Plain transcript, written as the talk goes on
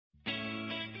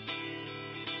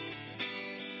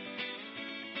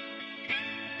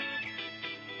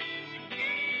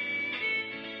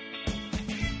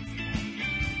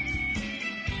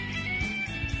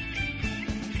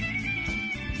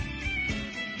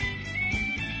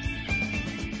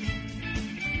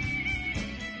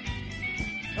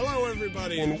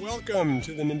everybody, and welcome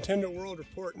to the Nintendo World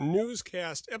Report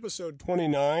Newscast, episode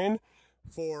 29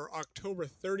 for October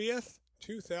 30th,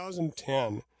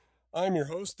 2010. I'm your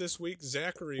host this week,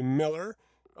 Zachary Miller,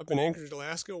 up in Anchorage,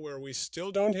 Alaska, where we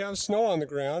still don't have snow on the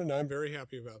ground, and I'm very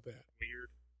happy about that.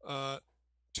 Weird.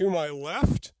 To my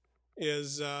left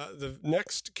is the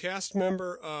next cast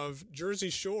member of Jersey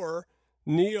Shore,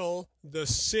 Neal the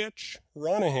Sitch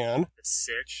Ronaghan. The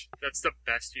Sitch? That's the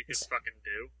best you could fucking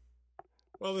do.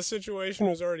 Well, the situation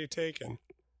was already taken.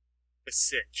 The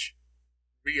Sitch.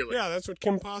 Really? Yeah, that's what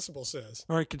Kim Possible says.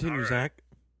 All right, continue, All right. Zach.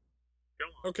 Go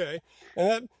on. Okay,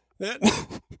 and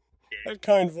that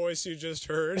kind voice you just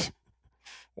heard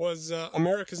was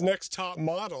America's Next Top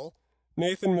Model,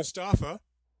 Nathan Mustafa.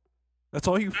 That's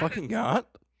all you fucking got?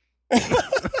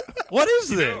 What is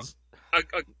this? A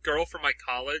girl from my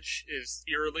college is,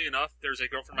 eerily enough, there's a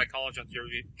girl from my college on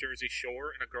Jersey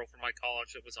Shore and a girl from my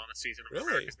college that was on a season of Really?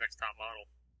 America's Next Top Model.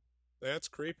 That's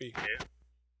creepy. Yeah.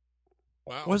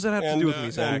 Wow. What does that have to do with me,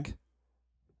 Zach?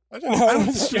 I don't know.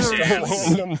 It's do just a dance.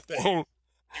 random thing.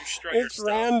 You strut your It's stuff.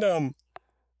 random.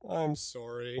 I'm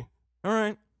sorry. All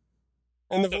right.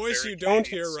 And the It's a voice very you don't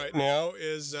Canadian hear right now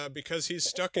is, because he's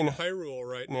stuck in Hyrule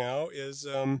right now, is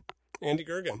Andy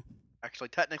Goergen. Actually,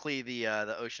 technically, the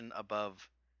ocean above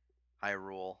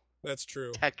Hyrule. That's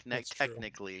true. That's true.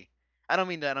 Technically, I don't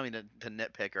mean to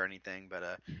nitpick or anything,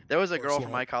 but there was a Of course girl from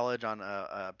not. my college on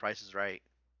Price is Right.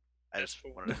 I That's just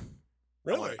cool. wanted to,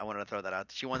 Really? I wanted to throw that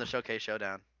out. She won the Showcase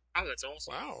Showdown. Oh, that's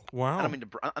awesome. Wow. Wow. I don't mean to.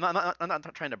 I'm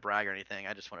not trying to brag or anything.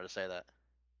 I just wanted to say that.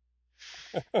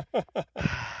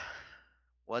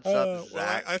 What's up, Well,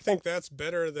 Zach? I think that's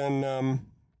better than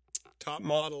Top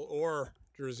Model or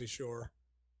Jersey Shore.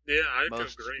 Yeah, I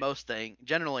agree.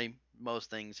 Generally, most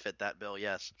things fit that bill.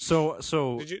 Yes. So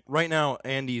Did you- right now,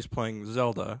 Andy's playing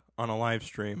Zelda on a live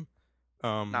stream.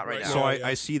 Not right Right now. So now, I, yeah.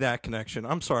 I see that connection.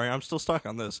 I'm sorry, I'm still stuck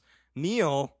on this.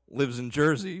 Neal lives in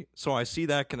Jersey, so I see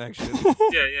that connection.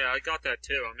 Yeah, I got that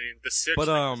too. I mean, the Sitch But,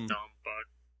 thing was dumb, but...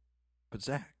 But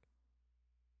Zach.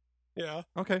 Yeah.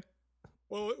 Okay.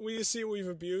 Well, you see, we've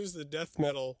abused the death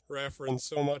metal reference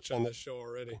so much on this show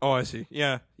already. Oh, I see.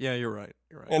 Yeah, you're right.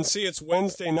 And see, it's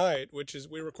Wednesday night, which is,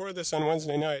 we record this on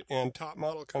Wednesday night, and Top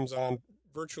Model comes on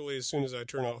virtually as soon as I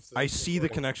turn off the I see the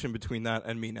recording. connection between that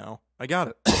and me now. I got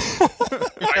it.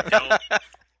 I don't.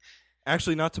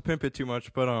 Actually, not to pimp it too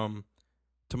much, but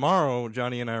tomorrow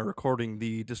Johnny and I are recording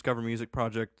the Discover Music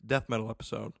Project death metal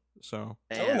episode. So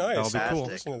Oh, nice. That'll be cool.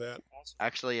 Listen to that. Awesome.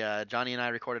 Actually, Johnny and I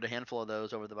recorded a handful of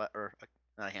those over or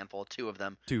not a handful, two of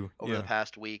them over yeah. the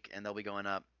past week, and they'll be going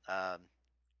up.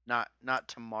 Not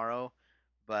tomorrow,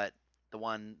 but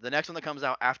the next one that comes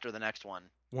out after the next one.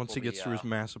 Once will he gets be, through his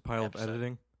massive pile of episode.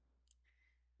 editing.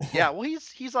 Yeah, well,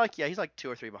 he's like 2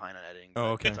 or 3 behind on editing. Oh,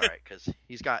 but okay. It's all right because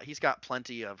he's got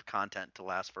plenty of content to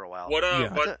last for a while. What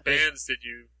Yeah. what bands did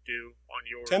you do on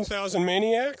yours? 10,000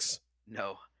 Maniacs?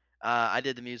 No, I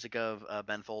did the music of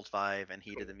Ben Folds 5, and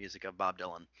he did the music of Bob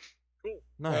Dylan. Cool.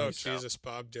 Nice. Oh, Jesus,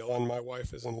 Bob Dylan. My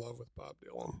wife is in love with Bob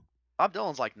Dylan. Bob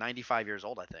Dylan's like 95 years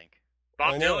old, I think.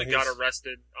 Bob I know, Dylan got he's-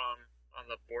 arrested on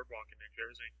the boardwalk in New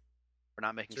Jersey. For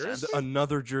not making Jersey? sense.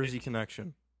 Another Jersey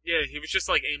connection. Yeah, he was just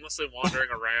like aimlessly wandering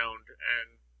around,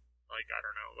 and like I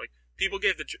don't know, like people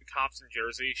gave the cops in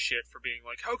Jersey shit for being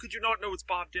like, "How could you not know it's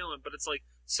Bob Dylan?" But it's like,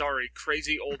 sorry,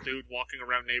 crazy old dude walking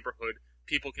around neighborhood.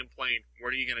 People complain. What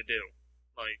are you gonna do?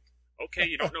 Like, okay,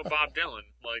 you don't know Bob Dylan.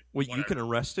 Like, Wait, you can whatever.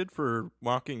 arrested for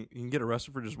walking? You can get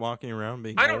arrested for just walking around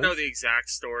being. I don't old? know the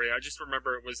exact story. I just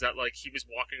remember it was that like he was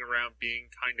walking around being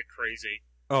kind of crazy.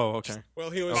 Oh, okay. Well,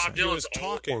 he was, Bob he was Dylan's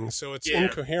old. talking, so it's Yeah.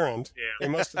 incoherent. Yeah, They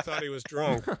must have thought he was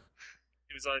drunk. he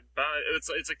was like, it's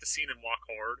like the scene in Walk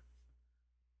Hard.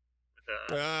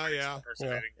 With, Yeah.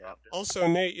 impersonating Yeah. Bob Dylan. Also,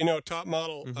 Nate, Top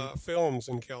Model Mhm. films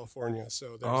in California,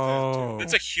 so there's Oh. that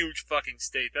It's a huge fucking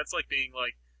state. That's like being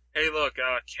like, hey, look,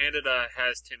 Canada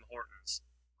has Tim Hortons.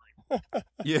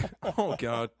 Yeah. Oh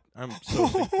God, I'm so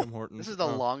sick of Tim Hortons. This is the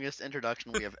Oh, longest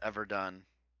introduction we have ever done.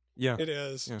 Yeah. too. It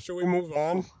is. Yeah. Should we move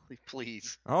on?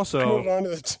 Please. Move Also, on to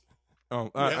the...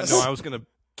 Yes. no, I was gonna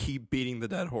keep beating the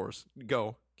dead horse.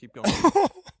 Go, keep going.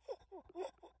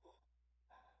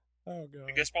 Oh, God.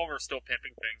 I guess while we're still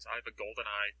pimping things, I have a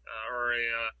GoldenEye or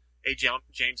a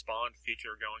James Bond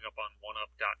feature going up on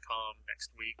OneUp.com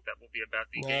next week that will be about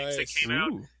the games that Nice. came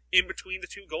out Ooh. in between the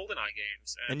two GoldenEye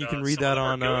games. And you can some read of that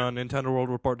them are on good.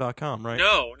 NintendoWorldReport.com, right?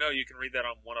 No, you can read that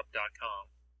on OneUp.com.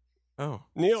 Oh.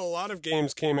 Neil, a lot of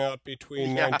games came out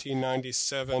between Yeah.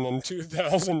 1997 and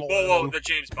 2011. Whoa, the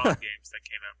James Bond games that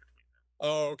came out between them.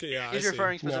 Oh, okay, yeah, He's I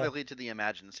referring see. No. specifically to the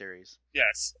Imagine series.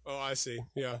 Yes. Oh, I see.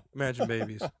 Yeah. Imagine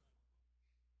babies.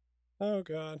 Oh,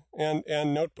 God. And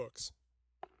notebooks.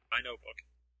 My Notebook.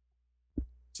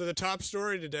 So the top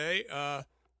story today,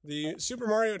 the Super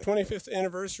Mario 25th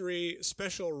Anniversary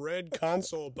Special Red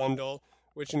Console Bundle,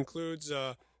 which includes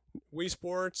Wii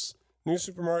Sports, New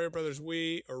Super Mario Bros.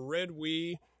 Wii, a Red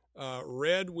Wii,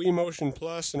 Red Wii Motion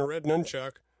Plus, and a Red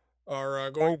Nunchuck, are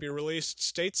going to be released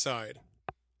stateside.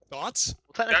 Thoughts?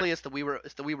 Well, technically, it's the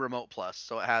Wii Remote Plus,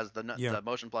 so it has the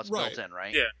Motion Plus Right. built in,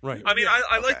 right? Yeah. Right. I mean, Yeah.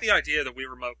 I like Okay. the idea of the Wii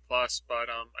Remote Plus, but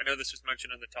I know this was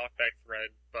mentioned in the talkback thread,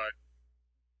 but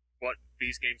what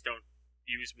these games don't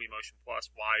use Wii Motion Plus?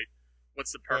 Why?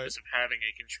 What's the purpose of having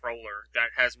a controller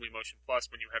that has Wii Motion Plus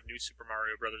when you have New Super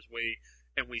Mario Bros. Wii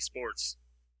and Wii Sports?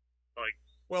 Like,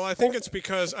 Well, I think it's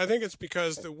because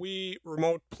the Wii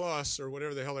Remote Plus, or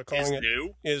whatever the hell they're is calling it,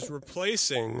 new? is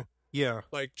replacing, Yeah.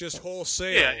 like, just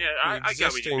wholesale. Yeah, I the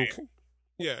get what you existing.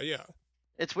 Yeah.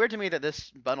 It's weird to me that this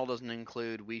bundle doesn't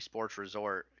include Wii Sports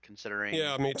Resort, considering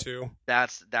Yeah, me too.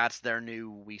 that's their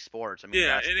new Wii Sports. I mean,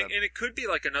 Yeah, that's and it could be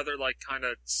like another like kind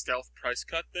of stealth price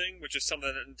cut thing, which is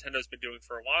something that Nintendo's been doing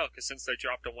for a while. Because since they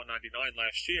dropped to $199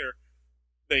 last year,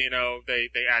 they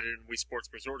added in Wii Sports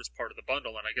Resort as part of the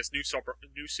bundle, and I guess New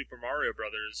Super Mario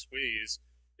Brothers Wii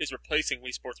is replacing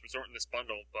Wii Sports Resort in this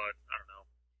bundle. But I don't know.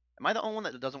 Am I the only one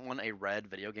that doesn't want a red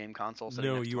video game console sitting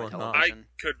No, next to you my are not. television?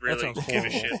 I could That really sounds give a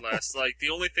horrible. shit less. Like the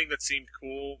only thing that seemed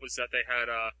cool was that they had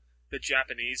the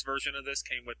Japanese version of this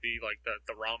came with the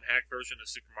ROM hack version of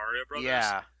Super Mario Brothers.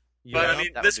 Yeah. But Yeah. I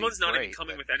mean, that this would be one's not even great,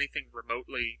 coming but- with anything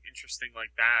remotely interesting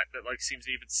like that. That like seems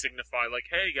to even signify like,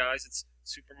 hey guys, it's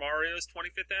Super Mario's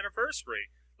 25th anniversary.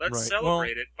 Let's Right.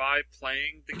 celebrate it by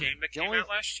playing the game that The came only- out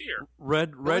last year.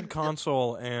 Red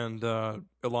console and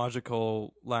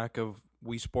illogical lack of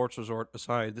Wii Sports Resort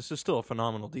aside, this is still a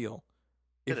phenomenal deal.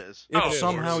 It is. If Oh, it is.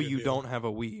 somehow It's a good you deal. don't have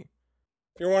a Wii,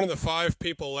 If you're one of the 5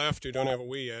 people left who don't have a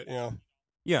Wii yet,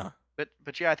 yeah,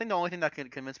 But yeah, I think the only thing that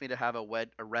could convince me to have a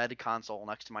red console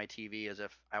next to my TV is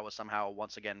if I was somehow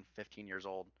once again 15 years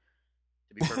old.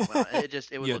 To be perfectly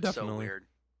honest, it would Yeah, look so definitely. weird.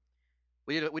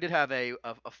 We did have a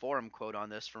forum quote on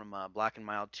this from Black and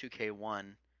Mild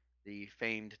 2K1, the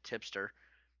famed tipster.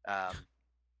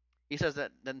 He says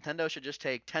that Nintendo should just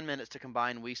take 10 minutes to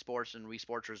combine Wii Sports and Wii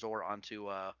Sports Resort onto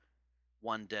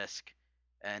one disc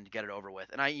and get it over with.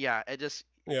 And it I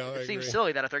seems agree.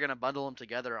 silly that if they're going to bundle them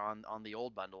together on the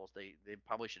old bundles, they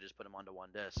probably should just put them onto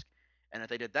one disc. And if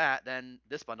they did that, then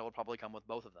this bundle would probably come with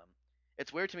both of them.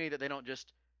 It's weird to me that they don't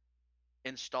just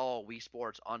install Wii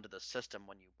Sports onto the system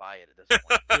when you buy it at this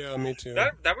point. Yeah, me too.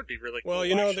 That would be really cool. Well,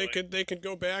 you know, actually. they could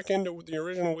go back into the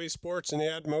original Wii Sports and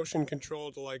add motion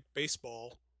control to like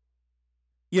baseball.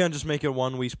 yeah, and just make it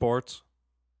one Wii Sports.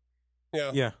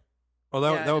 Yeah. Yeah. Oh,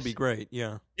 Yeah, that would be just- great.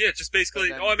 Yeah. Yeah, just basically.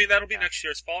 But then- I mean, that'll be yeah. next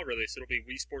year's fall release. It'll be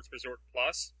Wii Sports Resort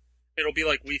Plus. It'll be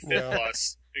like Wii Fit Yeah.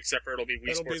 Plus, except for it'll be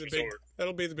Wii Sports Resort.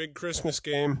 That'll be the big Christmas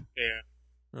game. Yeah.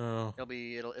 Oh. It'll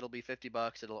be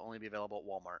 $50. It'll only be available at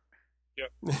Walmart.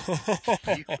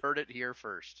 So You heard it here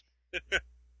first.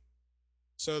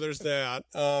 there's that.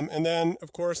 And then,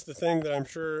 of course, the thing that I'm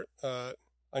sure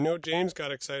I know James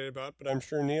got excited about, but I'm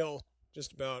sure Neal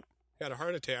just about had a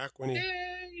heart attack when he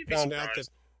You'd be found out that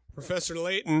surprised. Professor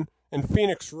Layton and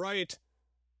Phoenix Wright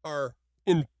are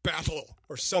in battle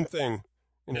or something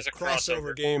in There's a a crossover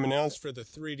crossover. game announced for the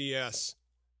 3DS.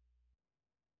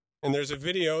 And there's a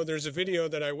video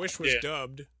that I wish was Yeah.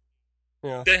 dubbed.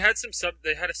 Yeah, They had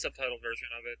a subtitle version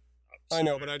of it. I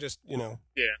know, but I just, Yeah.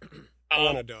 I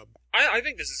want a dub. I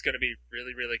think this is going to be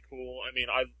really, really cool. I mean,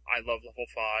 I love Level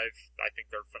 5. I think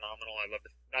they're phenomenal.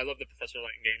 I love the Professor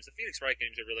Layton games. The Phoenix Wright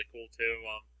games are really cool too.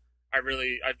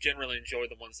 I've generally enjoyed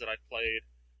the ones that I've played.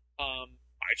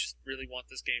 I just really want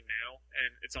this game now,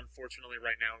 and it's unfortunately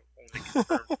right now only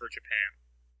confirmed for Japan.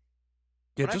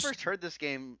 Yeah, When just I first heard this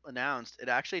game announced, it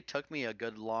actually took me a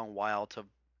good long while to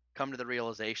come to the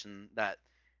realization that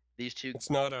these two It's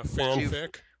not a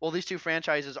fanfic. these two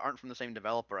franchises aren't from the same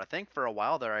developer. I think for a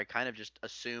while there, I kind of just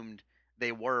assumed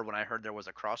they were when I heard there was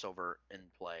a crossover in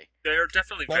play. They're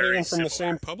definitely Not very even from the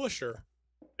similar. same publisher.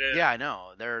 Yeah, I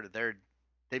know.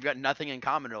 They've got nothing in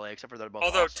common really, except for they're both.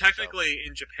 Although awesome, so- technically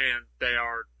in Japan they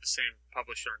are the same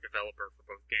publisher and developer for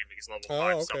both games because Level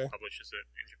 5 Oh, okay. self-publishes it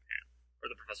in Japan, or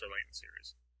the Professor Layton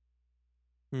series.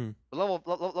 But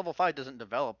level 5 doesn't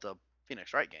develop the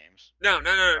Phoenix Wright games. No.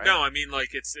 Right. I mean, like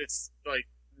it's like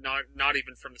not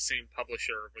even from the same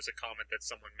publisher was a comment that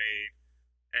someone made,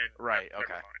 and Right, never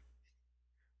okay. mind.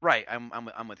 Right,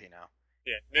 I'm with you now.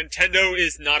 Yeah, Nintendo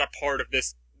is not a part of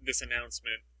this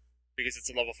announcement because it's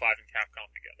a Level 5 and Capcom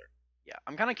together. Yeah,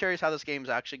 I'm kind of curious how this game's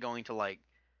actually going to like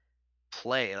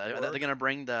play. Are they Work. going to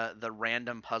bring the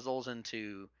random puzzles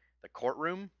into the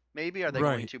courtroom? Maybe are they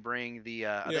going Right. to bring the?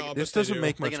 Yeah, I'll this bet they doesn't do.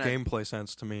 make They're much gonna- gameplay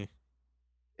sense to me.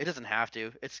 It doesn't have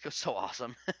to. It's so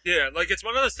awesome. Yeah, like it's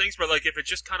one of those things where like if it's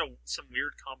just kind of some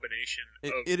weird combination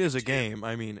of It is a two- game.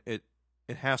 I mean, it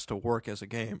has to work as a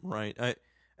game, right?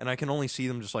 I can only see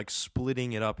them just like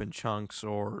splitting it up in chunks,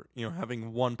 or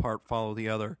having one part follow the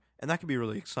other, and that could be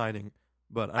really exciting.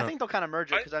 But I think they'll kind of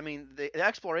merge it I- because I mean the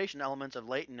exploration elements of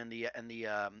Layton and the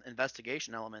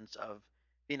investigation elements of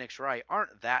Phoenix Wright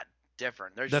aren't that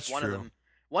different. There's just That's one true. of them.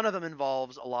 One of them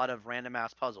involves a lot of random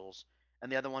ass puzzles,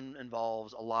 and the other one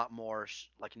involves a lot more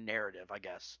like narrative, I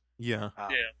guess. yeah,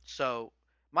 Um, Yeah. So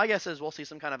my guess is we'll see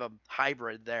some kind of a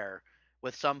hybrid there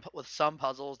with some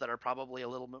puzzles that are probably a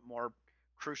little bit more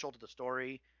crucial to the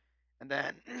story, and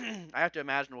then I have to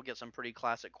imagine we'll get some pretty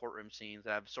classic courtroom scenes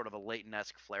that have sort of a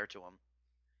Layton-esque flair to them.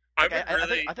 I Like, would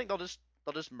really, I think they'll just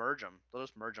merge them. They'll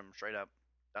just merge them straight up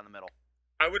down the middle.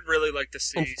 I would really like to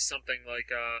see something like,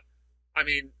 I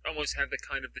mean, almost have the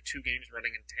kind of the two games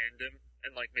running in tandem,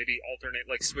 and like maybe alternate,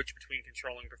 like switch between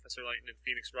controlling Professor Layton and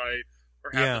Phoenix Wright,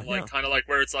 or have Yeah, them like yeah. kind of like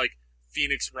where it's like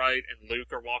Phoenix Wright and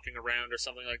Luke are walking around or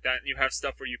something like that, and you have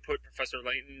stuff where you put Professor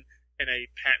Layton in a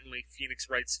patently Phoenix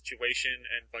Wright situation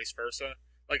and vice versa.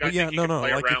 Like I But yeah, think you can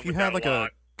play like around if you with had that like a a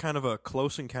lot. kind of a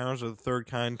Close Encounters of the Third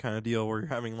Kind kind of deal where you're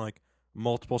having like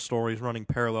multiple stories running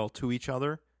parallel to each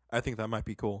other, I think that might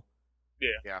be cool.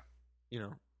 Yeah.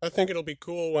 I think it'll be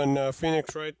cool when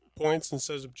Phoenix Wright points and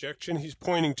says objection. He's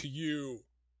pointing to you.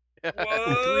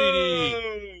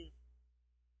 Whoa!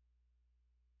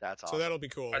 That's awesome. So that'll be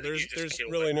cool. I think you just There's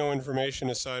killed really it. no information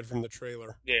aside from the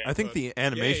trailer. Yeah. I think But, the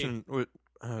animation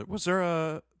was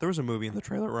there was a movie in the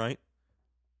trailer, right?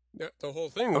 The whole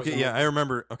thing was Okay, yeah, I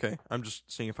remember. Okay, I'm just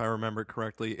seeing if I remember it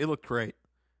correctly. It looked great.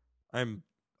 I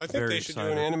think very they should do an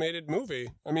excited. animated movie.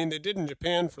 I mean, they did in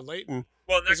Japan for Layton.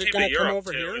 Well, that Is it came gonna to come Europe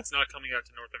over too. here? It's not coming out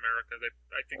to North America.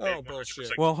 I think Oh, they 100% bullshit.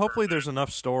 Well, confirmed hopefully there's that.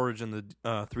 enough storage in the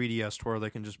 3DS to where they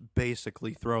can just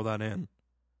basically throw that in.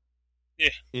 Yeah.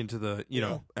 Into the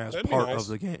Yeah, as that'd be part nice. of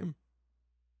the game.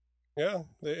 Yeah,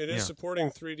 it is Yeah.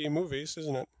 supporting 3D movies,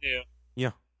 isn't it? Yeah.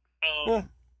 Yeah. Yeah.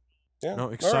 Yeah. No, All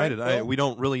excited. right, well, We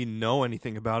don't really know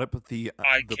anything about it, but the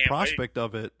I can't prospect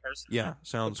of it, Personally. yeah, the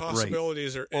sounds great.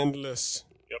 possibilities are endless.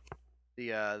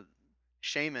 The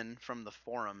shaman from the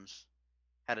forums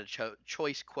had a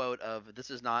choice quote of, "This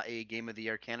is not a Game of the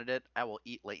Year candidate. I will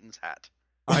eat Layton's hat."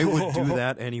 I would do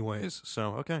that anyways.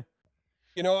 So okay.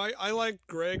 You know, I liked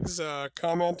Greg's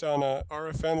comment on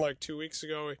RFN like 2 weeks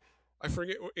ago. I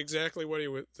forget exactly what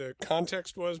the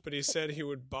context was, but he said he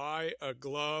would buy a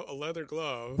leather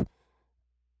glove,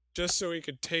 just so he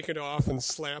could take it off and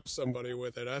slap somebody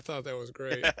with it. I thought that was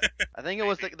great. I think it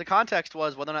was the context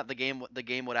was whether or not the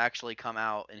game would actually come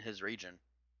out in his region.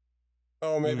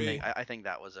 Oh, maybe. I think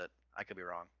that was it. I could be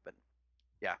wrong, but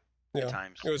yeah, Yeah, good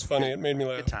times. it was funny. It made me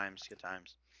laugh. Good times. Good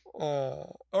times.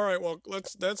 All right, well,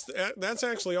 that's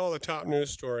actually all the top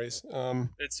news stories.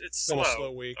 It's been slow. a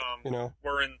slow week, you know.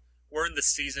 We're in the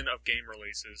season of game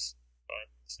releases, but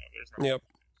so there's no. Yep.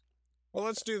 Well,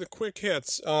 let's do the quick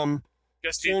hits.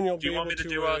 Guess Soon you'll do you be want me able to to,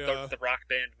 do the rock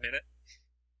band minute?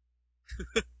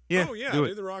 Yeah. Oh yeah, do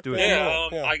do it. the rock Do it. band. Yeah,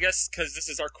 minute. I guess because this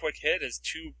is our quick hit is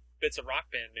 2 bits of rock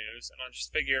band news, and I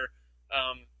just figure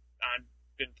I've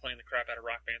been playing the crap out of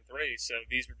Rock Band 3, so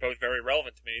these were both very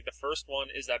relevant to me. The first one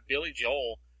is that Billy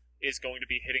Joel is going to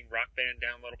be hitting Rock Band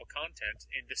downloadable content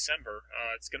in December.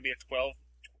 It's going to be a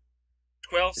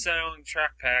 12 song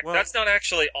track pack. Well- That's not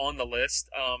actually on the list.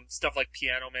 Stuff like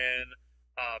Piano Man,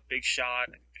 Big Shot,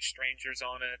 I think there's Strangers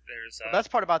on it. There's The best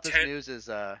part about this 10 news is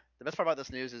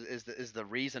the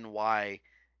reason why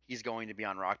he's going to be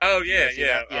on Rock Oh, Band. You yeah, guys see yeah,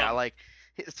 that? Yeah, like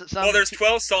some, well, there's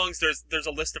 12 songs. There's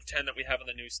a list of 10 that we have in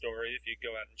the news story if you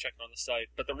go out and check it on the site.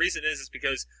 But the reason is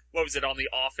because, what was it, on The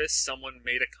Office, someone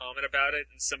made a comment about it,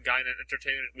 and some guy in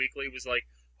Entertainment Weekly was like,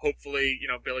 hopefully,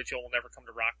 Billy Joel will never come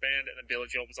to Rock Band, and then Billy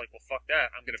Joel was like, well, fuck that,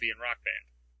 I'm going to be in Rock Band.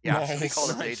 Yeah, so he Nice. called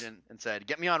his Nice. agent and said,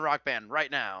 "Get me on Rock Band right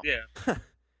now." Yeah.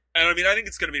 And I mean, I think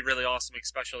it's going to be really awesome,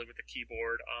 especially with the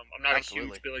keyboard. I'm not Absolutely.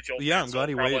 a huge Billy Joel Yeah, fan, I'm so glad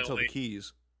he I'll probably waited till only, the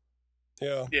keys.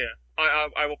 Yeah. Yeah,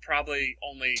 I will probably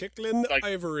only Tickling the like-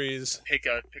 ivories. pick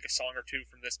a song or two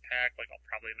from this pack. Like, I'll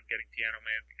probably end up getting Piano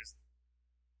Man because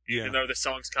Yeah. even though the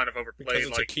song's kind of overplayed, Because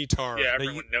it's like, a guitar. yeah, Now,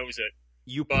 everyone knows it.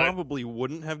 You But- probably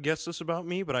wouldn't have guessed this about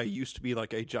me, but I used to be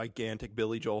like a gigantic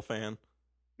Billy Joel fan.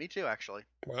 Me too, actually.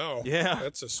 Wow. Yeah.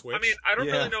 That's a switch. I mean, I don't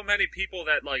Yeah. really know many people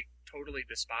that like totally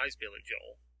despise Billy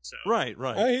Joel. So Right.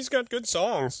 He's got good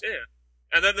songs. yeah,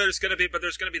 and then there's gonna be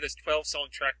this 12-song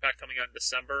track pack coming out in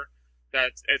December.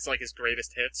 That it's like his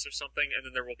greatest hits or something, and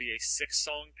then there will be a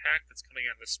 6-song pack that's coming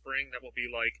out in the spring that will be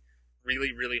like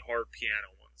really really hard piano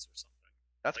ones or something.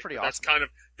 That's Like, pretty That's awesome.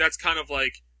 kind of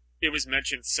like it was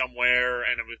mentioned somewhere,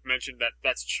 and it was mentioned that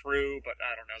that's true, but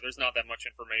I don't know. There's not that much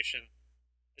information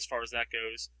as far as that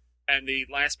goes. And the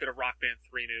last bit of Rock Band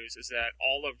 3 news is that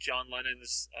all of John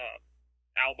Lennon's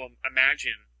album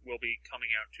Imagine will be coming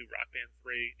out to Rock Band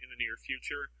 3 in the near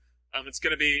future. It's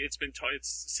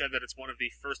said that it's one of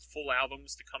the first full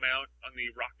albums to come out on the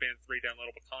Rock Band 3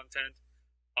 downloadable content.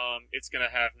 It's going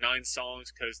to have 9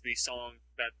 songs because the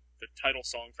title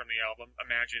song from the album,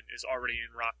 Imagine, is already in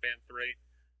Rock Band 3.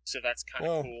 So that's kind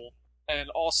of cool. And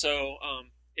also,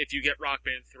 if you get Rock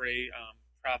Band 3,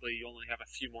 probably you only have a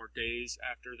few more days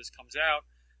after this comes out,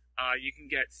 you can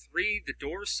get 3 The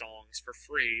Doors songs for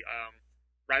free.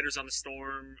 Riders on the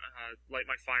Storm, Light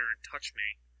My Fire, and Touch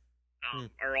Me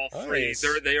are all free. Nice.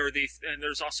 And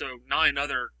there's also 9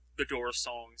 other The Doors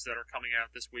songs that are coming out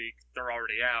this week. They're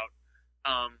already out.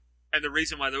 And the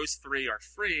reason why those 3 are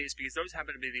free is because those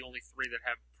happen to be the only 3 that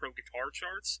have pro guitar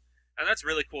charts. And that's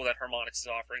really cool that Harmonix is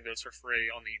offering those for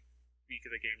free on the week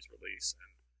of the game's release.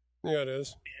 And, Yeah, it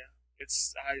is. yeah,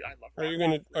 I love Are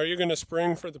Rock you gonna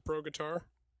spring for the pro guitar?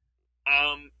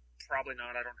 Probably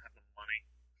not. I don't have the money.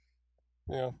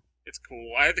 Yeah, It's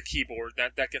cool. I have the keyboard.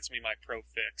 That gets me my pro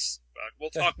fix. But we'll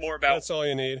talk more about that's all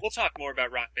you need. Rock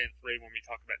Band 3 when we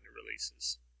talk about new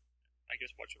releases. I guess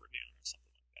watch a review or something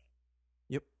like that.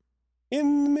 Yep.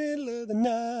 In the middle of the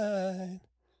night,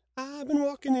 I've been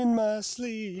walking in my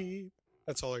sleep.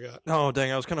 That's all I got. Oh,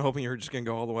 dang, I was kind of hoping you were just going to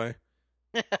go all the way.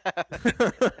 I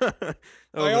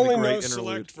I only know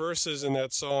select verses in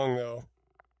that song, though.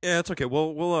 Yeah, it's okay.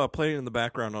 We'll play it in the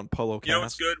background on PoloCast. You know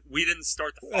what's good? We Didn't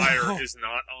Start the Fire is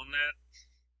not on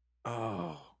that.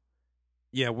 Oh.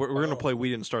 Yeah, we're going to play We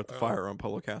Didn't Start the Fire on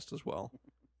PoloCast as well.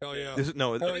 Hell yeah. I'm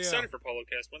excited for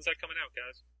PoloCast. When's that coming out,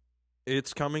 guys?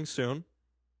 It's coming soon.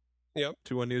 Yep.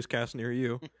 To a newscast near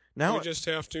you. Now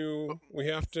we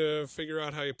have to figure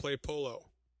out how you play polo.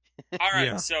 All right,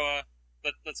 Yeah. so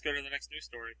let's go to the next news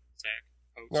story, Zach.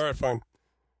 Host. All right, fine.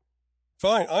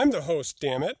 Fine, I'm the host,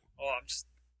 damn it. Oh, I'm just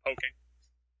poking.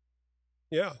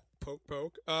 Yeah,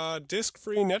 poke.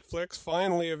 Disc-free Netflix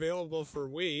finally available for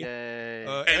Wii. Yay.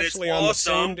 And Actually, it's on the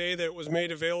awesome. same day that it was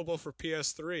made available for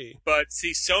PS3. But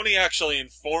see, Sony actually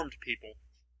informed people.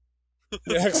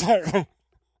 Yeah, exactly.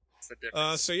 That's the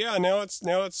difference. So yeah, now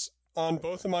it's on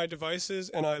both of my devices,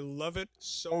 and I love it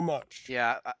so much.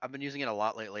 Yeah, I've been using it a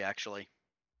lot lately, actually.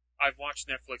 I've watched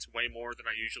Netflix way more than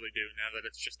I usually do now that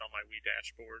it's just on my Wii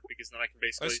dashboard, because then I can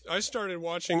basically... I started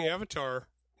watching Avatar,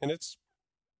 and it's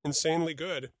insanely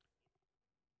good.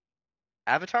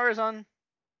 Avatar is on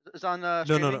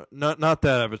streaming? No, not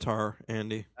that Avatar,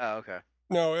 Andy. Oh, okay.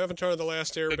 No, Avatar: The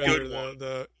Last good Airbender, one.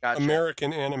 the Gotcha.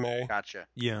 American anime. Gotcha.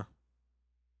 Yeah.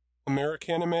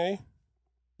 American anime?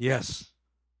 Yes.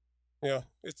 Yeah,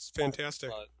 it's fantastic.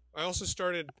 But- I also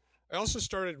started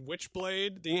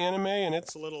Witchblade, the anime, and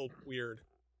it's a little weird.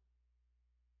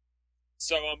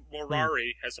 So,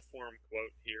 Morari has a forum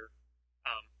quote here.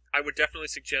 I would definitely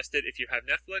suggest it if you have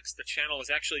Netflix. The channel is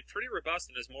actually pretty robust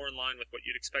and is more in line with what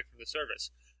you'd expect from the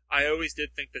service. I always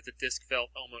did think that the disc felt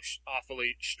almost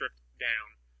awfully stripped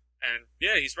down. And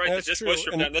yeah, he's right. That's the disc true, was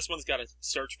stripped and- down. This one's got a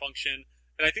search function.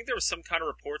 And I think there was some kind of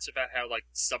reports about how, like,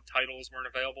 subtitles weren't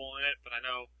available in it. But I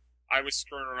know I was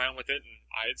screwing around with it and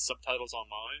I had subtitles on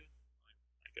mine.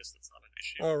 I guess that's not an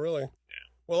issue. Oh, really? Yeah.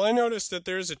 Well, I noticed that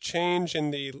there's a change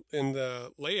in the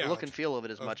layout. The look and feel of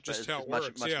it is of much better. just how it much,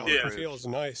 works. much Yeah, more look and improved. feel is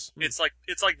nice. It's like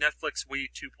Netflix Wii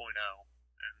 2.0,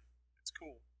 and it's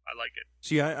cool. I like it.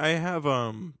 See, I have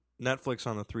Netflix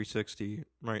on the 360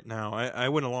 right now. I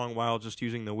went a long while just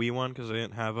using the Wii one because I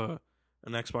didn't have an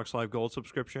Xbox Live Gold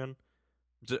subscription.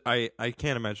 I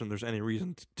can't imagine there's any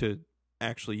reason to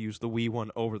actually use the Wii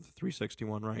one over the 360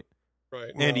 one, right?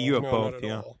 Right. Andy, you have no, both, not at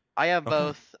yeah. all. I have Okay.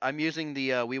 both. I'm using the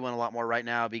Wii one a lot more right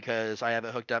now because I have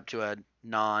it hooked up to a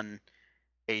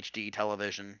non-HD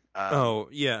television. Oh,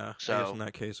 yeah. I so guess in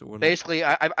that case it wouldn't. Basically,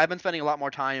 I've been spending a lot more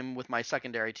time with my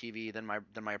secondary TV than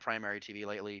my primary TV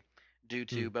lately, due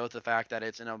to both the fact that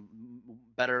it's in a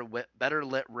better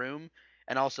lit room,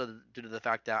 and also due to the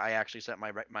fact that I actually set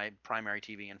my primary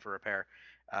TV in for repair.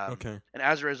 Okay. And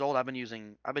as a result, I've been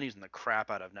using the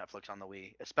crap out of Netflix on the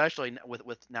Wii, especially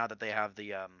with now that they have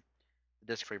the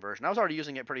disc-free version. I was already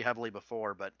using it pretty heavily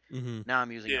before, but Mm-hmm. now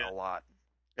I'm using it a lot.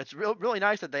 It's really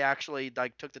nice that they actually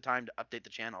took the time to update the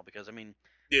channel, because I mean,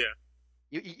 Yeah.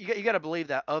 you got to believe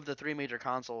that of the 3 major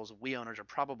consoles, Wii owners are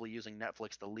probably using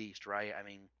Netflix the least, right? I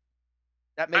mean,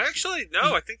 that makes Actually,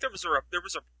 no. I think there was a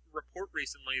report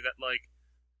recently that, like,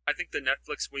 I think the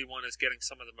Netflix Wii one is getting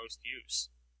some of the most use.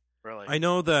 really. I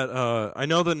know that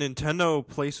Nintendo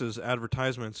places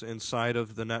advertisements inside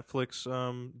of the Netflix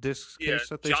disc Yeah, case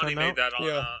that they Johnny send made out. that on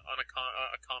Yeah. a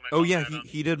comment Oh on yeah, that,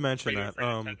 he did mention Radio that. for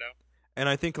Nintendo. And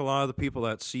I think a lot of the people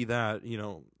that see that,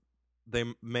 they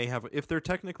may have, if they're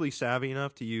technically savvy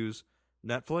enough to use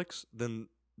Netflix, then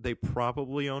they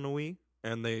probably own a Wii,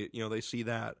 and they see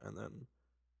that, and then,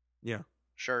 yeah.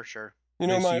 Sure. You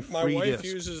know, They my see free wife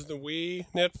disc. uses the Wii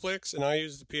Netflix, and I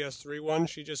use the PS3 one.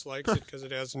 She just likes it because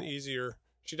it has an easier.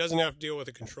 She doesn't have to deal with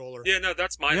a controller. Yeah, no,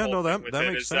 that's my Yeah, whole no, thing with that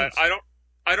it makes is sense. that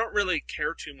I don't really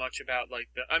care too much about like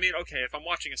the. I mean, okay, if I'm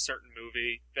watching a certain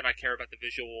movie, then I care about the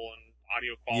visual and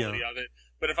audio quality of it.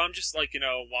 But if I'm just like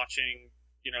watching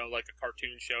like a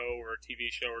cartoon show or a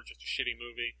TV show or just a shitty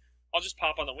movie, I'll just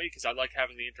pop on the Wii because I like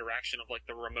having the interaction of like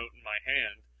the remote in my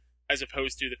hand, as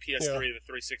opposed to the PS3 or the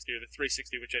 360 or the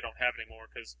 360, which I don't have anymore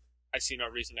because I see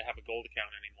no reason to have a gold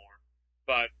account anymore.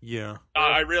 But Yeah.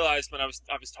 I realized when I was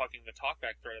talking in the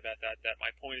talkback thread about that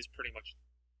my point is pretty much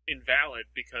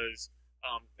invalid because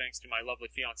thanks to my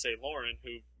lovely fiance Lauren,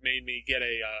 who made me get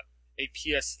a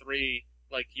PS3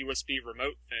 like USB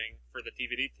remote thing for the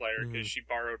DVD player because she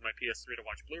borrowed my PS3 to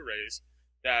watch Blu-rays,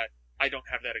 that I don't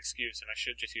have that excuse and I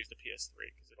should just use the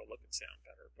PS3 because it'll look and sound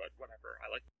better. But whatever,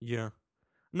 I like. Yeah.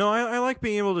 No, I like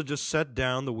being able to just set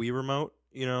down the Wii remote,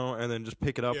 and then just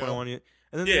pick it up when I want to.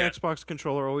 And then the Xbox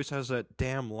controller always has that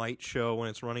damn light show when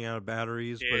it's running out of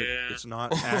batteries, but it's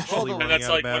not actually running that's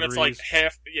out like of batteries. when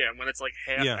it's like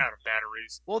half out of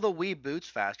batteries. Well, the Wii boots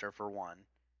faster for one.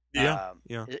 Yeah.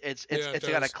 It's it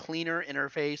got a does. cleaner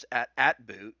interface at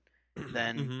boot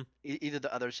than either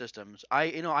the other systems.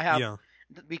 I have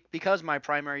because my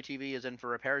primary TV is in for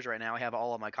repairs right now. I have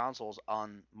all of my consoles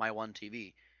on my one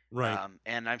TV. Right.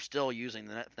 And I'm still using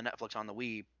the Netflix on the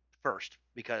Wii first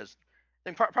because,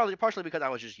 and probably partially because I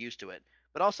was just used to it,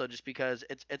 but also just because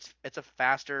it's a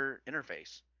faster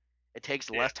interface. It takes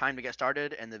less time to get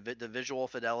started, and the visual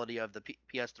fidelity of the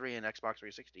PS3 and Xbox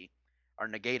 360 are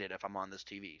negated if I'm on this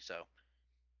TV. So,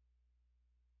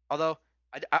 although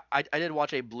I did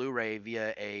watch a Blu-ray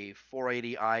via a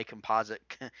 480i composite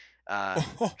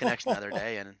connection the other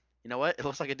day, and you know what? It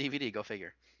looks like a DVD. Go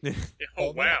figure.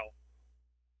 Oh wow.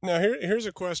 Now, here's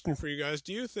a question for you guys.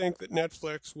 Do you think that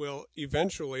Netflix will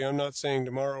eventually, I'm not saying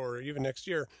tomorrow or even next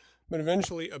year, but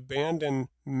eventually abandon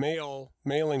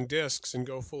mailing discs and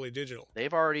go fully digital?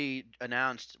 They've already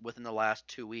announced within the last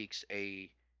 2 weeks a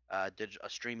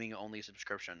streaming-only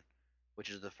subscription,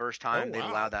 which is the first time they've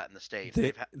allowed that in the States.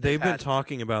 They've been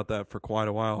talking about that for quite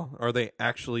a while. Are they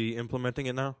actually implementing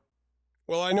it now?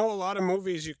 Well, I know a lot of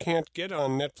movies you can't get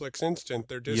on Netflix Instant.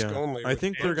 They're disc only. I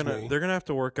think they're gonna have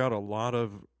to work out a lot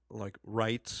of like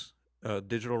rights,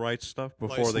 digital rights stuff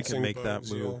before they can make that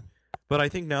move. Yeah. But I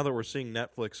think now that we're seeing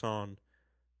Netflix on,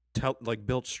 like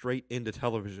built straight into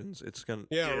televisions, it's gonna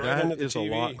right into the is a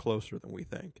TV. lot closer than we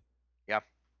think. Yeah,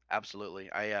 absolutely.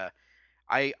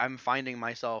 I'm finding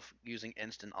myself using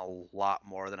Instant a lot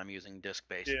more than I'm using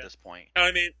disc-based at this point.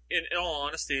 I mean, in all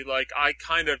honesty, like I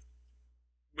kind of,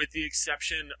 with the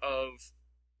exception of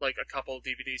like a couple of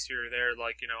DVDs here or there,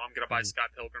 like I'm gonna buy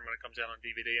Scott Pilgrim when it comes out on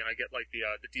DVD, and I get like the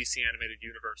DC Animated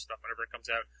Universe stuff whenever it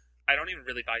comes out. I don't even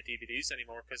really buy DVDs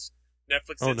anymore because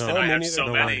Netflix Instant I have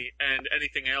so many, and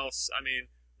anything else. I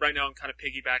mean, right now I'm kind of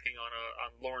piggybacking on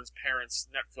Lauren's parents'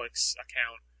 Netflix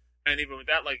account, and even with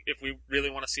that, like if we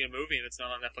really want to see a movie and it's not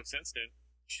on Netflix Instant,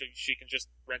 she can just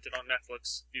rent it on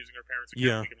Netflix using her parents' account.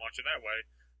 Yeah. We can watch it that way.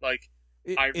 Like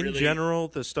In general,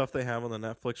 the stuff they have on the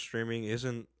Netflix streaming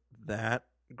isn't that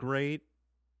great.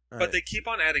 But they keep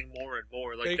on adding more and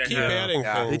more. Like they keep adding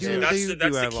things. They do. That's They the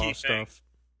do add a key lot of thing. stuff.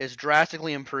 It's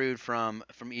drastically improved from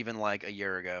even like a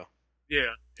year ago.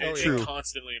 Yeah, it True.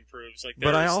 constantly improves. Like,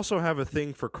 But I also have a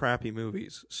thing for crappy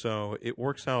movies, so it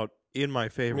works out in my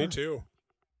favor. Me too.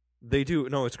 They do.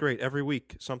 No, it's great. Every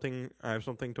week, I have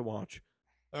something to watch.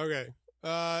 Okay.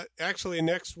 Actually,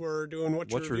 next we're doing what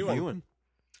you're reviewing.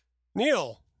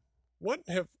 Neal, what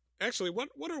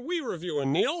are we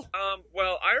reviewing, Neal?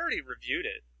 Well, I already reviewed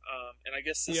it. And I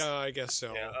guess I guess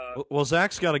so. Yeah, Well,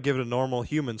 Zach's got to give it a normal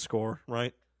human score,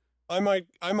 right? I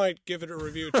might give it a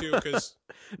review too because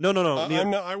No.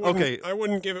 Neal, I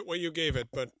wouldn't give it what you gave it,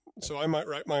 but so I might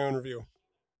write my own review.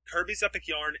 Kirby's Epic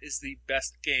Yarn is the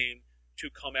best game to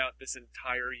come out this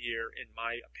entire year, in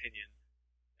my opinion.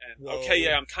 And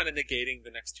I'm kind of negating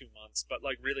the next 2 months, but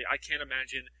like really, I can't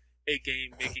imagine a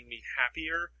game making me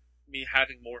happier, me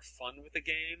having more fun with a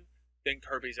game than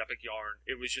Kirby's Epic Yarn.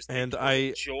 It was just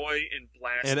joy and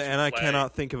blast. And I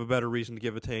cannot think of a better reason to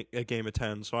give a game a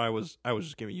 10. So I was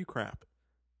just giving you crap,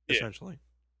 essentially.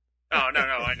 Oh no,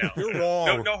 I know. You're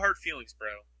wrong. No hard feelings, bro.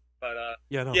 But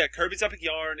Kirby's Epic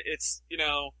Yarn. It's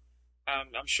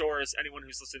I'm sure as anyone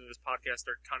who's listening to this podcast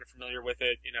are kind of familiar with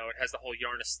it. It has the whole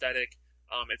yarn aesthetic.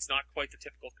 It's not quite the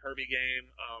typical Kirby game.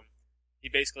 he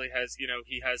basically has,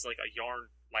 he has like a yarn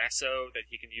lasso that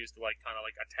he can use to like kind of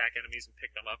like attack enemies and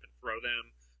pick them up and throw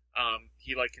them.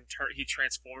 He like he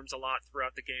transforms a lot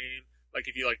throughout the game. Like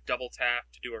if you like double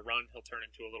tap to do a run, he'll turn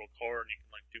into a little car and you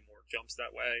can like do more jumps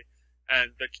that way.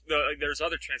 And there's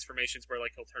other transformations where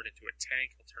like he'll turn into a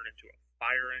tank, he'll turn into a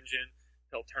fire engine,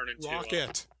 he'll turn into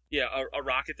rocket. A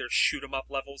rocket. There's shoot 'em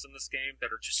up levels in this game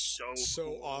that are just so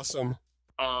cool. Awesome.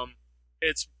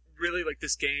 It's really like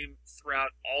this game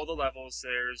throughout all the levels.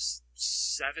 There's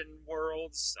 7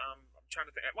 worlds. I'm trying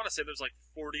to think. I want to say there's like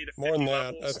 40 to 50 more than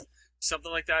levels. that.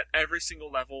 Something like that. Every single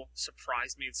level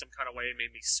surprised me in some kind of way. It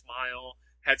made me smile.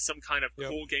 Had some kind of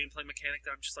cool gameplay mechanic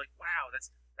that I'm just like, wow, that's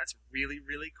really,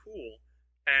 really cool.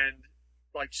 And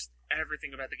like just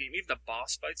everything about the game, even the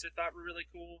boss fights I thought were really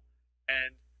cool.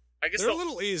 And I guess they're a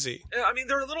little easy. I mean,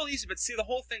 they're a little easy, but see, the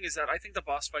whole thing is that I think the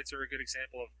boss fights are a good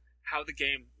example of how the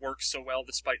game works so well,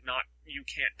 despite you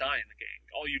can't die in the game.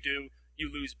 All you do,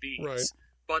 you lose beads. Right.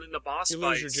 But in the boss you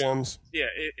fights, lose your gems. Yeah,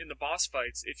 in the boss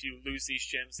fights, if you lose these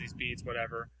gems, these beads,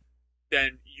 whatever,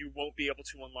 then you won't be able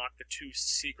to unlock the 2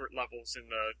 secret levels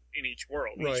in each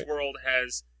world. Right. Each world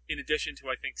has, in addition to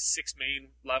I think 6 main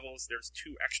levels, there's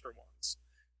 2 extra ones.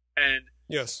 And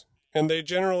yes, and they're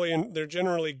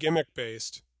generally gimmick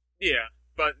based. Yeah,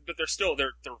 but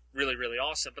they're really, really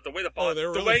awesome. But the way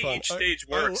really way fun. Each stage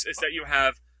works is that you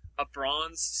have a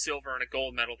bronze, silver, and a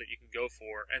gold medal that you can go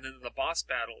for, and then in the boss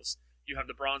battles you have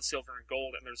the bronze, silver, and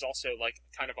gold, and there's also like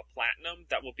kind of a platinum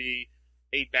that will be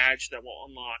a badge that will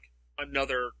unlock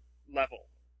another level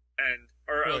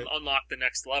unlock the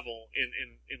next level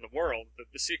in the world,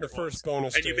 the secret the first ones.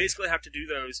 bonus And stage. you basically have to do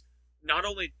those. Not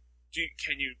only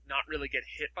can you not really get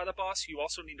hit by the boss, you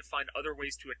also need to find other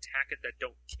ways to attack it that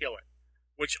don't kill it,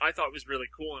 which I thought was really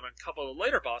cool. And on a couple of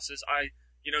later bosses,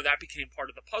 that became part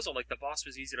of the puzzle. Like the boss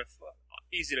was easy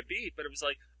to beat, but it was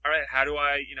like, all right, how do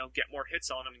I get more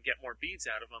hits on him and get more beads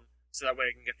out of him so that way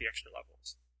I can get the extra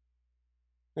levels.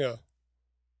 Yeah.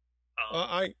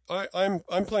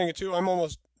 I'm playing it too. I'm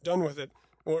almost done with it.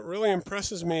 What really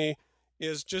impresses me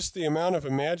is just the amount of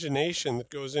imagination that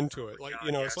goes into it. Like,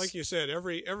 It's like you said,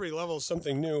 every level is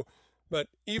something new. But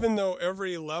even though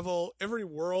every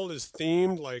world is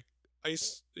themed, like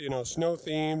ice, snow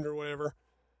themed or whatever,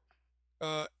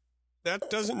 that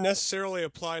doesn't necessarily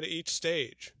apply to each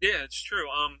stage. Yeah, it's true.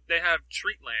 They have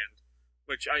Treatland,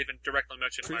 which I even directly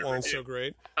mentioned in my review. Treatland's so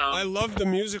great. I love the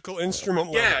musical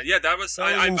instrument level. Yeah, that was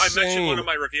I mentioned one in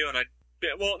my review, and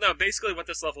basically what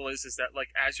this level is that like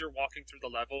as you're walking through the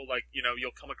level, like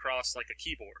you'll come across like a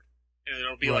keyboard, and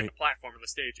it'll be like a platform on the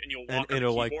stage, and you'll walk on the keyboard,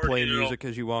 it'll like play music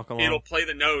as you walk along. It'll play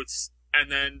the notes,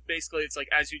 and then basically it's like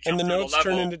as you jump through the level, and the notes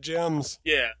turn into gems.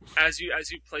 Yeah, as you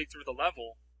play through the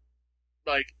level,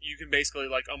 like you can basically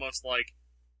like almost like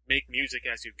make music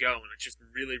as you go, and it's just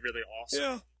really, really awesome.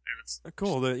 Yeah, and it's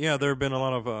cool. There have been a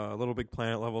lot of Little Big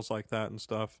Planet levels like that and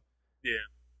stuff. Yeah.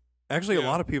 Actually, a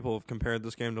lot of people have compared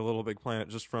this game to Little Big Planet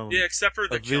just from except for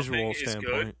the a visual jumping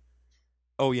standpoint. Is good.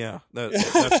 Oh yeah,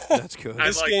 that's good.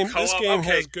 This game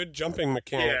has good jumping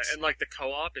mechanics. Yeah, and like the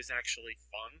co-op is actually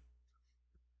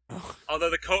fun. Although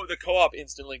the co-op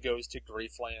instantly goes to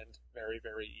Griefland very,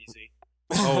 very easy.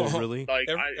 Oh really? Like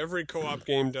every co-op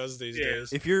game does these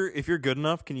days. If you're good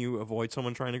enough, can you avoid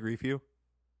someone trying to grief you?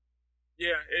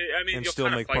 Yeah, I mean, and you'll still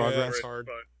kind make of fight progress. It, hard.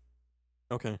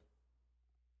 But... Okay.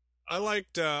 I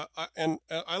liked I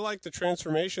like the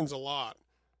transformations a lot.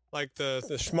 Like the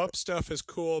shmup stuff is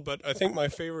cool, but I think my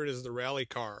favorite is the rally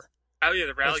car. Oh yeah,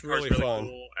 the rally car is really fun.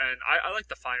 cool, and I like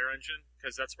the fire engine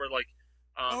because that's where like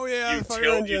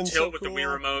you tilt with the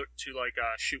Wii remote to like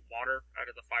shoot water out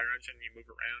of the fire engine. And you move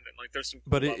around and like there's some.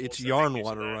 But it's yarn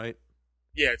water, right?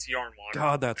 Yeah, it's yarn water.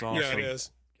 God, that's awesome. Yeah, it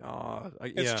is. God,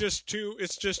 it's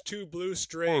just two blue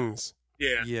strings.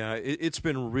 Yeah. It's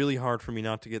been really hard for me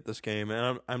not to get this game,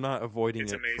 and I'm not avoiding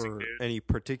it for any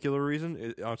particular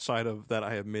reason outside of that.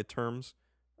 I have midterms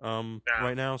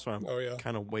right now, so I'm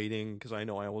kind of waiting because I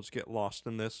know I will just get lost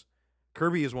in this.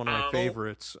 Kirby is one of my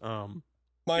favorites.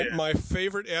 My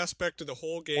favorite aspect of the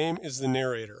whole game is the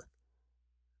narrator.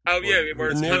 Oh yeah, where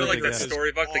it's kind of like that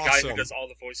storybook, awesome. The guy who does all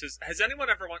the voices. Has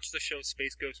anyone ever watched the show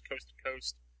Space Ghost Coast to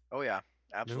Coast? Oh yeah.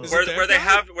 Absolutely. Where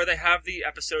they have the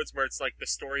episodes where it's like the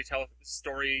storybook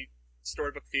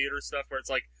theater stuff where it's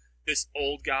like this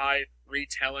old guy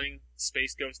retelling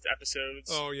Space Ghost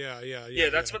episodes. Oh yeah.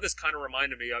 That's what this kind of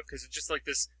reminded me of because it's just like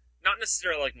this, not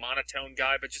necessarily like monotone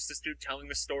guy, but just this dude telling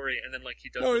the story and then like he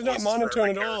does. No, he's not monotone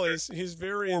at all. He's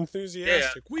very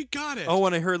enthusiastic. Yeah. We got it. Oh,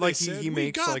 and I heard like he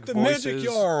makes like the voices. Magic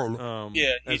yarn.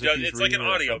 Yeah, he does. It's like an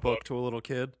audio book to a little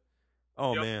kid.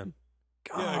 Oh man.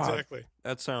 God, yeah, exactly.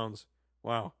 That sounds.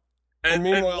 Wow. And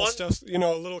meanwhile, one, stuff,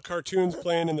 little cartoons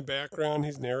playing in the background.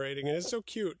 He's narrating it. It's so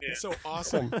cute. Yeah. It's so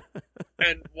awesome.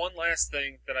 And one last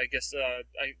thing that I guess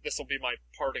this will be my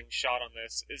parting shot on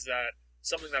this is that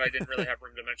something that I didn't really have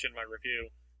room to mention in my review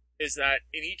is that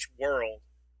in each world,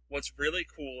 what's really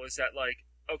cool is that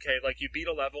okay, you beat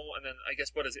a level and then I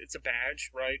guess what is it? It's a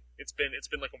badge, right? It's been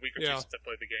like a week or two since I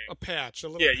played the game. A patch, a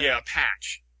little patch. Yeah, a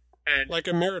patch. And like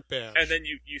a merit badge. And then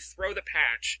you throw the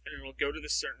patch and it'll go to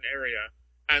this certain area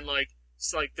and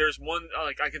there's one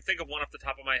I can think of one off the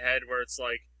top of my head where it's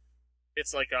a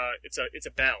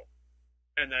bell.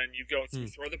 And then you go you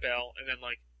throw the bell and then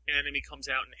an enemy comes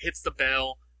out and hits the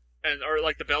bell or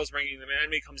the bell's ringing, the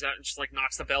enemy comes out and just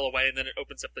knocks the bell away and then it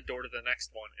opens up the door to the next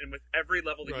one. And with every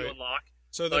level that you unlock,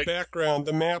 so the background,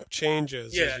 the map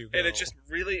changes as you go. And it just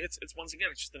really, it's once again,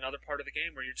 it's just another part of the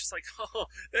game where you're just oh,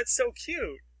 that's so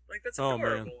cute. That's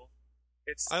adorable.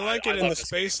 Man. I like it in the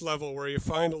space level where you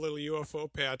find a little UFO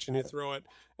patch and you throw it,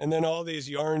 and then all these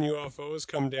yarn UFOs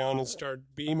come down and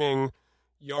start beaming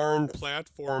yarn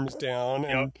platforms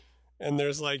down, and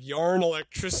there's yarn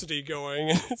electricity going.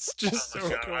 It's just so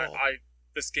cool.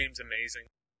 This game's amazing.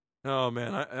 Oh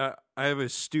man, I have a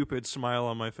stupid smile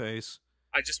on my face.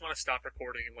 I just want to stop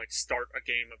recording and start a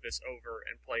game of this over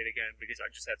and play it again because I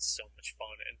just had so much fun.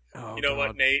 And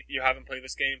what, Nate, you haven't played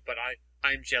this game, but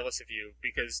I'm jealous of you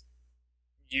because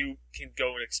you can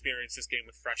go and experience this game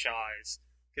with fresh eyes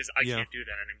because I can't do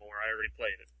that anymore. I already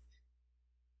played it.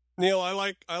 Neil, I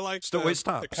like.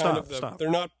 Stop. They're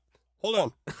not. Hold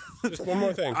on. Just one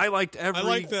more thing. I liked every.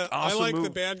 I like move. the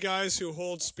bad guys who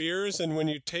hold spears, and when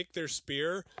you take their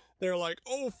spear, they're like,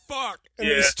 "Oh fuck!" and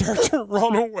they start to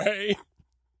run away.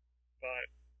 But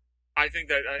I think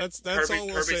that that's all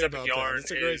we'll Kirby's say Epic about Yarn that.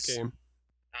 It's a great game.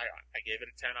 I gave it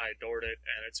a 10. I adored it,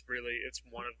 and it's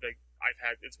one of the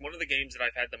one of the games that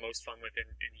I've had the most fun with in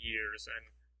years, and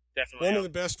definitely one of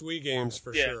the best Wii games for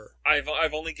sure. I've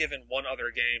only given one other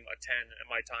game a 10 in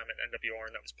my time at NWR,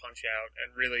 and that was Punch Out.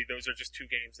 And really, those are just two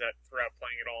games that throughout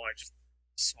playing it all, I just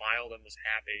smiled and was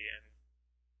happy. And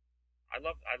I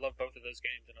love both of those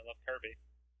games, and I love Kirby.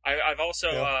 I've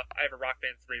also I have a Rock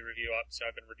Band 3 review up, so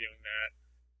I've been reviewing that.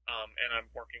 And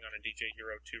I'm working on a DJ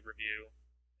Hero 2 review.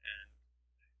 And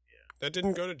that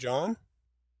didn't go to John?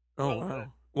 Oh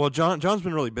wow. Well, John's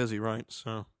been really busy, right?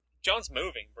 So John's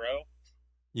moving, bro.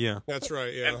 Yeah. That's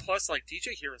right, yeah. And plus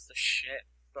DJ Hero's the shit.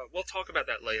 But we'll talk about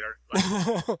that later.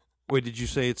 Wait, did you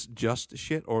say it's just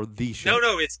shit or the shit?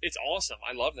 No, it's awesome.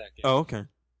 I love that game. Oh, okay.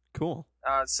 Cool.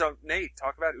 So Nate,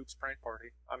 talk about Oops Prank Party.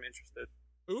 I'm interested.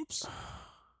 Oops.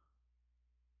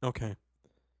 Okay.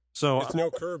 So it's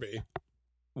no Kirby.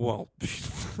 Well,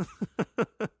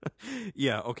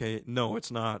 yeah, okay. No,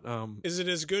 it's not. Is it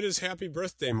as good as Happy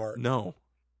Birthday Mart? No.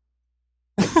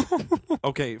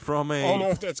 Okay, from a... I don't know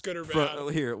if that's good or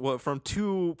bad. From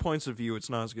 2 points of view, it's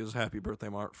not as good as Happy Birthday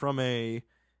Mart. From a,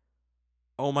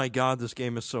 oh my god, this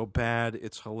game is so bad,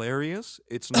 it's hilarious,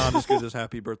 it's not as good as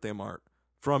Happy Birthday Mart.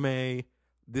 From a,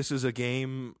 this is a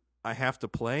game I have to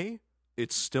play,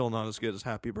 it's still not as good as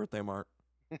Happy Birthday Mart.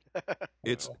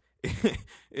 It's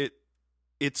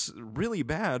it's really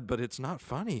bad, but it's not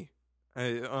funny.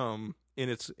 In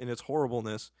its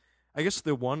horribleness. I guess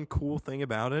the one cool thing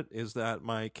about it is that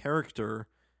my character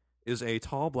is a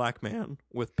tall black man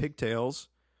with pigtails,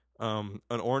 an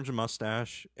orange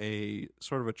mustache, a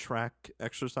sort of a track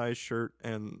exercise shirt,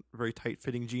 and very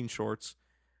tight-fitting jean shorts,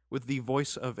 with the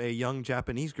voice of a young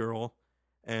Japanese girl,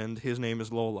 and his name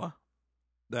is Lola.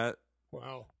 That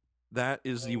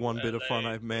is the one bit of fun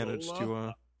I've managed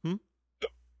Lola? to.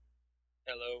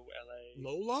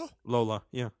 Lola? Lola,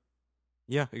 yeah,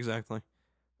 exactly.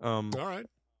 All right.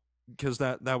 Because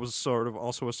that was sort of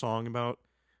also a song about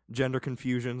gender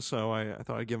confusion, so I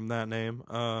thought I'd give him that name.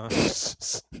 And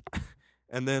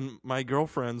then my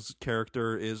girlfriend's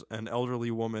character is an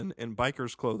elderly woman in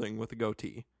biker's clothing with a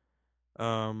goatee.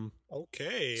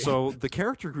 Okay. So the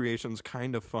character creation's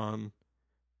kind of fun,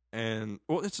 and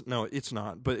it's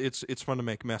not, but it's fun to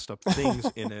make messed up things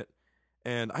in it.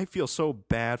 And I feel so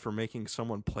bad for making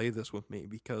someone play this with me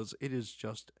because it is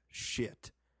just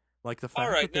shit. Like the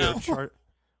fact that they're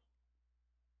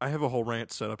I have a whole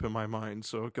rant set up in my mind,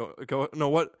 so go. No,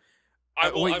 what?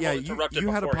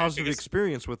 You had a positive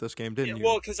experience with this game, didn't you?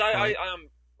 Well, because I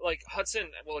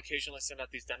Hudson will occasionally send out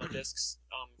these demo discs.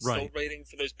 Still waiting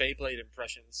for those Beyblade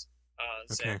impressions.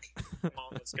 Zach, come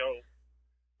on, let's go.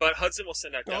 But Hudson will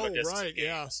send out demo discs of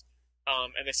games.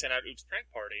 And they sent out Oops Prank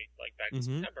Party back in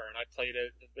September, and I played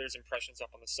it. There's impressions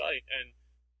up on the site, and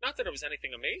not that it was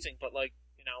anything amazing, but I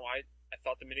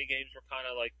thought the mini games were kind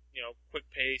of quick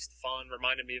paced, fun,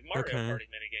 reminded me of Mario Party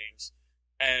mini games.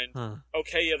 And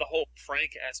okay, yeah, the whole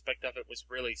prank aspect of it was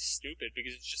really stupid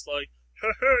because it's just like,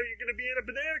 haha, you're gonna be in a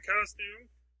banana costume,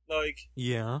 like,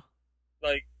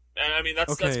 and I mean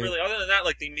that's really, other than that,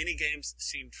 like the mini games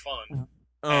seemed fun.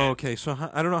 Oh, okay. So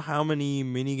I don't know how many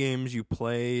mini games you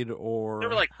played or there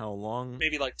were like how long.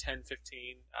 Maybe like 10,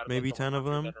 15 out of maybe like 10 of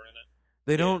them. that are in it.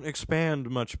 They don't expand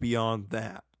much beyond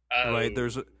that, right?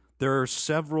 There are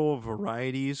several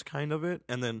varieties, kind of it,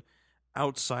 and then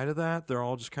outside of that, they're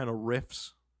all just kind of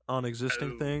riffs on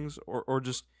existing things, or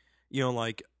just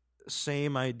like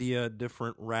same idea,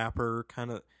 different wrapper,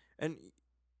 kind of, and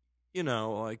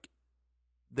like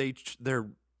they're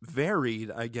varied,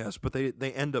 I guess, but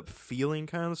they end up feeling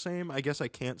kind of the same. I guess I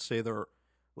can't say they're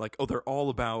like, they're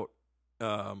all about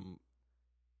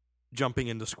jumping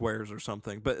into squares or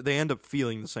something, but they end up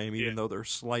feeling the same, even though they're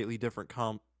slightly different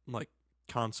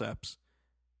concepts,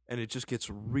 and it just gets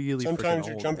really sometimes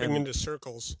you're old. jumping into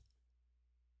circles.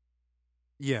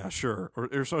 Yeah, sure,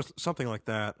 or something like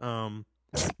that.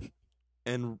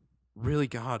 And really,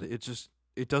 God,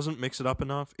 it doesn't mix it up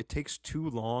enough. It takes too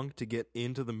long to get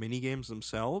into the mini games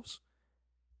themselves,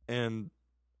 and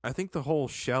I think the whole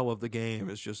shell of the game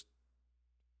is just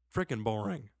freaking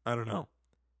boring. I don't know.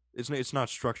 It's not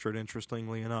structured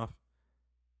interestingly enough.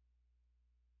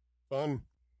 Fun.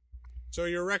 So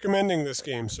you're recommending this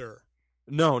game, sir?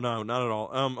 No, not at all.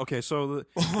 Okay, so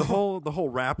the whole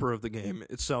wrapper of the game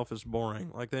itself is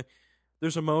boring. Like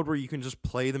there's a mode where you can just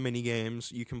play the mini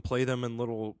games. You can play them in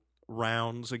little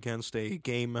rounds against a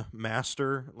game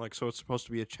master. Like, so it's supposed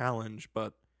to be a challenge,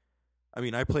 but I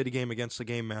mean, I played a game against the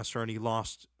game master and he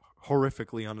lost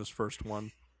horrifically on his first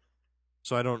one.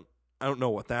 So I don't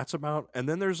know what that's about. And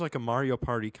then there's like a Mario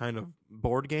Party kind of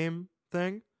board game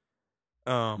thing.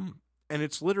 And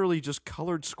it's literally just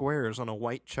colored squares on a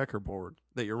white checkerboard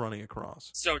that you're running across.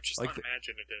 So just like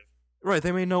unimaginative. Right,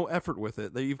 they made no effort with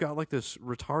it. You've got like this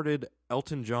retarded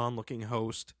Elton John looking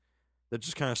host that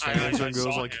just kind of stands there and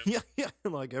goes like, yeah,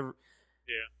 like every.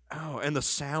 Yeah. Oh, and the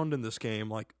sound in this game,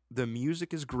 like the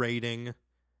music is grating.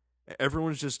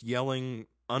 Everyone's just yelling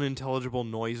unintelligible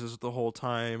noises the whole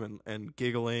time and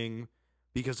giggling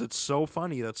because it's so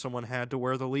funny that someone had to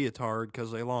wear the leotard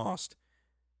because they lost.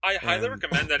 I highly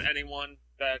recommend that anyone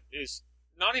that is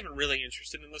not even really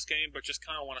interested in this game, but just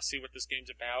kind of want to see what this game's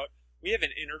about. We have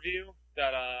an interview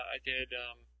that I did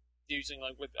using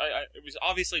it was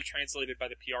obviously translated by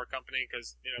the PR company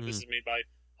because this is made by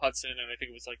Hudson, and I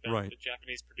think it was like the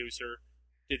Japanese producer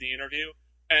did the interview,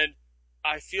 and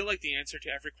I feel like the answer to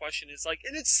every question is like,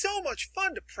 and it's so much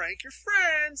fun to prank your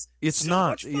friends. It's so not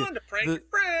much fun to prank your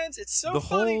friends. It's so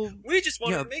funny. We just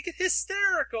want to make it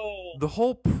hysterical. The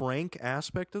whole prank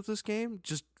aspect of this game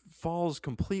just falls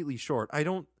completely short. I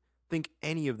don't think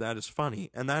any of that is funny,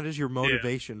 and that is your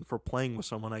motivation for playing with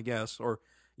someone, I guess, or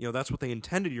that's what they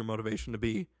intended your motivation to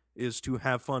be, is to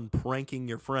have fun pranking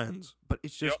your friends. But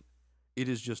it's just, it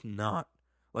is just not.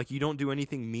 Like, you don't do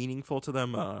anything meaningful to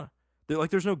them.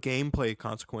 There's no gameplay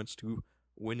consequence to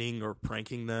winning or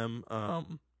pranking them.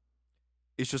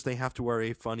 It's just they have to wear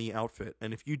a funny outfit,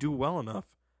 and if you do well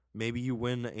enough, maybe you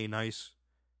win a nice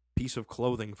piece of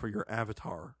clothing for your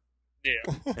avatar.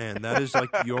 Yeah, and that is like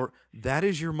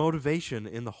your motivation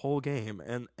in the whole game,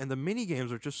 and the mini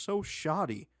games are just so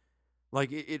shoddy. Like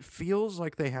it feels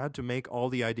like they had to make all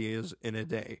the ideas in a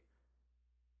day.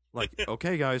 Like,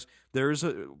 okay, guys,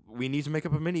 we need to make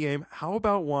up a mini game. How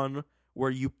about one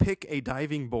where you pick a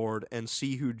diving board and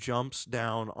see who jumps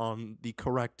down on the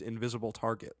correct invisible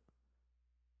target?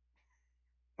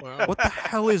 Wow. What the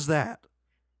hell is that?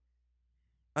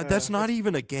 That's not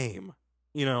even a game.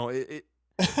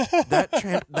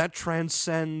 That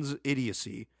transcends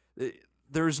idiocy.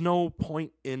 There's no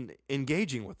point in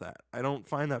engaging with that. I don't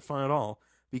find that fun at all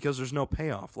because there's no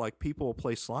payoff. Like, people will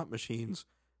play slot machines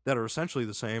that are essentially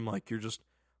the same. Like, you're just,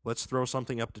 let's throw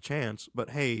something up to chance,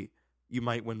 but hey, you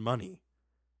might win money.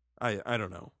 I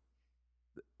don't know.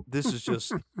 This is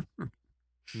just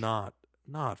not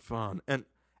fun. And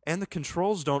the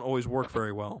controls don't always work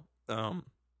very well.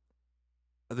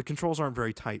 The controls aren't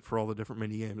very tight for all the different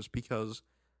mini games because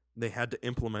they had to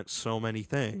implement so many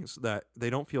things that they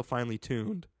don't feel finely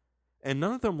tuned, and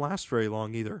none of them last very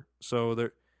long either.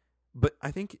 But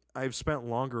I think I've spent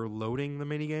longer loading the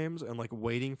mini games and like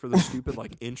waiting for the stupid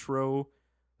like intro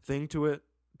thing to it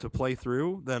to play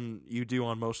through than you do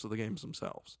on most of the games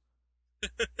themselves.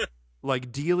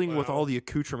 Like dealing with all the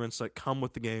accoutrements that come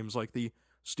with the games, like the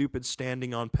stupid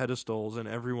standing on pedestals and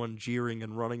everyone jeering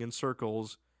and running in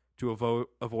circles to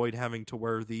avoid having to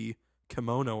wear the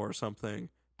kimono or something,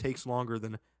 takes longer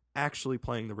than actually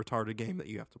playing the retarded game that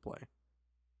you have to play.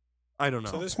 I don't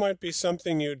know. So this might be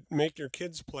something you'd make your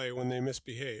kids play when they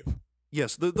misbehave.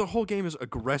 Yes, the whole game is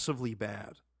aggressively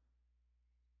bad.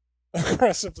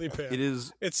 Aggressively bad. It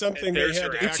is. It's something And they there's had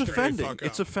your to answer. It's actively offending. fuck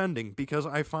It's up. offending because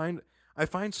I find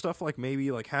stuff like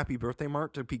maybe like Happy Birthday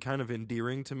Mart to be kind of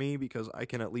endearing to me because I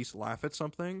can at least laugh at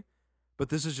something, but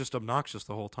this is just obnoxious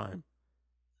the whole time,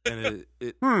 and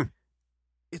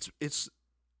it's.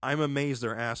 I'm amazed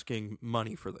they're asking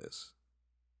money for this.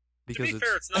 To be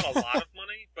fair, it's not a lot of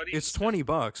money, but it's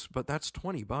 $20, but that's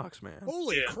 $20, man.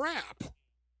 Holy Yeah. crap!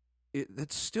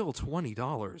 It's still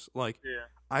 $20. Like yeah.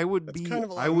 That's kind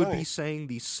of a lot of money. be saying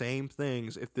the same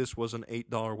things if this was an $8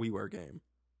 WiiWare game.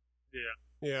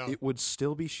 Yeah. It would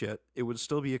still be shit. It would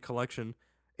still be a collection,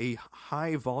 a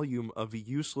high volume of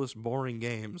useless, boring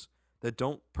games that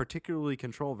don't particularly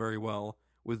control very well,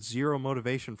 with zero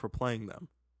motivation for playing them.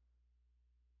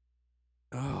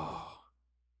 Oh.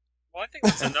 Well, I think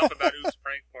that's enough about Oops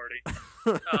Prank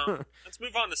Party. Let's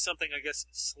move on to something, I guess,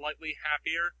 slightly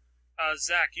happier.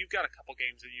 Zach, you've got a couple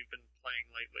games that you've been playing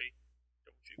lately,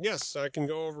 don't you? Yes, I can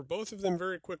go over both of them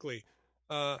very quickly.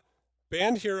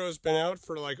 Band Hero's been out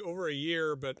for like over a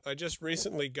year, but I just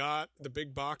recently got the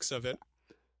big box of it.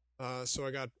 So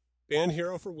I got Band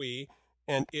Hero for Wii,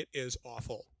 and it is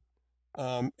awful.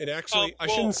 It actually, I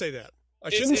shouldn't say that. I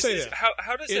shouldn't say that.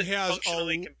 How does it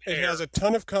functionally compare? It has a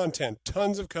ton of content,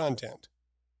 tons of content.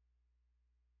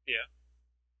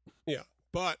 Yeah,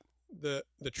 but the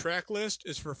track list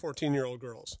is for 14-year-old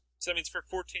girls. So that means for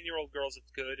 14-year-old girls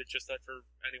it's good. It's just that for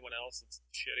anyone else it's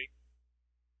shitty.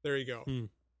 There you go.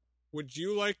 Would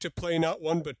you like to play not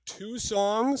one but two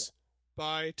songs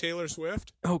by Taylor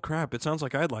Swift? Oh crap! It sounds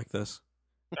like I'd like this.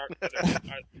 Are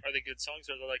they good songs?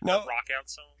 Or are they like No. rock out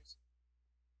songs?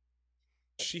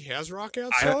 She has rock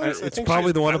out songs? I It's think probably she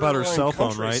has the one about her borderline cell phone,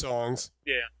 country right? Songs.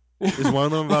 Yeah. Is one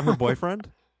of them about her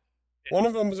boyfriend? One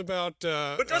of them was about.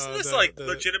 But doesn't this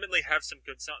legitimately have some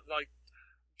good songs? Like,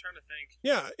 I'm trying to think.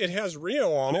 Yeah, it has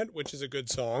Rio on it, which is a good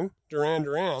song. Duran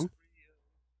Duran.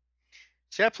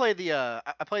 See, I played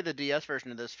the DS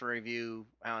version of this for review.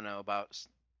 I don't know about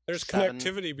There's seven-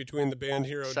 connectivity between the Band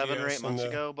Hero 7 DS or 8 months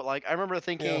and the, ago, but like I remember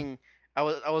thinking I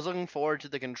was looking forward to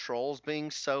the controls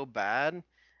being so bad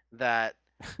that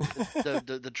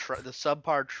the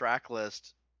subpar track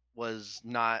list was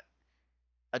not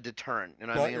a deterrent. You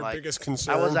know what not I mean? your Like biggest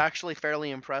concern. I was actually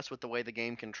fairly impressed with the way the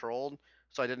game controlled,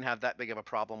 so I didn't have that big of a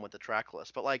problem with the track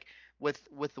list. But like with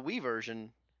the Wii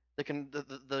version,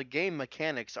 the game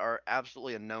mechanics are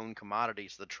absolutely a known commodity.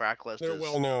 So the track list They're is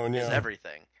well known, is yeah.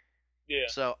 everything. Yeah.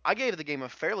 So I gave the game a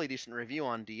fairly decent review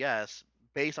on DS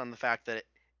based on the fact that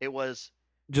it was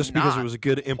Just because it not was a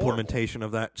good implementation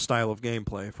of that style of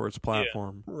gameplay for its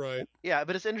platform. Right. Yeah,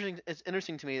 but it's interesting. It's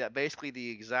interesting to me that basically the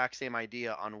exact same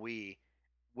idea on Wii,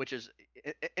 which is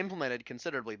implemented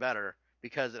considerably better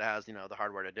because it has the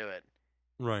hardware to do it,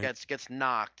 Right. gets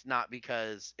knocked not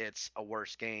because it's a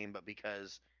worse game, but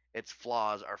because its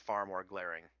flaws are far more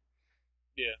glaring.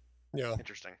 Yeah.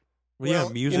 Interesting. Well,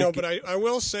 yeah, music. But I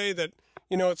will say that,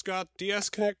 it's got DS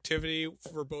connectivity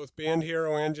for both Band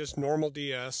Hero and just normal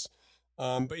DS.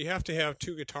 But you have to have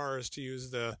two guitars to use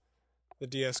the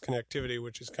DS connectivity,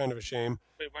 which is kind of a shame.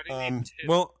 Wait, why do you need two?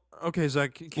 Well, okay,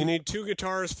 Zach. You need two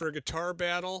guitars for Guitar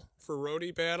Battle. For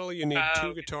Roadie Battle, you need two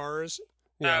okay. guitars.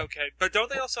 Yeah. Okay, but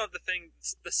don't they also have the thing?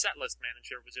 The set list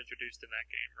manager was introduced in that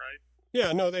game, right?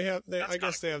 Yeah, no, they have. That's I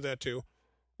guess they have that too.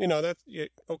 That's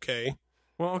okay.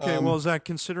 Well, okay. Well, Zach,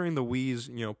 considering the Wii's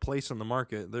place in the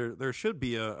market, there should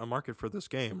be a market for this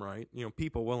game, right?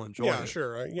 People will enjoy it. Yeah,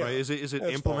 sure. Yeah. Right? Is it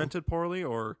That's implemented poorly,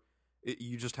 or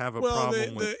you just have a well,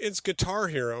 problem with it's Guitar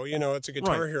Hero. It's a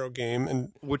Guitar Right. Hero game,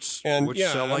 and which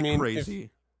yeah, sell like I mean,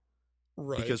 crazy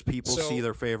right because people So- see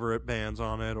their favorite bands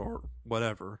on it or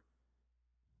whatever.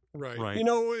 Right. Right.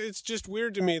 It's just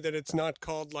weird to me that it's not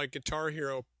called like Guitar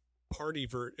Hero Party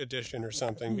Edition or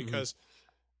something Mhm. because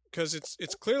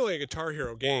it's clearly a Guitar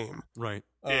Hero game. Right.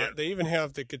 Yeah. They even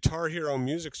have the Guitar Hero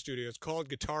Music Studio. It's called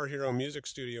Guitar Hero Music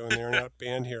Studio, and they're not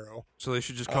Band Hero. So they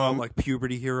should just call it like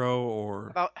Puberty Hero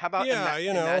or How about Yeah,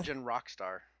 Imagine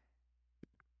Rockstar?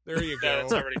 There you go.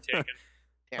 That's already taken.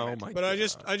 Damn oh it. my. But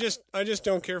God. I just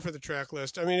don't care for the track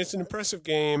list. I mean, it's an impressive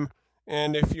game,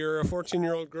 and if you're a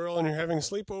 14-year-old girl and you're having a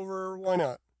sleepover, why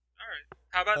not? All right.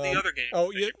 How about the other game? oh,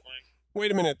 that yeah. you're playing?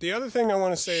 Wait a minute. The other thing I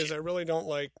want to say is I really don't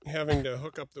like having to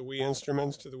hook up the Wii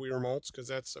instruments to the Wii remotes because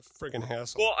that's a friggin'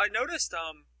 hassle. Well, I noticed.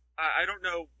 I don't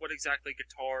know what exactly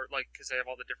guitar because they have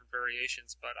all the different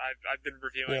variations, but I've been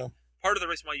reviewing. Yeah. Part of the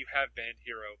reason why you have Band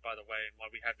Hero, by the way, and why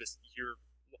we have this year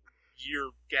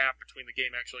gap between the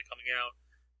game actually coming out,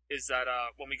 is that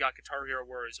when we got Guitar Hero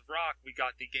Warriors of Rock, we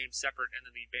got the game separate and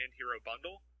then the Band Hero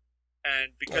bundle.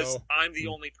 And because I'm the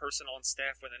only person on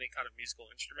staff with any kind of musical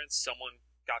instruments, someone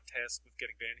got tasked with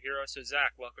getting Band Hero. So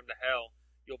Zach, welcome to hell.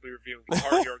 You'll be reviewing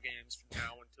Guitar Hero games from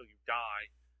now until you die.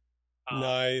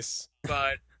 Nice.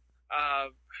 But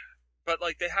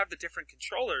like they have the different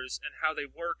controllers, and how they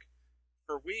work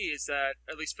for Wii is that,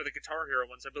 at least for the Guitar Hero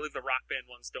ones, I believe the Rock Band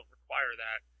ones don't require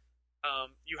that.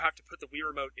 You have to put the Wii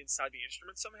remote inside the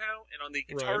instrument somehow, and on the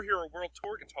Guitar Hero World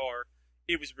Tour guitar,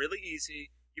 it was really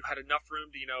easy. You had enough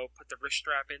room to, put the wrist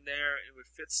strap in there, and it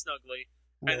would fit snugly.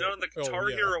 And then on the Guitar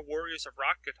Hero Warriors of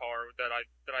Rock guitar that I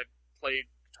played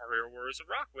Guitar Hero Warriors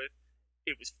of Rock with,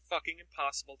 it was fucking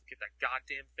impossible to get that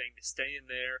goddamn thing to stay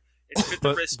in there. It fit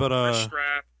the wrist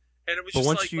strap, and it was just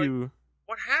like,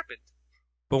 what happened?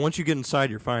 But once you get inside,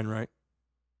 you're fine, right?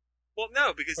 Well,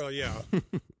 no, because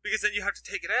because then you have to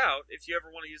take it out if you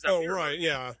ever want to use that. Oh, right,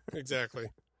 yeah, exactly.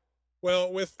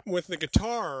 Well, with the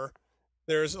guitar,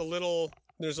 there's a little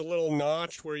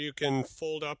notch where you can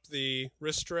fold up the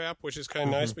wrist strap, which is kind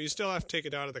of nice, but you still have to take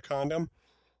it out of the condom.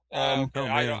 I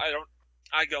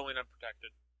go in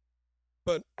unprotected.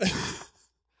 But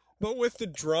but with the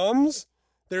drums,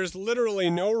 there's literally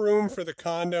no room for the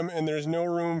condom, and there's no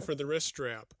room for the wrist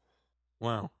strap.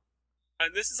 Wow.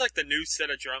 And this is like the new set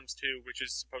of drums too, which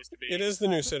is supposed to be. It is the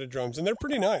new set of drums, and they're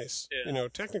pretty nice. Yeah.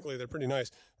 Technically they're pretty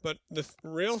nice. But the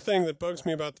real thing that bugs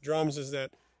me about the drums is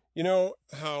that, you know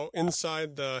how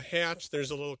inside the hatch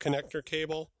there's a little connector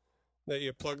cable that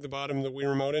you plug the bottom of the Wii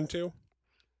remote into?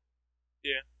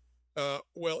 Yeah.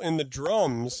 Well, in the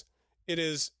drums, it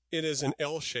is an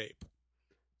L shape.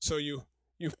 So you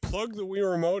plug the Wii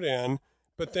remote in,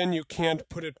 but then you can't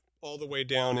put it all the way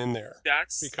down in there.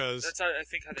 That's I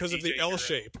think how because of the L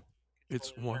shape.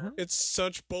 It's what? It's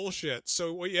such bullshit.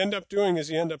 So what you end up doing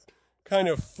is you end up kind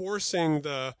of forcing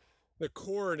the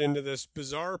cord into this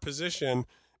bizarre position,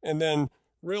 and then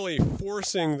really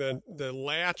forcing the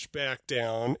latch back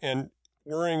down and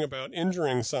worrying about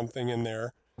injuring something in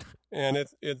there. And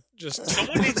it just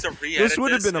someone needs to re-edit this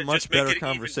would have been a much better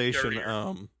conversation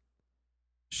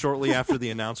shortly after the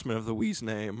announcement of the Wii's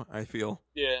name, I feel.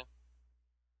 Yeah.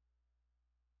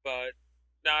 But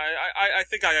no, I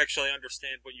think I actually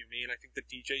understand what you mean. I think the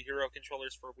DJ Hero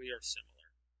controllers for Wii are similar.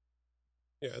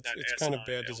 Yeah, it's kind of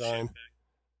bad design.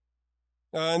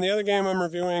 And the other game I'm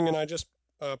reviewing, and I just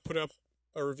put up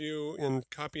a review in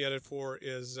Copy Edit for,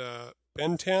 is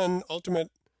Ben 10 Ultimate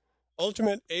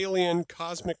Alien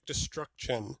Cosmic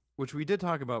Destruction. Which we did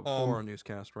talk about before on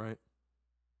Newscast, right?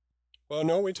 Well,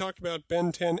 no, we talked about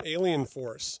Ben 10 Alien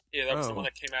Force. Yeah, that was the one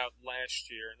that came out last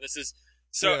year. And this is...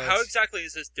 So how exactly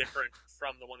is this different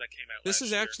from the one that came out last year? This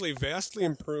is actually vastly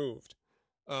improved.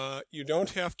 You don't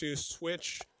have to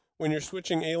switch... When you're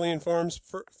switching alien forms,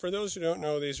 for those who don't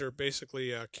know, these are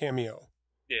basically Cameo.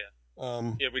 Yeah.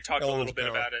 We talked a little bit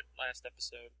about it last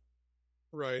episode.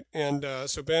 Right, and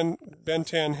so Ben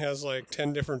 10 has like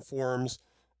 10 different forms,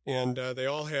 and they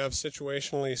all have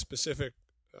situationally specific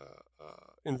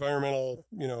environmental,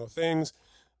 things.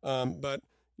 But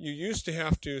you used to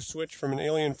have to switch from an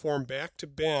alien form back to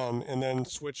Ben, and then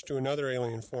switch to another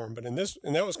alien form. But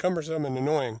that was cumbersome and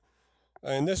annoying.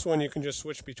 In this one, you can just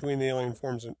switch between the alien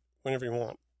forms whenever you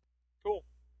want. Cool.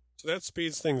 So that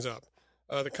speeds things up.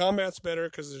 The combat's better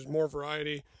because there's more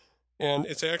variety. And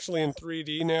it's actually in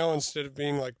 3D now instead of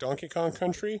being like Donkey Kong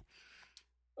Country,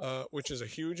 which is a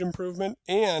huge improvement.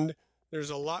 And there's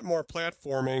a lot more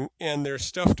platforming, and there's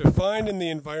stuff to find in the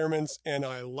environments, and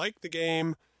I like the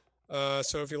game.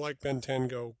 So if you like Ben 10,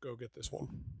 go get this one.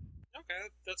 Okay,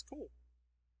 that's cool.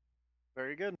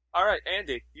 Very good. All right,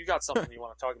 Andy, you got something you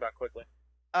want to talk about quickly?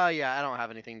 Yeah, I don't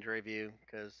have anything to review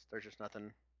because there's just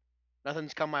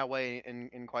nothing's come my way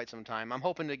in quite some time. I'm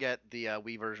hoping to get the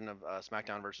Wii version of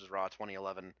SmackDown vs. Raw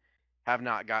 2011. Have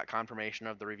not got confirmation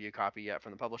of the review copy yet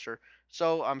from the publisher,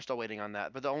 so I'm still waiting on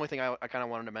that. But the only thing I kind of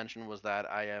wanted to mention was that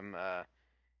I am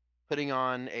putting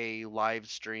on a live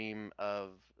stream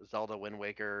of Zelda Wind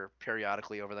Waker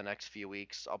periodically over the next few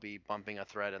weeks. I'll be bumping a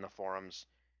thread in the forums.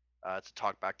 It's a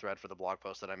talkback thread for the blog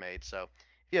post that I made. So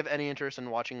if you have any interest in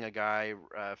watching a guy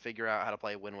figure out how to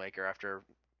play Wind Waker after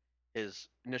his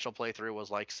initial playthrough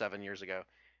was like 7 years ago,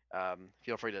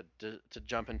 feel free to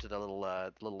jump into the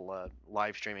little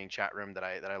live streaming chat room that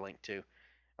I linked to.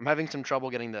 I'm having some trouble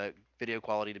getting the video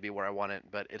quality to be where I want it,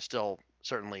 but it's still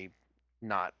certainly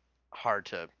not hard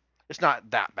to. It's not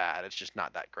that bad. It's just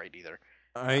not that great either.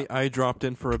 I dropped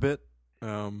in for a bit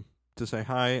to say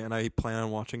hi, and I plan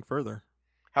on watching further.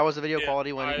 How was the video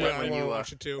quality when you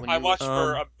watch it too? I watched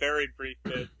for a very brief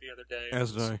bit the other day.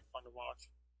 As did I. Fun to watch.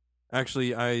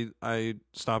 Actually, I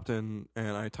stopped in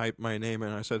and I typed my name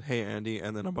and I said, "Hey Andy,"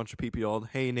 and then a bunch of people yelled,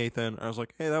 "Hey Nathan." I was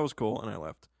like, "Hey, that was cool," and I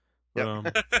left.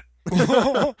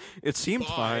 But, it seemed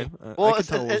Bye. fine. Well, I could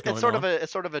tell what was it's going sort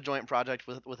on. of a joint project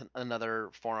with another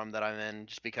forum that I'm in,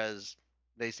 just because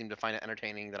they seem to find it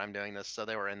entertaining that I'm doing this, so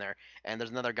they were in there. And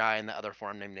there's another guy in the other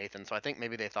forum named Nathan, so I think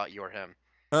maybe they thought you were him.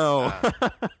 Oh.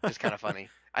 It's kind of funny.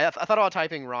 I thought about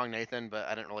typing wrong Nathan, but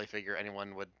I didn't really figure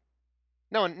anyone would.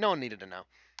 No one needed to know.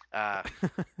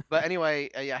 But anyway,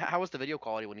 yeah. How was the video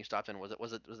quality when you stopped in? Was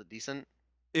it decent?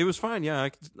 It was fine, yeah.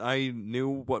 I knew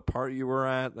what part you were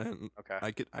at, and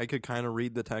Okay. I could kind of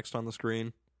read the text on the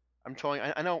screen. I'm totally.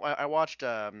 I know. I watched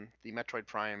the Metroid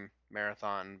Prime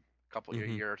marathon a couple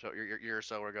Mhm. year or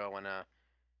so ago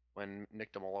when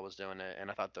Nick DeMola was doing it,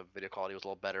 and I thought the video quality was a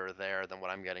little better there than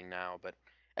what I'm getting now. But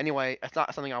anyway, it's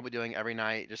not something I'll be doing every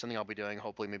night. Just something I'll be doing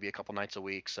hopefully maybe a couple nights a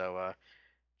week. So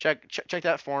check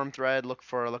that forum thread. Look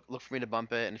for me to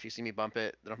bump it, and if you see me bump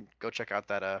it, then go check out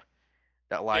that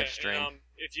live stream. And,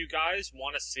 if you guys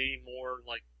want to see more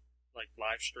like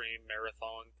live stream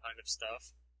marathon kind of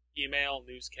stuff, email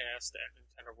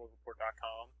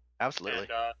newscast@nintendoworldreport.com. Absolutely.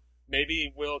 And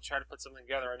maybe we'll try to put something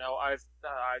together. I know I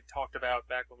talked about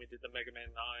back when we did the Mega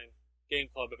Man 9 Game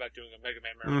Club about doing a Mega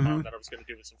Man marathon that I was going to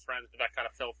do with some friends, but that kind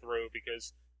of fell through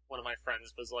because one of my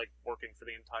friends was like working for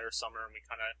the entire summer, and we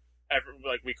kind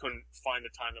of we couldn't find the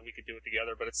time that we could do it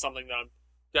together. But it's something that I'm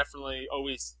definitely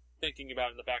always thinking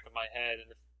about in the back of my head,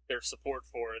 and if there's support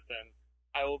for it, then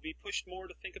I will be pushed more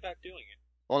to think about doing it.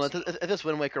 Well, if this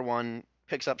Wind Waker one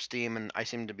picks up steam, and I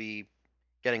seem to be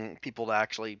getting people to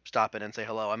actually stop in and say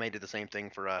hello, I may do the same thing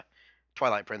for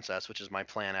Twilight Princess, which is my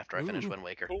plan after I finish Wind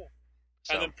Waker. Cool.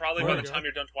 So, And then probably There by you the go. time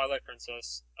you're done Twilight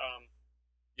Princess,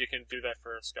 you can do that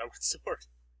for Skyward Sword.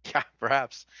 yeah,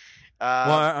 perhaps.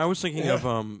 Well, I was thinking yeah. of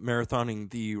marathoning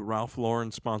the Ralph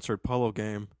Lauren sponsored polo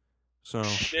game. So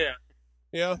Yeah.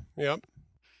 Yeah, yep.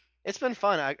 It's been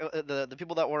fun. The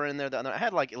people that were in there, I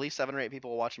had like at least 7 or 8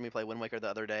 people watching me play Wind Waker the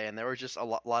other day, and there was just a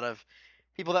lot of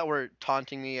people that were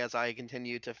taunting me as I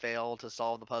continued to fail to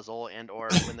solve the puzzle and or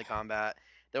win the combat.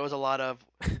 There was a lot of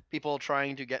people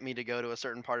trying to get me to go to a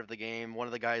certain part of the game. One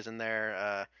of the guys in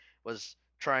there was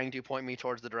trying to point me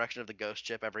towards the direction of the ghost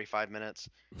ship every 5 minutes,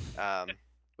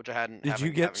 which I hadn't. did you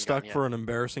haven't get stuck gotten yet. for an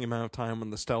embarrassing amount of time in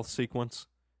the stealth sequence?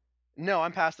 No,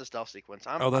 I'm past the stealth sequence.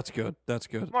 Oh, that's good. That's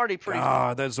good. I'm already pretty.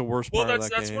 Ah, that's the worst Well, part of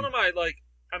that that's game. one of my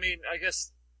I mean, I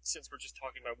guess since we're just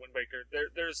talking about Wind Waker,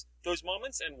 there's those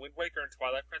moments in Wind Waker and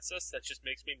Twilight Princess that just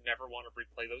makes me never want to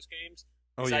replay those games.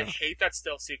 Oh 'Cause yeah. I hate that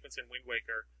stealth sequence in Wind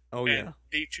Waker. Oh and yeah.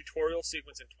 the tutorial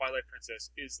sequence in Twilight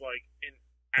Princess is like an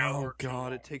Oh hour.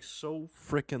 god, it takes so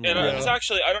freaking And long. it was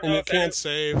actually, I don't And know you if can't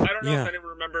save. I don't know Yeah. if anyone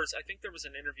remembers. I think there was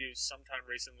an interview sometime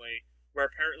recently where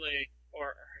apparently,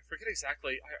 or I forget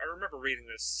exactly. I remember reading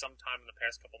this sometime in the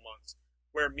past couple months,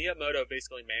 where Miyamoto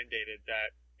basically mandated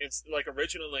that it's like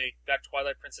originally that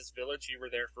Twilight Princess village, you were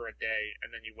there for a day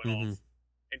and then you went Mhm. off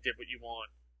and did what you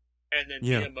want, and then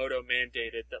Yeah. Miyamoto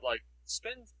mandated that like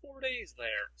spend 4 days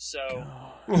there. So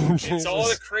Oh, it's all the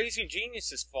Jesus. crazy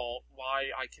genius's fault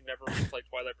why I can never replay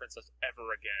Twilight Princess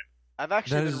ever again. I've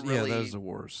actually That is been really. that is the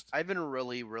worst. I've been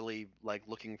really like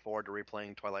looking forward to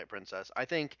replaying Twilight Princess. I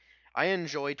think I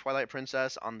enjoyed Twilight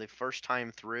Princess on the first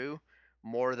time through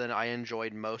more than I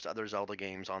enjoyed most other Zelda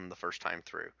games on the first time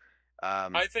through.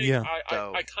 I think Yeah.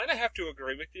 I kind of have to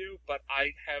agree with you, but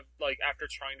I have like after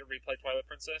trying to replay Twilight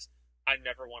Princess, I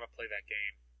never want to play that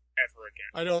game ever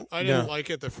again. I didn't like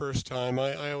it the first time.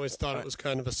 I always thought it was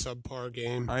kind of a subpar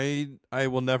game. I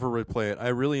will never replay it. I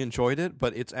really enjoyed it,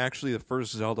 but it's actually the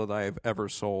first Zelda that I've ever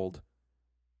sold.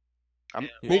 I'm-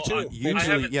 Me Well, too. I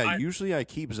Usually, haven't- usually I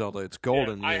keep Zelda. It's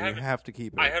golden. I you haven't- have to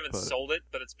keep it. I haven't but- sold it,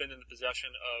 but it's been in the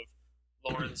possession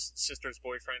of Lauren's sister's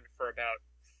boyfriend for about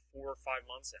 4 or 5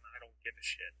 months, and I don't give a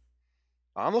shit.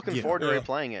 I'm looking Yeah. forward to Yeah.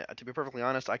 replaying it. To be perfectly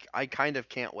honest, I kind of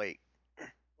can't wait.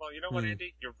 Well, you know what, Hmm.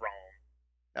 Andy? You're wrong.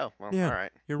 Oh well, Yeah. all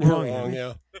right. You're You're wrong. wrong, Andy.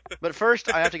 yeah. But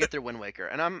first, I have to get through Wind Waker,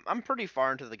 and I'm pretty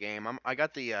far into the game. I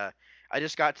got the I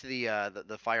just got to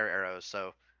the fire arrows.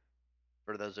 So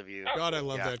for those of you, Oh, God, I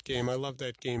love yeah. that game. I love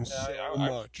that game Yeah, so I-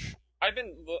 much. I've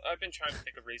been trying to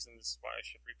think of reasons why I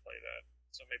should replay that.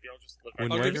 So maybe I'll just look.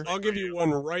 Wind at Waker? I'll give you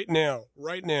one right now.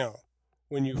 Right now,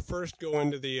 when you first go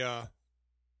into the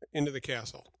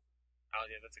castle. Oh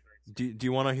yeah, that's a great. Do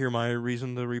you want to hear my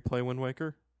reason to replay Wind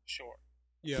Waker? Sure.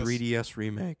 Yes. 3DS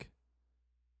remake.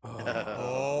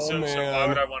 Oh, So why man.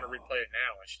 would I want to replay it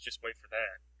now? I should just wait for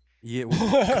that. Yeah,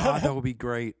 God, that would be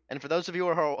great. And for those of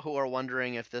you who are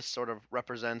wondering if this sort of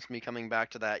represents me coming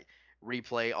back to that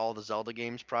replay all the Zelda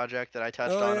games project that I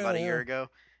touched Oh, on yeah, about a yeah. year ago,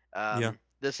 Yeah.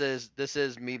 this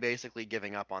is me basically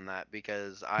giving up on that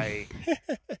because I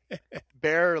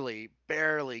barely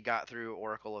barely got through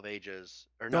Oracle of Ages.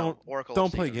 Or Don't no, Oracle don't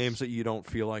of play Seasons. games that you don't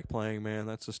feel like playing, man.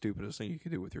 That's the stupidest thing you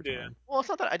can do with your Yeah. time. Well, it's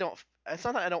not that I don't. It's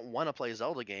not that I don't want to play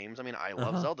Zelda games. I mean, I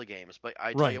love Uh-huh. Zelda games, but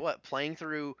I tell Right. you what, playing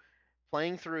through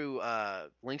Link's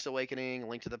Awakening,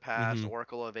 Link to the Past, Mhm.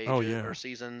 Oracle of Ages Oh, yeah. or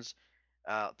Seasons,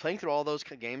 playing through all those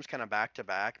games kind of back to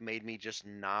back made me just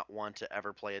not want to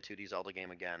ever play a 2D Zelda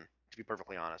game again. To be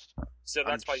perfectly honest, So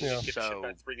that's why you I'm didn't give a shit so-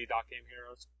 about 3D Dot Game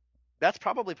Heroes. that's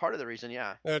probably part of the reason.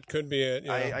 Yeah, That could be it.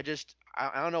 Yeah.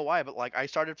 I don't know why, but like I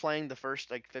started playing the first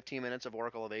like 15 minutes of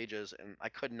Oracle of Ages, and I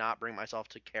could not bring myself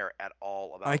to care at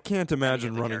all about. I can't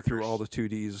imagine the running through all the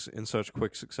characters. 2Ds in such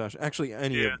quick succession. Actually,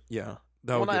 that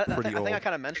Well, would get I pretty think I old.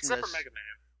 kind of mentioned Except this for Mega Man.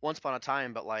 once upon a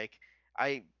time, but like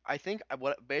I think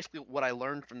what I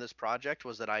learned from this project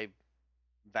was that I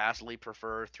vastly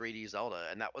prefer 3D Zelda,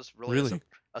 and that was really, Really?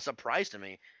 a surprise to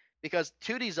me, because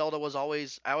 2D Zelda was I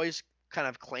always kind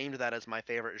of claimed that as my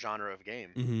favorite genre of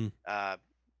game. Mm-hmm.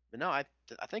 But no, I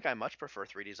think I much prefer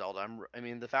 3D Zelda. I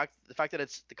mean the fact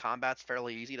that the combat's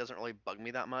fairly easy doesn't really bug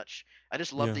me that much. I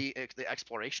just love the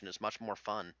exploration is much more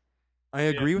fun. I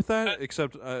agree with that,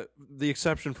 except the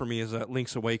exception for me is that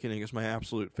Link's Awakening is my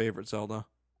absolute favorite Zelda.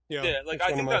 Yeah, like it's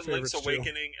I one of think my that Link's favorites, too.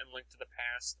 Awakening and Link to the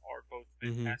Past are both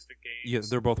fantastic games. Yeah,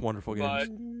 they're both wonderful But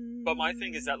games. but my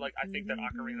thing is that like I think that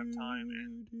Ocarina of Time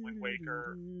and Wind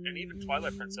Waker and even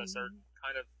Twilight Princess are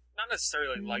kind of not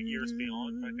necessarily light years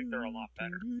beyond, but I think they're a lot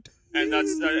better. And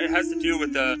it has to do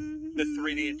with the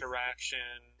 3D interaction,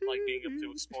 like being able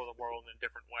to explore the world in a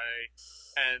different way.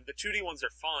 And the 2D ones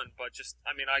are fun, but just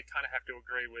I mean I kind of have to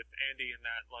agree with Andy in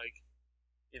that like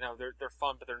you know they're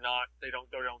fun, but they're not they don't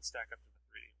stack up to the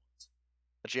 3D ones.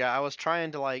 But yeah, I was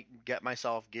trying to like get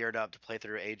myself geared up to play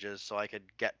through Ages so I could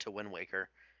get to Wind Waker.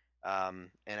 And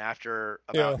after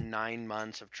about 9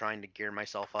 months of trying to gear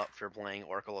myself up for playing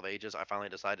Oracle of Ages, I finally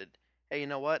decided, hey, you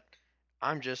know what?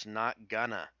 I'm just not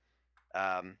gonna.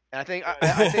 And I think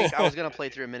I was gonna play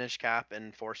through Minish Cap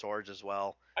and Four Swords as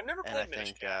well. I've never And played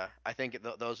Minish Cap. I think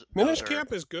those Minish are,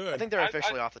 Cap is good. I think they're I-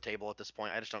 officially off the table at this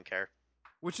point. I just don't care.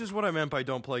 Which is what I meant by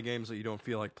don't play games that you don't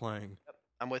feel like playing.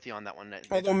 I'm with you on that one, Nate.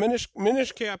 Although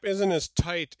Minish Cap isn't as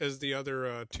tight as the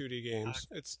other 2D games.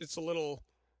 It's a little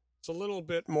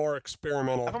bit more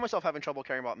experimental. I found myself having trouble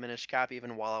caring about Minish Cap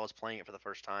even while I was playing it for the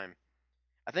first time.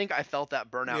 I think I felt that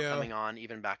burnout coming on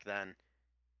even back then.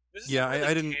 This is Yeah, a really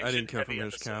I didn't care for tangent-heavy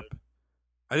Minish episode. Cap.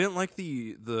 I didn't like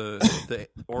the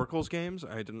Oracle's games.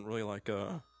 I didn't really like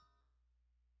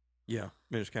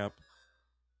Minish Cap.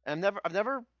 And I've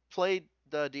never played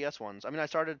the DS ones. I mean, I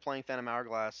started playing Phantom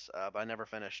Hourglass, but I never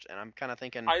finished. And I'm kind of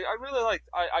thinking, I really liked.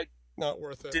 I Not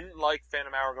worth it. didn't like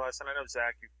Phantom Hourglass, and I know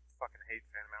Zach, you fucking hate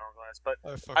Phantom Hourglass, but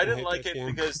I fucking I didn't hate like that it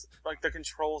game. because like the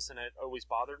controls in it always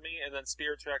bothered me, and then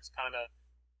Spirit Tracks kind of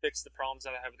fixed the problems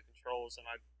that I have with the controls, and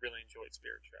I really enjoyed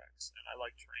Spirit Tracks, and I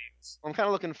like trains. I'm kind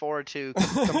of looking forward to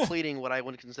completing what I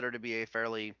would consider to be a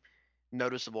fairly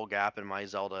noticeable gap in my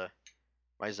Zelda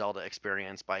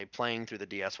experience by playing through the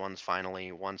DS ones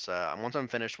finally once I'm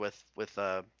finished with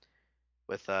Twilight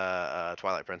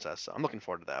Princess. So I'm looking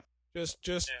forward to that.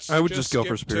 Just I would just go skip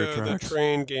for Spirit to Tracks. the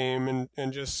train game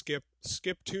and just skip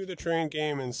to the train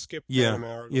game and skip Phantom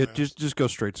Hourglass. Yeah, just go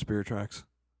straight to Spirit Tracks.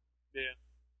 Yeah.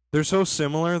 They're so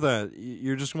similar that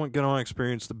you're just going to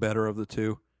experience the better of the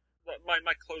two.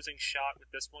 My closing shot with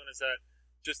this one is that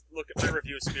just look at my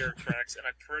review of Spirit Tracks, and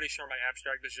I'm pretty sure my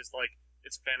abstract is just like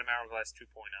it's Phantom Hourglass 2.0.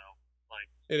 Like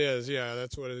It is, yeah,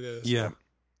 that's what it is. Yeah.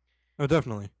 Oh,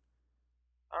 definitely.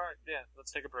 all right, yeah,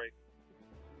 let's take a break.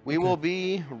 We will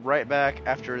be right back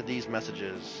after these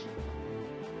messages.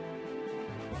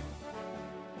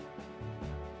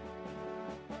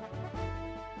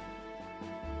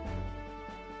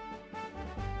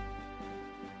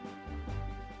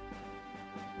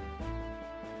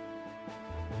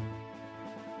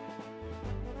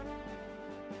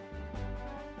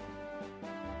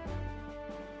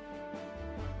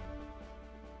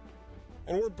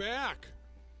 And we're back.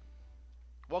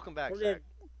 Welcome back, We're Zach.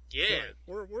 gonna Yeah.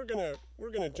 right,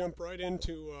 we're gonna jump right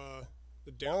into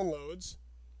the downloads.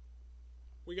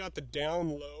 We got the down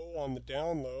low on the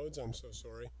downloads. I'm so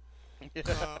sorry.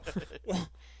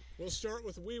 We'll start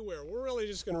with WiiWare. We're really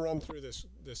just gonna run through this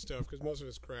stuff because most of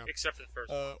it's crap. Except for the first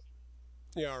one.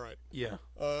 Yeah, all right. Yeah.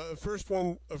 The first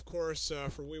one, of course,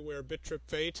 for WiiWare, Bit Trip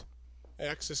Fate,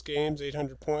 Axis Games,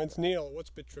 800 points. Neil, what's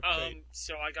Bit Trip Fate?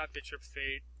 So I got Bit Trip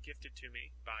Fate gifted to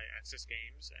me by Axis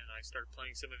Games, and I started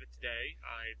playing some of it today.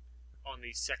 On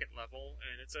the second level,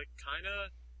 and it's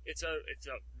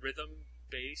a rhythm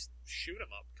based shoot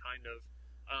 'em up kind of.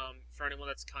 For anyone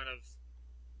that's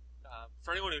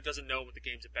for anyone who doesn't know what the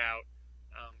game's about,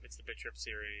 it's the Bit Trip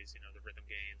series. You know, the rhythm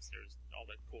games. There's all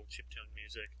that cool chiptune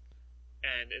music.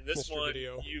 And in this Mr. one,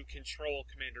 Video. you control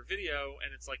Commander Video,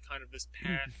 and it's like kind of this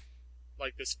path,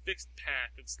 like this fixed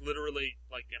path. It's literally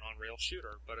like an on-rail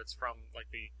shooter, but it's from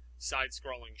like the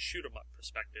side-scrolling shoot-'em-up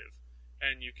perspective.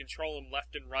 And you control him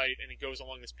left and right, and he goes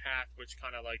along this path, which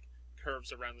kind of like curves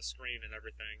around the screen and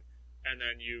everything. And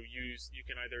then you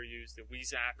can either use the Wii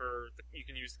Zapper, you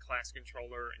can use the class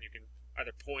controller, and you can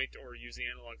either point or use the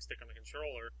analog stick on the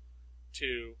controller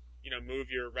to, move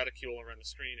your reticule around the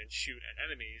screen and shoot at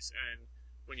enemies. And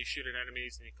when you shoot at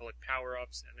enemies, and you collect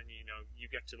power-ups, and then, you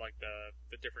get to like the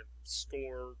different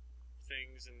score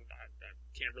things, and I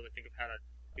can't really think of how to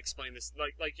explain this.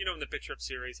 Like in the Bit Trip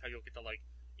series, how you'll get to like,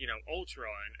 Ultra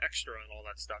and Extra and all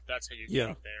that stuff. That's how you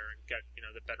get up there and get,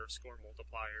 the better score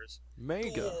multipliers.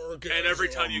 Mega. And every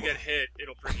time you get hit,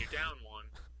 it'll bring you down one.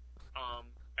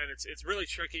 And it's really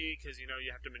tricky because, you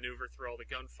have to maneuver through all the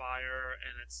gunfire,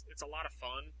 and it's a lot of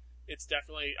fun. It's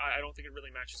definitely, I don't think it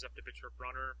really matches up to Bit Trip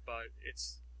Runner, but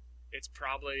it's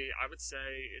probably, I would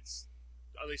say it's,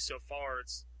 at least so far,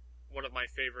 it's one of my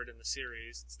favorite in the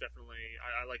series. It's definitely,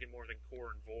 I like it more than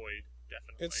Core and Void.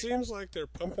 Definitely. It seems like they're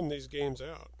pumping these games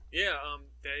out. Yeah,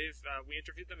 we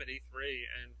interviewed them at E3,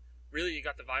 and really you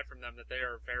got the vibe from them that they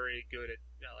are very good at,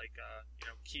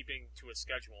 keeping to a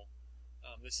schedule.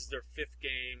 This is their 5th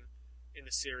game in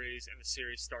the series, and the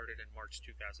series started in March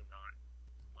 2009.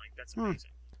 Like, that's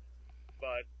amazing.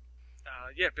 But,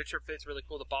 Bit Trip Fight's really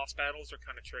cool. The boss battles are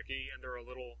kind of tricky, and they're a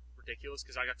little ridiculous,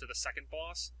 because I got to the second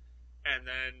boss, and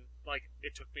then,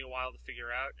 it took me a while to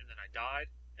figure out, and then I died.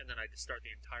 And then I had to start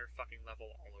the entire fucking level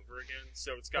all over again.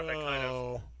 So it's got that kind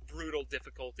of brutal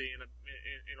difficulty in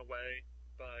a way,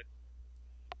 but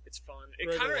it's fun. It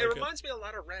reminds me a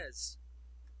lot of Rez.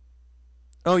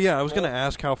 Oh yeah, I was going to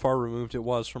ask how far removed it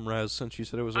was from Rez, since you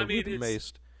said it was a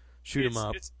rhythm-based shoot 'em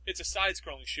up. It's a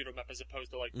side-scrolling shoot 'em up as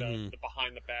opposed to like the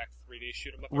behind-the-back 3D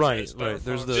shoot 'em up. Right.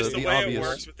 There's just the way obvious, it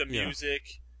works with the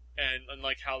music, and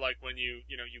like how when you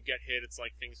get hit, it's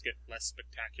like things get less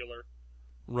spectacular.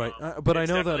 Right, but I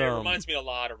know that it reminds me a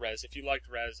lot of Rez. If you liked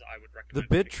Rez, I would recommend. The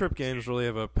Bit Trip games really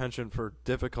have a penchant for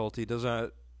difficulty. Does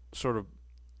that sort of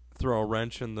throw a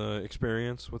wrench in the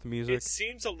experience with music? It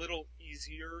seems a little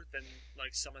easier than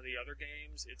like some of the other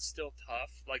games. It's still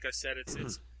tough. Like I said, it's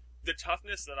the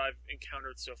toughness that I've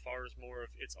encountered so far is more of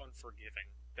it's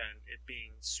unforgiving than it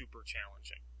being super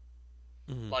challenging.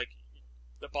 Like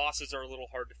the bosses are a little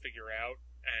hard to figure out.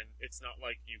 And it's not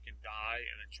like you can die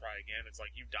and then try again. It's like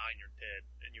you die and you're dead,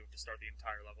 and you have to start the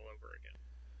entire level over again.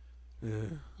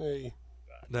 Yeah. Hey.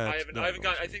 I haven't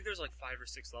got. I think there's like 5 or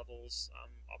 6 levels.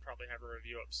 I'll probably have a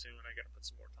review up soon. I got to put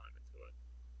some more time into it.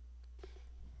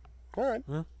 All right.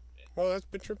 Well, that's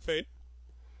Bit Trip Fate.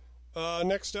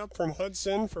 Next up from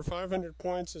Hudson for 500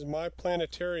 points is My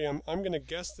Planetarium. I'm going to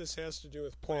guess this has to do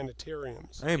with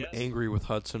planetariums. I am angry with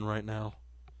Hudson right now.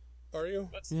 Are you?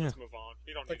 Let's move on.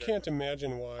 You don't need I can't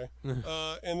imagine why.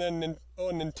 And then, a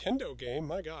Nintendo game.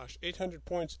 My gosh, 800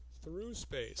 points through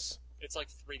space. It's like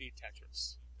 3D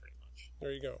Tetris, pretty much.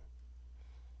 There you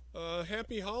go.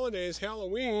 Happy Holidays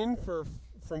Halloween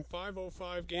from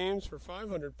 505 Games for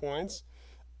 500 points.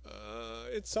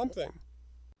 It's something.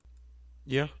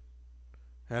 Yeah.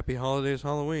 Happy Holidays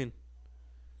Halloween.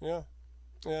 Yeah.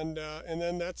 And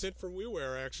then that's it for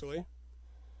WiiWare, actually.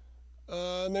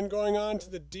 And then going on to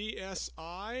the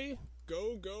DSi,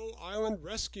 Go Island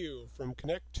Rescue from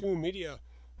Connect 2 Media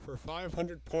for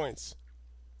 500 points.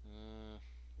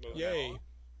 Yay.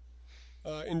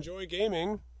 Enjoy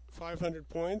Gaming, 500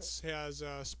 points, has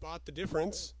Spot the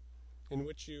Difference, in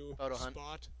which you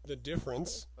spot the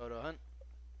difference. Photo Hunt.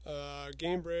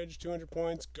 GameBridge, 200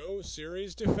 points. Go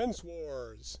Series Defense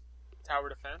Wars. Tower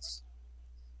Defense?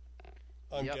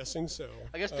 I'm guessing so.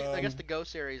 I guess the Go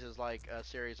series is like a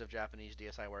series of Japanese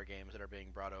DSiWare games that are being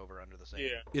brought over under the same.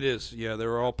 Yeah. It is. Yeah, they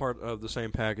were all part of the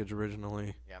same package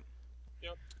originally. Yeah.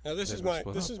 Yep. Now this is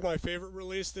my favorite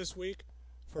release this week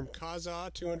from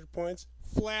Kaza, 200 points.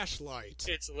 Flashlight.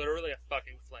 It's literally a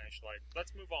fucking flashlight.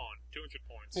 Let's move on. 200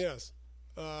 points. Yes.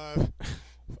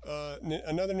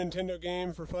 Another Nintendo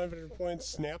game for 500 points.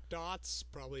 Snap Dots,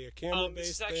 probably a camera-based thing. This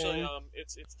is actually thing.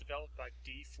 it's developed by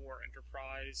D4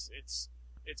 Enterprise. It's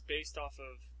based off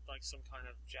of like some kind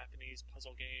of Japanese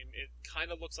puzzle game. It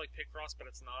kind of looks like Picross, but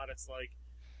it's not. It's like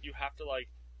you have to like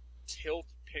tilt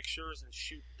pictures and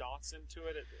shoot dots into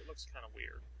it. It looks kind of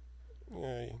weird.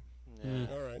 Yeah.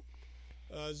 All right.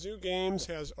 Zoo Games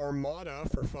has Armada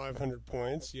for 500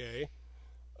 points. Yay.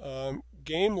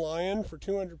 Game Lion for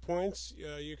 200 points.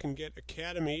 You can get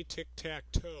Academy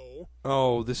Tic-Tac-Toe.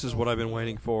 Oh, this is what I've been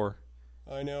waiting for.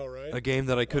 I know, right? A game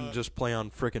that I couldn't just play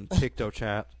on frickin'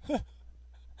 Tic-Tac-Chat.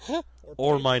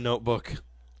 or my notebook.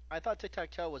 I thought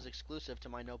Tic-Tac-Toe was exclusive to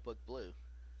my notebook Blue.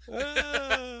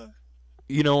 Ah.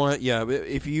 You know what? Yeah,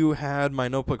 if you had My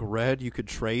Notebook Red, you could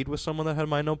trade with someone that had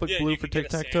My Notebook Yeah, Blue you for could get a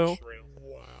tic-tac-toe. sand shrew.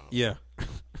 Wow. Yeah.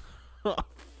 Oh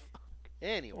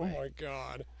Anyway, my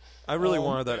God. I really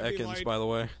wanted that Abby Ekans, Light- by the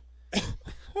way.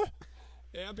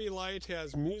 Abby Light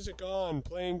has music on,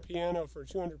 playing piano for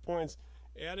 200 points,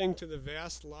 adding to the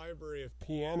vast library of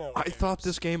piano. I thought apps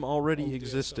this game already on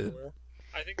existed. DSiWare.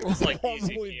 I think it was like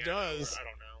easy Probably piano. does. I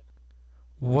don't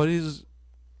know. What is...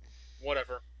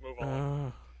 Whatever. Move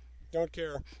on. Don't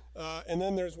care. And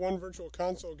then there's one virtual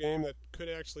console game that could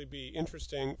actually be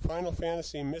interesting. Final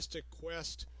Fantasy Mystic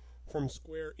Quest from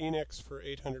Square Enix for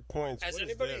 800 points. Has What is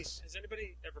anybody this?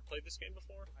 ever played this game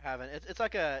before? I haven't. It's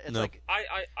like a. It's No. like I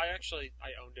actually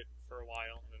owned it for a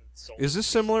while and then sold Is it. this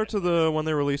similar to the one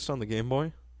they released on the Game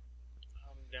Boy?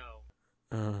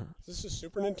 No. Is this a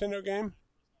Super Nintendo game?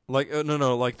 Like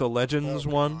no, like the Legends Oh,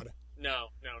 one. God. No,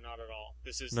 not at all.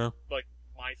 This is No. like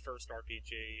my first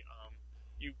RPG.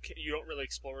 You don't really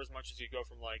explore as much as you go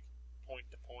from like point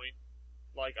to point.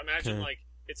 Like imagine Okay. like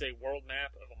it's a world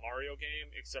map of a Mario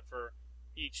game, except for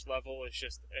each level is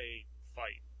just a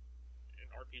fight, an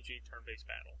RPG turn-based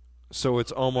battle. So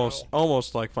it's almost Wow.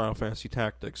 almost like Final Fantasy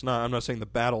Tactics. No, I'm not saying the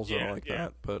battles Yeah, are like yeah.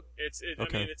 that, but I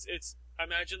Okay. mean it's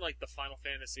imagine like the Final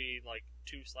Fantasy like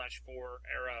 2/4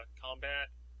 era combat,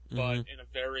 but Mhm. in a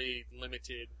very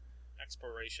limited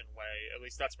exploration way. At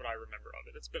least that's what I remember of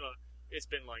it. It's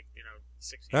been like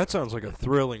 6 years. that sounds like a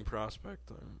thrilling prospect.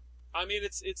 Then. I mean,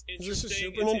 it's this a interesting.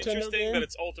 Super It's Nintendo interesting, game? but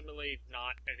it's ultimately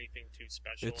not anything too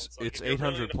special. It's like, it's if you're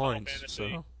really 800 into Final points. Fantasy,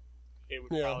 So it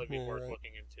would Yeah, probably be yeah, worth right.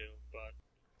 looking into. But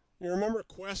You remember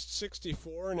Quest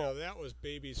 64? Now that was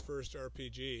baby's first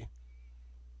RPG.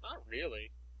 not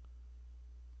really.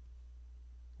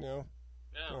 No?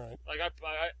 No, All right. like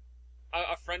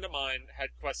a friend of mine had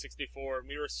Quest 64, and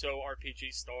we were so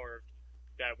RPG starved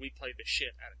that we played the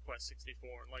shit out of Quest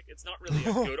 64. And like, it's not really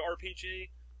a good RPG,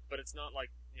 but it's not like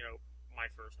my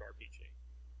first RPG.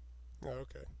 Oh,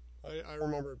 okay. I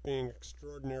remember it being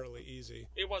extraordinarily easy.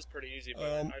 It was pretty easy,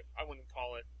 but Um, I wouldn't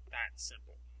call it that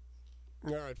simple.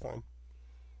 All right, fine.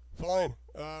 Fine.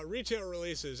 Retail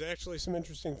releases. Actually, some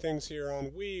interesting things here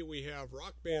on Wii. We have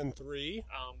Rock Band 3.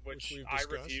 Which we've I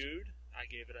discussed. reviewed. I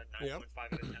gave it a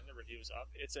 9.5 out of 10. The review is up.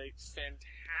 It's a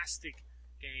fantastic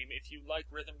game. If you like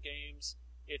rhythm games,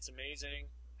 it's amazing.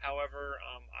 However,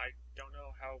 I don't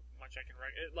know how much I can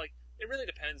write. It really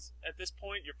depends. At this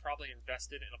point, you're probably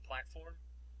invested in a platform.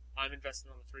 I'm invested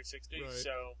on the 360, Right.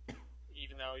 so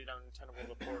even though Nintendo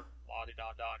will report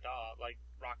la-di-da-da-da, like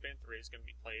Rock Band 3 is going to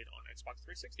be played on Xbox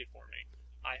 360 for me.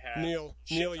 I have Neil,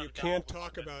 shit you ton of can't download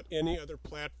talk content. about any other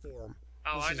platform.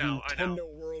 Oh, This I is know.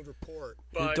 Nintendo World Report.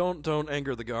 But don't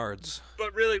anger the guards.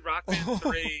 But really, Rock Band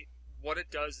 3, what it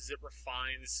does is it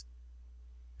refines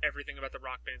everything about the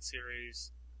Rock Band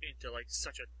series into like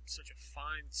such a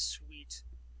fine, sweet,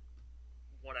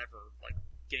 whatever, like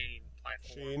game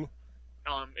platform. Shane.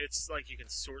 It's like you can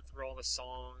sort through all the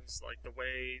songs, like the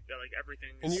way that like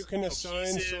everything. And you can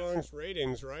assign cohesive. songs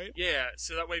ratings, right? Yeah,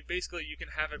 so that way basically you can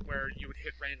have it where you would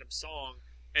hit random song,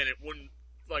 and it wouldn't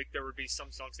like there would be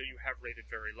some songs that you have rated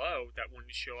very low that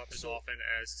wouldn't show up as often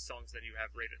as songs that you have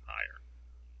rated higher.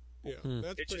 Yeah,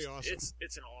 that's It's pretty just, awesome.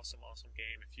 It's an awesome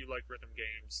game. If you like rhythm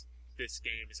games, this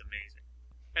game is amazing.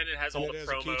 And it has And all it the has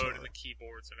a pro mode guitar. and the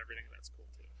keyboards and everything. That's cool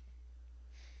too.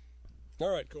 All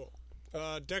right, cool.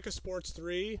 Deca Sports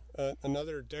 3,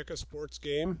 another Deca Sports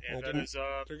game. And that is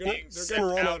they're being gonna sent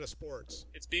run out. out of sports.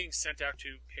 It's being sent out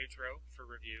to Pedro for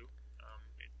review.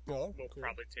 It Oh, will cool.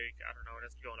 probably take it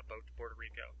has to go on a boat to Puerto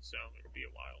Rico, so it'll be a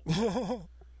while.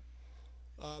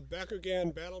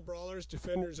 Bakugan Battle Brawlers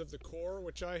Defenders of the Core,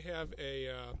 which I have a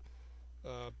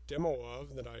demo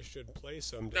of that I should play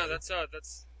someday. No, that's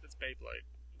Beyblade.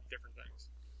 Different things.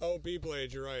 Oh,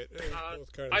 Beyblade, you're right.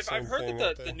 Both kind of the I've same heard thing, that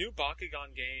aren't the they? new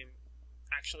Bakugan game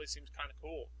actually seems kind of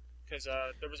cool because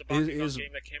there was a Bakugan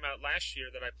game that came out last year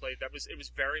that I played. It was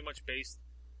very much based,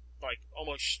 like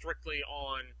almost strictly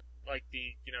on like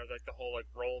the like the whole like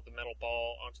roll the metal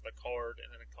ball onto the card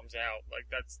and then it comes out. Like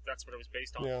that's what it was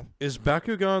based on. Yeah. Is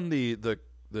Bakugan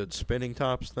the spinning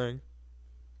tops thing,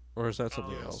 or is that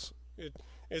something Yes. else?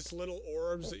 It's little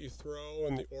orbs that you throw,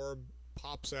 and the orb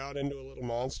pops out into a little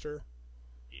monster.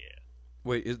 Yeah.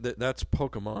 Wait, that's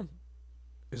Pokemon.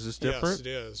 Is this different? Yes, it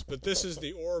is. But this is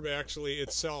the orb. Actually,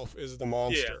 itself is the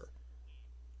monster.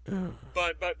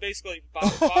 But basically,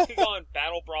 Bakugan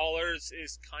Battle Brawlers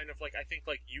is kind of like I think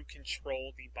like you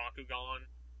control the Bakugan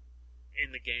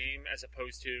in the game as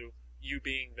opposed to you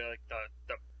being the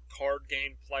card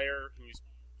game player who's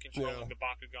controlling the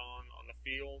Bakugan on the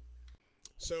field.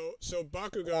 So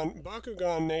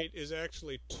Bakugan Nate is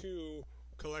actually two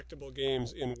collectible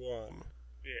games in one.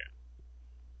 Yeah.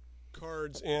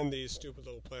 cards and these stupid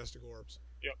little plastic orbs.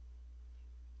 Yep.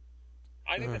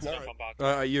 I think that's enough on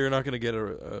Bob. You're not going to get a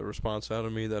response out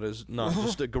of me that is not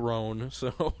just a groan.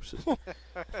 So,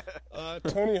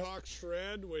 Tony Hawk's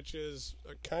Shred, which is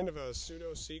a kind of a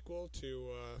pseudo sequel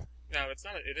to. No, it's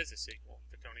not. It is a sequel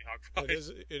to Tony Hawk. Probably.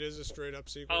 It is a straight up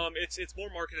sequel. It's more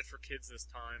marketed for kids this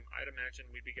time. I'd imagine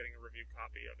we'd be getting a review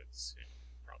copy of it soon,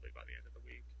 probably by the end of the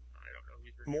week. I don't know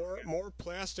who's reviewing it. More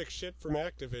plastic shit from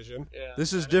Activision. Yeah.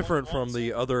 this is different from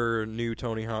the other new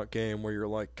Tony Hawk game where you're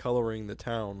like coloring the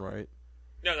town, right?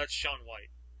 No, that's Shaun White.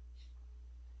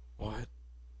 What?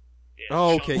 Yeah,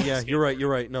 Oh, Shaun okay, White yeah, you're right. You're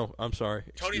right. No, I'm sorry.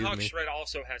 Tony Excuse Hawk me. Shred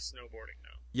also has snowboarding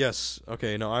now. Yes.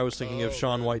 Okay. No, I was thinking of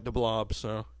Shaun okay. White the Blob.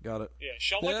 So got it. Yeah,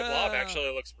 Shaun White the Blob actually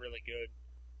looks really good.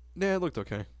 Yeah, it looked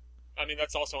okay. I mean,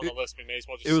 that's also on the list. We may as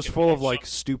well just. It was skip full of Shaun- like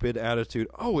stupid attitude.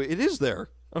 Oh, it is there.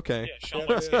 Okay. Yeah, Shaun Yeah,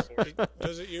 White's but skateboarding.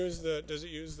 does it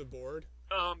use the board?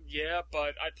 Yeah,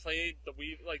 but I played the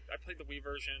Wii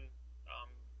version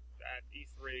at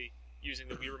E3 using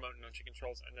the Wii remote and nunchuck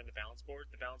controls, and then the balance board.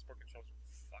 The balance board controls were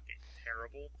fucking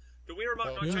terrible. The Wii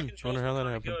remote and nunchuck controls Wonder were how that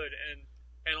kind of happened. good, and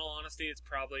in all honesty, it's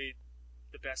probably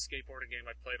the best skateboarding game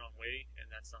I played on Wii, and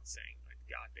that's not saying a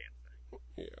goddamn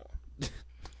thing. Yeah.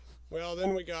 Well,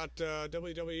 then we got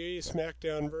WWE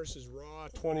SmackDown vs. Raw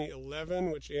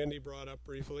 2011, which Andy brought up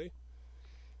briefly.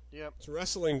 Yep. It's a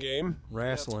wrestling game.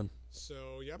 Wrestling.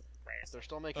 So, yep. They're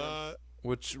still making them.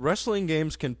 Which wrestling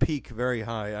games can peak very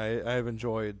high. I've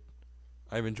enjoyed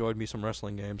me some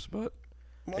wrestling games, but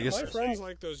My friends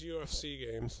like those UFC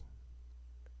games.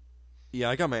 yeah,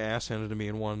 I got my ass handed to me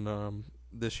in one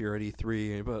this year at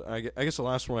E3. But I guess the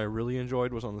last one I really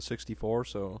enjoyed was on the 64.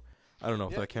 So I don't know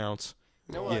if that counts.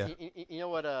 You know what? Yeah. You know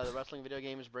what the wrestling video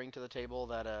games bring to the table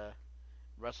that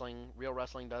real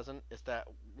wrestling doesn't? It's that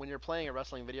when you're playing a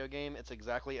wrestling video game, it's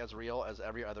exactly as real as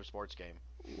every other sports game.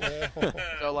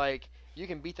 So like, you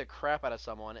can beat the crap out of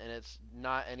someone, and it's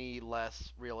not any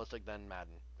less realistic than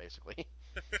Madden, basically.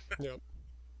 Yep.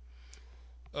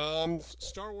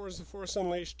 Star Wars: The Force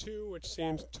Unleashed 2, which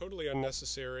seems totally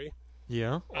unnecessary.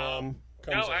 Yeah. Comes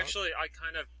No, out. actually, I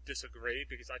kind of disagree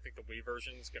because I think the Wii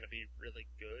version is going to be really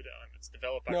good. It's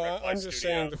developed by No, Red Fly I'm just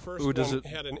Studio. saying the first Ooh, does one it-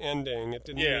 had an ending. It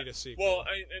didn't Yeah. need a sequel. Well,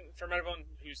 and from everyone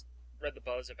who's read the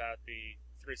buzz about the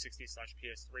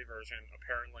 360/PS3 version,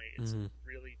 apparently it's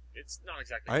it's not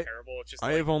exactly terrible. It's just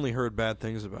I have only heard bad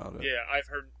things about it. yeah, I've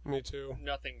heard Me too.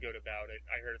 nothing good about it.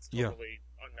 I heard it's Yeah. totally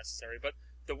unnecessary. But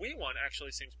the Wii one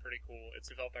actually seems pretty cool. It's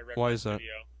developed by Red Why Fly is that?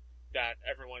 Studio. That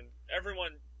everyone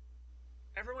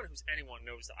who's anyone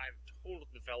knows that I have a total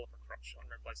developer crush on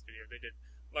Red Fly Studio. They did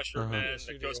Mushroom Uh-huh. Man, Yes,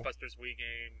 the you do. Ghostbusters Wii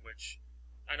game, which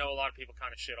I know a lot of people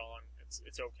kind of shit on.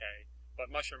 It's okay, but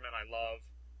Mushroom Man I love.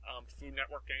 Food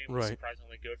Network game was Right.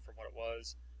 surprisingly good from what it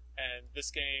was. And this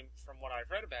game, from what I've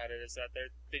read about it, is that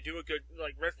they do a good,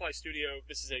 like Red Fly Studio.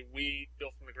 This is a Wii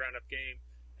built from the ground up game,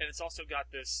 and it's also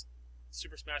got this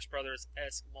Super Smash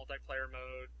Brothers-esque multiplayer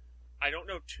mode. I don't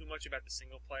know too much about the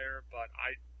single player, but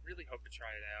I really hope to try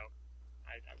it out.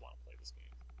 I want to play this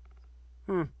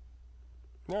game.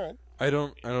 All right. I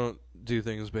don't do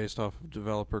things based off of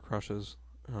developer crushes.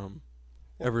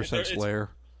 Ever since it's-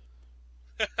 Lair.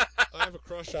 I have a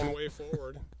crush on Way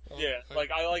Forward. Yeah, I like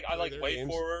play their Way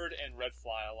games. Forward and Red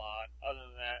Fly a lot. Other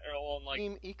than that, and like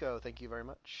Team Eco, thank you very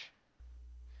much.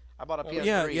 I bought a Oh,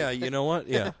 PS3. Yeah, you know what?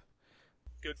 Yeah.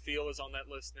 Good Feel is on that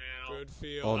list now. Good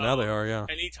feel. Oh, now they are, yeah.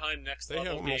 Anytime Next They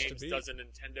Level haven't missed a Games beat. does a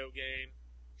Nintendo game.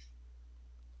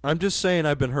 I'm just saying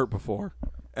I've been hurt before.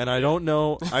 And I don't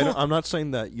know, I'm not saying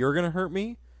that you're going to hurt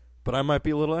me, but I might be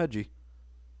a little edgy.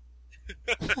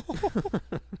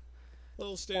 A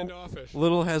little standoffish. A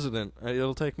little hesitant.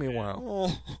 It'll take me a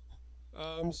while.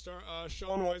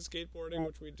 Shaun White skateboarding,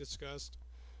 which we discussed.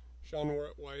 Shaun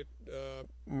White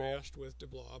mashed with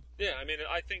DeBlob. Yeah, I mean,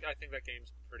 I think that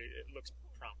game's pretty. It looks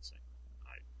promising.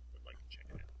 I would like to check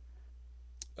it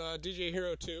out. DJ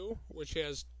Hero 2, which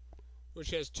has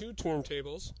two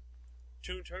turntables.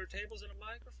 Two turntables and a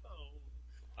microphone.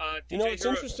 You know what's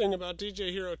Hero, interesting about DJ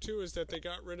Hero 2 is that they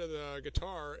got rid of the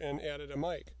guitar and added a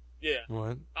mic. Yeah.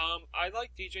 What? I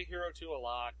like DJ Hero 2 a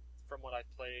lot from what I've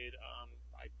played.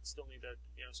 I still need to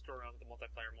screw around with the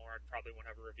multiplayer more. I probably won't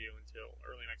have a review until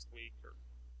early next week, or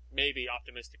maybe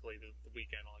optimistically the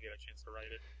weekend I'll get a chance to write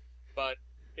it. But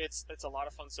it's a lot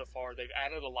of fun so far. They've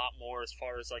added a lot more as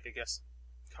far as like I guess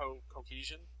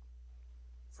cohesion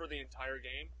for the entire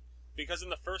game. Because in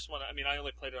the first one, I mean, I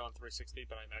only played it on 360,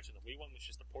 but I imagine the Wii one was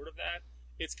just a port of that.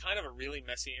 It's kind of a really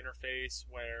messy interface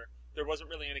where there wasn't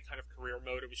really any kind of career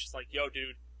mode. It was just like, yo,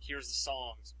 dude, here's the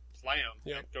songs. Play them.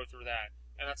 Yep. And go through that.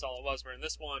 And that's all it was. Where in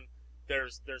this one,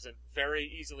 There's a very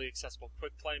easily accessible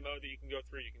quick play mode that you can go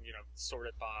through. You can sort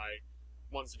it by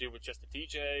one's to do with just the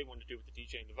DJ, one to do with the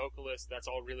DJ and the vocalist. That's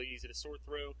all really easy to sort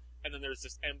through. And then there's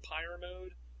this Empire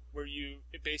mode where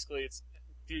it's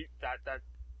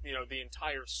the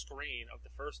entire screen of the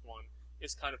first one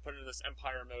is kind of put into this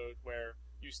Empire mode where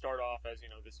you start off as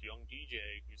this young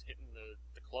DJ who's hitting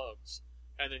the clubs,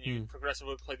 and then you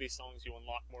progressively play these songs. You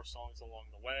unlock more songs along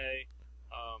the way.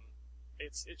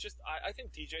 It's just I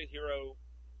think DJ Hero,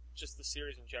 just the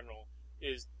series in general,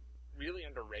 is really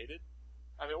underrated.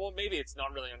 I mean, well, maybe it's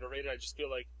not really underrated. I just feel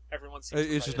like everyone seems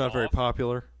to It's just write it not very off.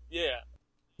 popular. Yeah.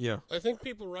 Yeah. I think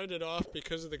people write it off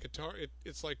because of the guitar.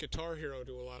 It's like Guitar Hero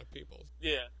to a lot of people.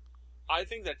 Yeah. I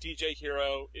think that DJ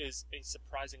Hero is a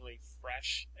surprisingly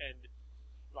fresh and,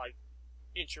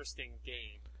 interesting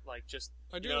game. I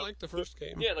do like the first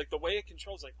game. Yeah, the way it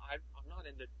controls, I'm not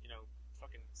into,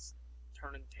 fucking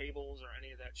turning tables or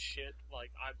any of that shit.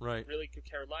 I really could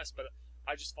care less, but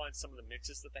I just find some of the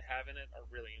mixes that they have in it are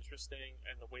really interesting,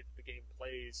 and the way that the game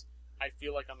plays, I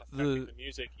feel like I'm affecting the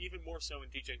music, even more so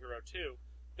in DJ Hero 2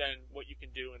 than what you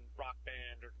can do in Rock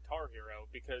Band or Guitar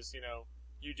Hero, because,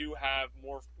 you do have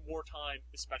more time,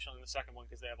 especially in the second one,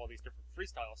 because they have all these different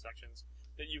freestyle sections,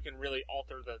 that you can really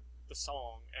alter the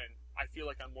song, and I feel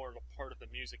like I'm more of a part of the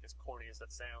music, as corny as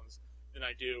that sounds, than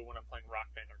I do when I'm playing Rock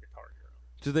Band or Guitar Hero.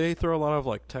 Do they throw a lot of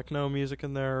techno music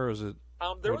in there, or is it?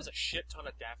 There was a shit ton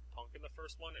of Daft Punk in the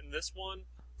first one, and this one,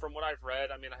 from what I've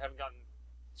read, I mean, I haven't gotten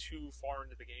too far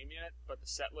into the game yet, but the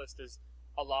set list is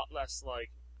a lot less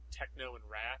techno and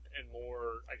rap and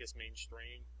more, I guess,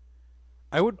 mainstream.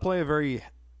 I would play a very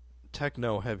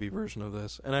techno-heavy version of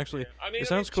this, and actually, it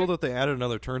sounds cool that they added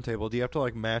another turntable. Do you have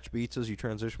to match beats as you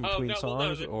transition between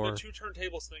songs, or the two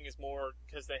turntables thing is more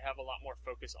because they have a lot more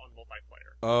focus on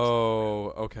multiplayer.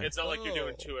 Oh, okay. It's not like you're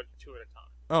doing two at a time.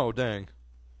 Oh, dang.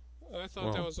 I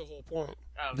thought that was the whole point.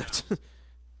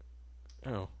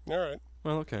 Oh. All right.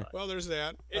 Well, okay. Well, there's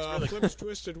that. Really Flip's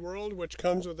Twisted World, which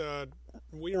comes with a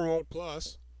Wii Remote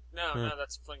Plus. No,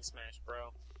 that's Fling Smash,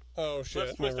 bro. Oh, shit.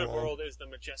 Flip's Twisted World is the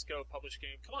Majesco published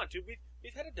game. Come on, dude.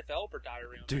 We've had a developer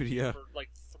diary on Dude, yeah. for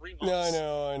 3 months.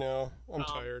 No, I know. I'm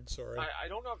tired. Sorry. I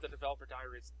don't know if the developer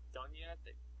diary is done yet.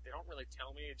 They don't really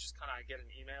tell me. It's just kind of I get an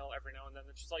email every now and then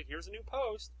that's just here's a new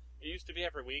post. It used to be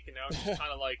every week, and now it's just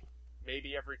kind of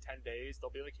maybe every 10 days they'll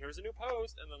be here's a new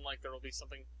post, and then there will be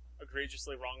something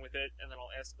egregiously wrong with it, and then I'll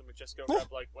ask the Majesco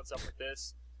rep what's up with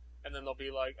this, and then they'll be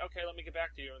okay, let me get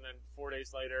back to you, and then 4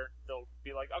 days later they'll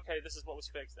be okay, this is what was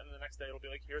fixed, and then the next day it'll be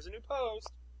here's a new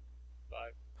post.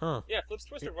 But yeah, Flip's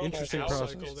Twisted World Interesting is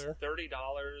process. There. $30.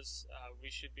 We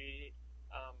should be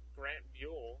Grant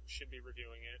Buell should be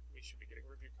reviewing it. We should be getting a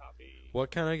review copy.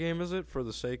 What kind of game is it, for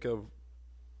the sake of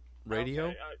radio?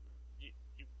 Okay,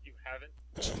 you haven't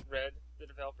read the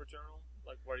developer journal?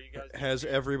 What are you guys? Has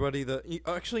everybody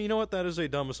actually, you know what? That is a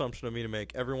dumb assumption of me to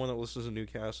make. Everyone that listens to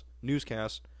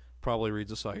newscast probably reads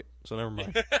the site, so never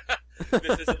mind.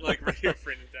 This isn't Radio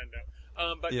Free Nintendo.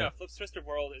 But yeah. no, Flip's Twisted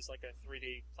World is a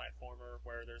 3D platformer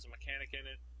where there's a mechanic in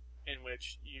it in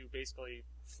which you basically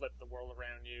flip the world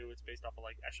around you. It's based off of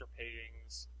Escher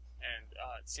paintings, and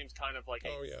it seems kind of a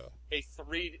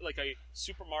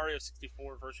Super Mario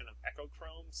 64 version of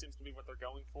Echochrome seems to be what they're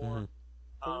going for.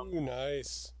 Ooh,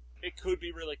 nice. It could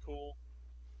be really cool.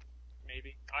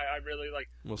 Maybe. I really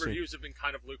We'll reviews see. have been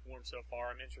kind of lukewarm so far.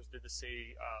 I'm interested to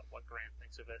see what Grant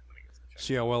thinks of it when he gets the check.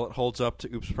 See how well it holds up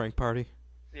to Oops Prank Party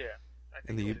Yeah. I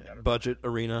in think the it'll be better. budget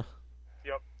arena.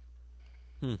 Yep.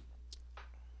 And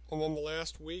then the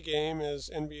last Wii game is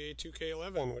NBA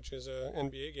 2K11, which is a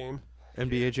NBA game.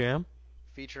 NBA Jam?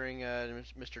 Featuring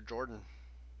Mr. Jordan.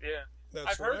 Yeah. That's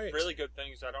I've heard right. really good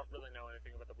things. I don't really know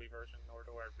anything about the Wii version, nor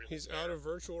do I really He's care. out of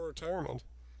virtual retirement.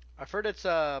 I've heard it's it's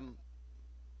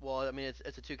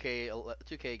a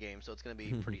 2K game, so it's going to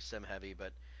be pretty sim heavy.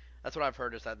 But that's what I've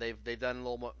heard is that they've done a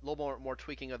little more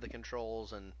tweaking of the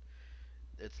controls, and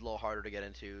it's a little harder to get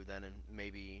into than in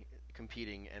maybe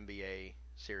competing NBA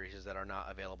series that are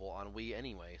not available on Wii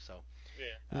anyway. So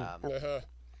Yeah.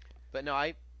 but no,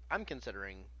 I'm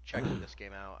considering checking this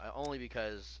game out only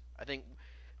because I think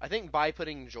by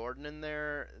putting Jordan in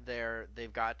there,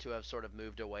 they've got to have sort of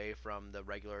moved away from the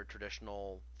regular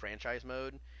traditional franchise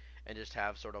mode and just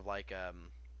have sort of like a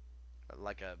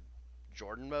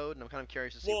Jordan mode, and I'm kind of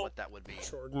curious to see what that would be.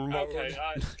 Jordan mode. Okay,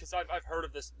 because I've heard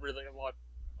of this really a lot.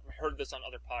 I've heard this on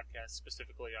other podcasts,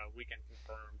 specifically Weekend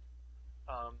Confirmed.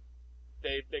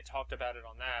 They talked about it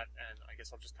on that, and I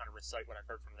guess I'll just kind of recite what I've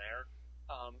heard from there.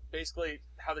 Basically,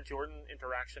 how the Jordan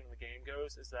interaction in the game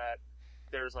goes is that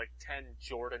there's 10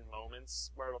 Jordan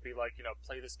moments where it'll be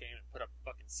play this game and put up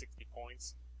fucking 60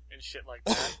 points and shit like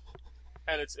that.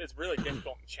 and it's really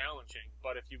difficult and challenging.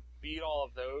 But if you beat all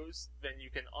of those, then you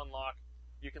can unlock.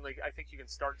 You can I think you can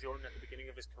start Jordan at the beginning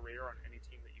of his career on any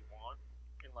team that you want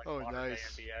in modern day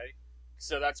NBA.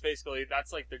 So that's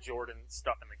like the Jordan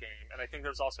stuff in the game. And I think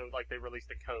there's also they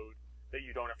released a code that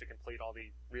you don't have to complete all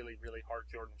the really, really hard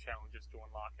Jordan challenges to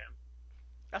unlock him.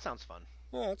 That sounds fun.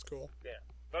 Oh, that's cool. Yeah.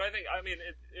 But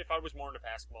if I was more into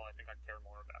basketball, I think I'd care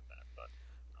more about that. But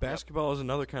basketball is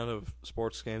another kind of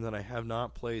sports game that I have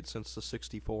not played since the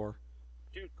 64.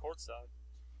 Dude, courtside.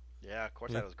 Yeah,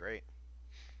 courtside was great.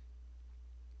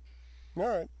 All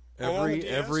right.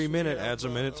 Every minute adds a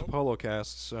minute to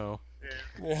PoloCast, so yeah.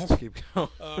 Let's keep going.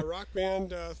 Rock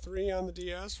Band 3 on the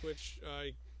DS, which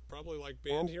I probably like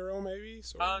Band Hero, maybe?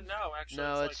 No, actually,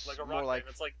 no, it's like a rock band.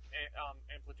 It's like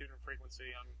amplitude and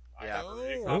frequency.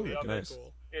 Nice.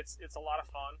 Cool. It's a lot of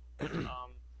fun.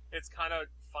 It's kind of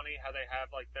funny how they have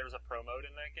there's a pro mode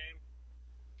in that game.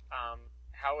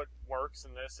 How it works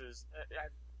in this is,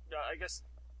 I guess,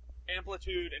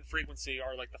 amplitude and frequency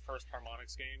are the first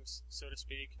harmonics games, so to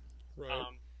speak. Right.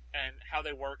 And how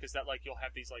they work is that you'll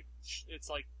have these it's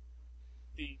like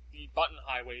the button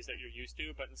highways that you're used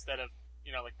to, but instead of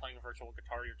playing a virtual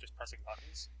guitar, you're just pressing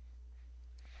buttons.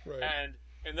 Right. And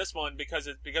in this one, because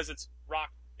it's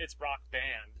rock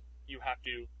band, you have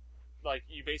to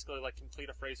you basically complete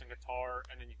a phrase on guitar,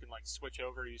 and then you can switch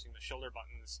over using the shoulder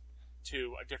buttons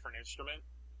to a different instrument.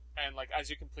 And as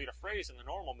you complete a phrase in the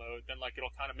normal mode, then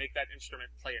it'll kind of make that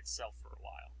instrument play itself for a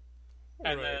while.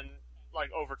 And then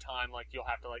over time, you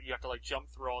have to jump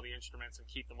through all the instruments and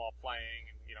keep them all playing,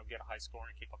 and get a high score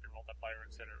and keep up your multiplier,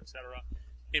 etc., etc.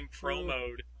 In pro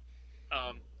mode,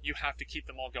 you have to keep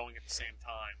them all going at the same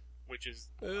time, which is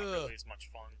not really as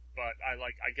much fun. But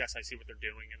I guess I see what they're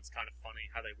doing, and it's kind of funny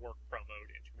how they work pro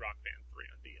mode into Rock Band 3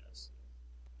 on DS.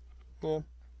 Yeah.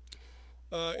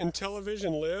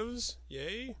 Intellivision Lives,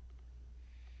 yay,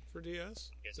 for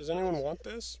DS. Does anyone want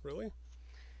this, really?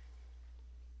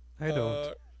 I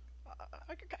don't.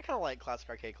 I kind of like classic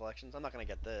arcade collections. I'm not going to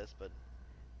get this, but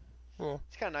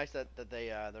it's kind of nice that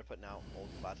they're putting out old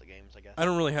classic games, I guess. I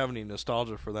don't really have any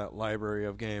nostalgia for that library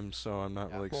of games, so I'm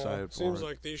not really excited for it. Seems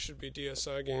like these should be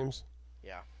DSi games.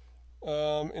 Yeah.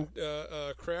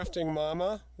 Crafting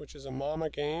Mama, which is a mama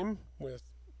game with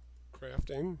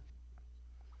crafting.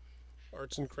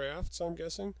 Arts and crafts, I'm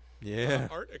guessing. Yeah.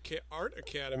 Art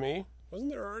Academy. Wasn't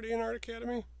there already an Art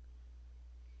Academy?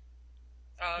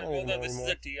 This is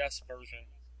a DS version.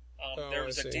 There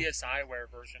was a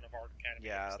DSiWare version of Art Academy.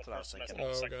 Yeah, that's what I was thinking.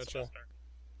 Gotcha.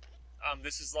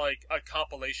 This is a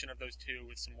compilation of those two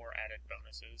with some more added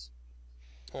bonuses.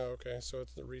 Oh, okay. So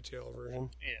it's the retail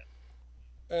version. Yeah.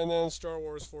 And then Star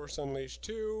Wars Force Unleashed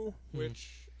 2,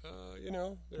 which, there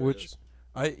it is.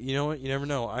 You know what? You never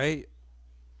know. I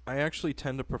actually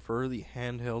tend to prefer the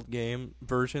handheld game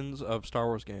versions of Star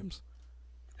Wars games.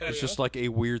 It's just a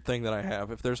weird thing that I have.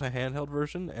 If there's a handheld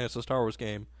version and it's a Star Wars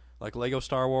game, like Lego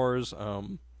Star Wars,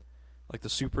 like the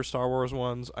Super Star Wars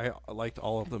ones, I liked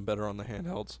all of them better on the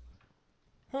handhelds.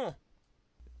 Huh.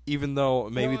 Even though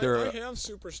maybe they're... I have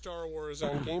Super Star Wars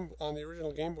on the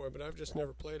original Game Boy, but I've just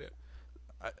never played it.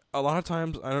 A lot of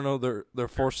times, I don't know, they're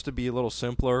forced to be a little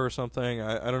simpler or something.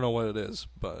 I don't know what it is,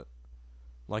 but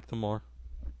like them more.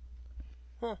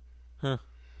 Huh.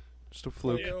 Just a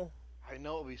fluke. I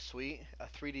know it would be sweet. A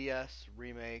 3DS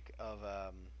remake of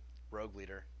Rogue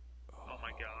Leader. Oh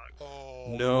my god.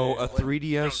 Oh, no, man. a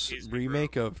 3DS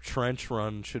remake of Trench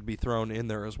Run should be thrown in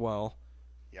there as well.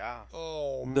 Yeah.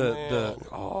 Oh, man.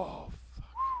 Fuck.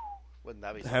 Wouldn't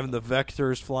that be having the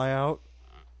vectors fly out?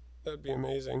 That'd be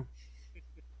amazing.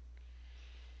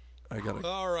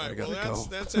 All right.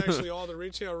 That's actually all the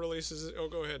retail releases. Oh,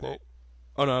 go ahead, Nate.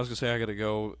 Oh no, I was gonna say I gotta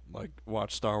go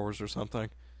watch Star Wars or something.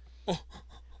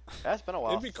 That's been a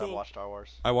while since cool. I watched Star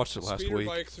Wars. I watched it last Speeder week.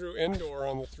 bike through Endor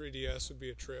on the 3DS would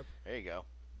be a trip. There you go.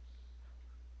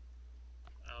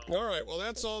 All right. Well,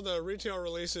 that's all the retail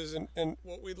releases, and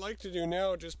what we'd like to do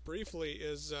now, just briefly,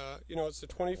 is it's the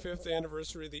 25th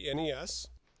anniversary of the NES.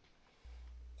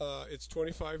 It's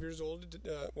 25 years old.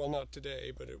 Well, not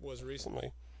today, but it was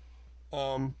recently.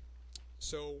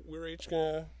 So we're each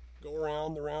gonna go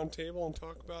around the round table and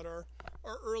talk about our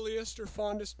earliest or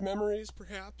fondest memories,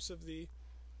 perhaps, of the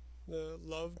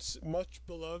much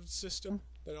beloved system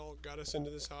that all got us into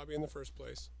this hobby in the first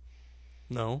place.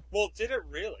 No. Well, did it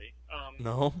really?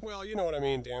 No. Well, you know what I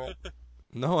mean, damn it.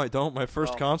 No, I don't. My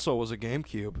first console was a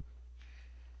GameCube.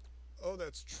 Oh,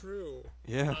 that's true.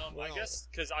 Yeah. I guess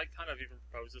because I kind of even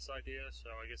proposed this idea,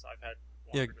 so I guess I've had.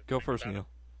 Yeah, go first, Neal.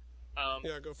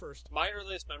 Yeah, go first. My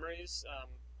earliest memories,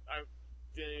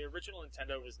 the original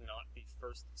Nintendo was not the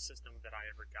first system that I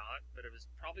ever got, but it was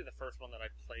probably the first one that I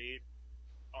played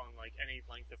on like any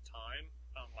length of time.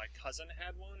 My cousin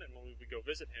had one, and when we would go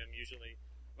visit him, usually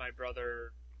my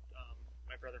brother,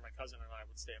 my cousin, and I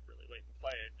would stay up really late and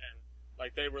play it. And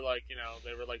like they were like,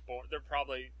 born. They're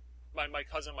probably my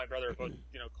cousin and my brother are both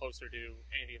closer to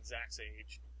Andy and Zach's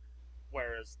age,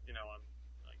 whereas I'm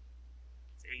like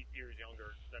 8 years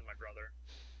younger than my brother.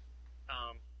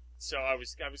 So I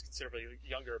was considerably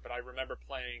younger, but I remember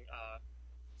playing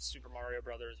Super Mario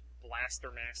Brothers,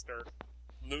 Blaster Master,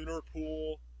 Lunar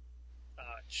Pool,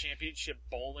 Championship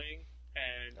Bowling,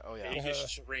 and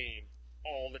Vegas Dream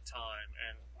all the time.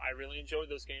 And I really enjoyed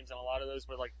those games, and a lot of those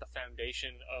were like the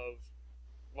foundation of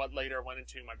what later went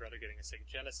into my brother getting a Sega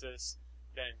Genesis,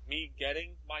 then me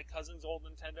getting my cousin's old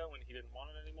Nintendo when he didn't want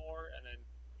it anymore, and then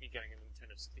me getting a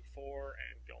Nintendo 64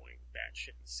 and going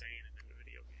batshit insane and into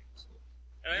video games.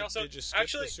 And I also did you skip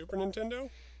the Super Nintendo?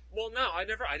 Well, no, I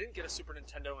didn't get a Super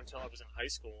Nintendo until I was in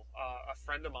high school. A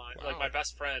friend of mine, like my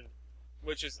best friend,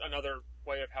 which is another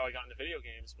way of how I got into video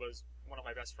games, was one of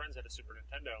my best friends had a Super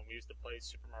Nintendo, and we used to play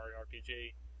Super Mario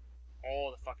RPG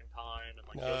all the fucking time, and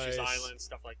like Yoshi's Island,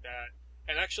 stuff like that.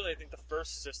 And actually, I think the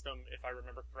first system, if I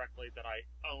remember correctly, that I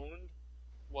owned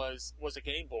was a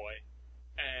Game Boy,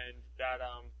 and that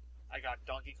I got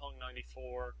Donkey Kong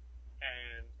 94,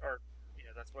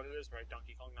 that's what it is, right?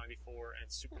 Donkey Kong 94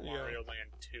 and Super Mario Land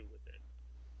 2 with it.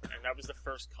 And that was the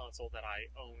first console that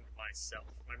I owned myself.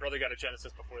 My brother got a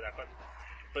Genesis before that,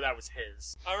 but that was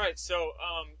his. All right, so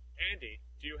Andy,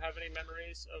 do you have any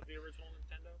memories of the original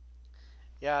Nintendo?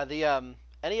 Yeah, the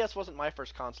NES wasn't my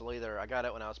first console either. I got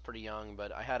it when I was pretty young,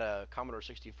 but I had a Commodore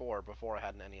 64 before I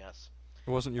had an NES.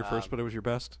 It wasn't your first, but it was your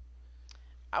best?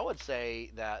 I would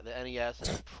say that the NES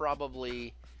is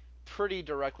probably pretty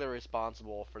directly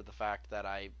responsible for the fact that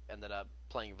I ended up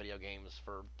playing video games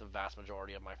for the vast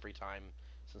majority of my free time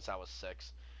since I was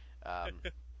 6.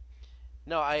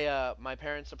 No, my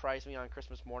parents surprised me on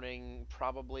Christmas morning,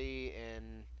 probably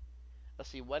in. Let's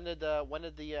see, when did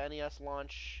the NES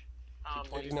launch?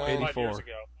 25 years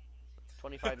ago.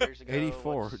 25 years ago.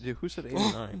 84. Dude, who said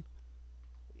 89?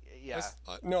 Yeah.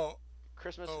 No.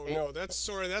 Christmas. Oh no, that's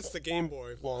the Game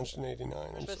Boy launched in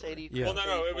 '89. Christmas 84. Yeah. Well,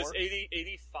 no, it was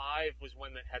 85 was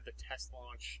when they had the test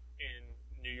launch in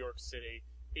New York City.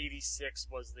 86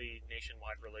 was the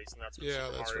nationwide release, and that's when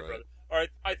Super Mario Brothers. All right,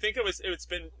 I think it's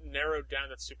been narrowed down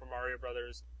that Super Mario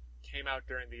Brothers came out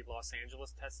during the Los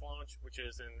Angeles test launch, which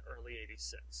is in early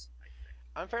 '86.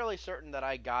 I'm fairly certain that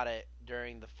I got it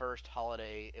during the first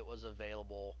holiday it was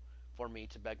available for me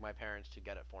to beg my parents to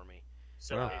get it for me.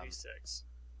 So 86.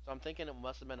 So I'm thinking it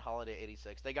must have been holiday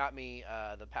 '86. They got me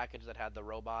the package that had the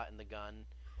robot and the gun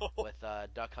with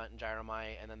Duck Hunt and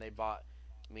Gyromite, and then they bought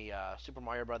me Super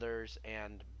Mario Brothers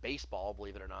and baseball,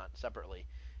 believe it or not, separately.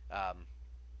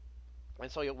 And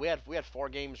so we had 4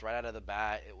 games right out of the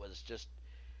bat. It was just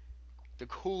the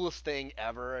coolest thing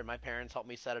ever, and my parents helped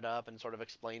me set it up and sort of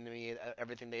explain to me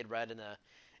everything they'd read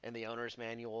in the owner's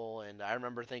manual. And I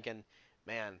remember thinking,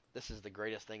 man, this is the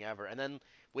greatest thing ever. And then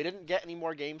we didn't get any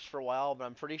more games for a while, but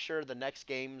I'm pretty sure the next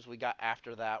games we got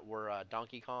after that were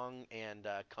Donkey Kong and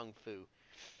Kung Fu.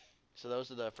 So those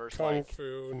are the first Kung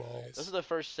Fu, nice. Those are the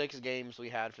first 6 games we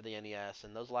had for the NES,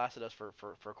 and those lasted us for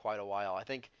quite a while. I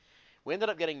think we ended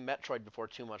up getting Metroid before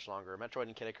too much longer. Metroid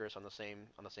and Kid Icarus on the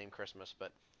same Christmas.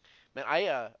 But man,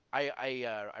 I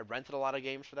rented a lot of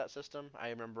games for that system. I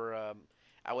remember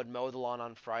I would mow the lawn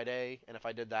on Friday, and if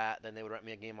I did that, then they would rent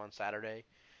me a game on Saturday.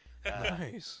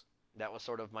 Nice. That was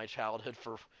sort of my childhood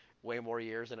for way more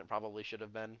years than it probably should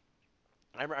have been.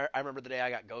 I remember the day I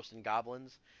got Ghosts and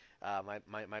Goblins.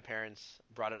 My parents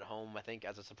brought it home, I think,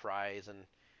 as a surprise, and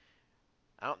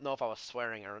I don't know if I was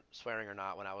swearing or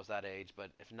not when I was that age,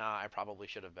 but if not, I probably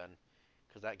should have been,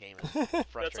 because that game is frustrating.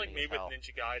 That's like me as hell. with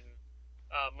Ninja Gaiden.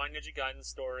 My Ninja Gaiden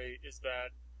story is that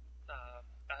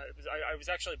I was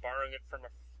actually borrowing it from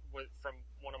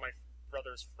one of my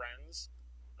brother's friends.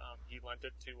 He lent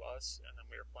it to us, and then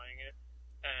we were playing it.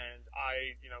 And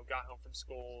I, got home from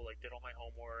school, did all my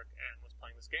homework, and was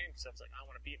playing this game because I was like, I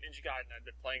want to beat Ninja Gaiden. I'd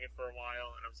been playing it for a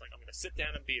while, and I was like, I'm going to sit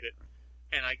down and beat it.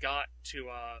 And I got to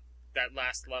that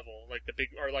last level,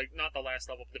 not the last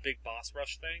level, but the big boss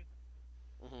rush thing.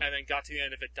 Mm-hmm. And then got to the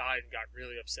end of it, died, and got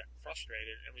really upset and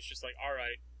frustrated, and was just like, all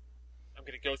right, I'm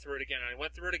going to go through it again. And I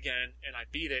went through it again, and I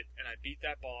beat it, and I beat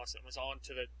that boss, and was on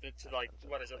to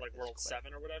World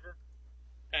 7 or whatever.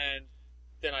 And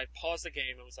then I paused the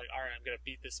game and was like, all right, I'm going to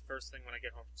beat this first thing when I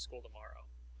get home from school tomorrow.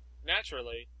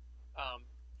 Naturally,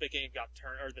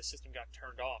 the system got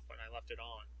turned off when I left it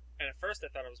on. And at first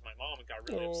I thought it was my mom and got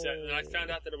really upset. And then I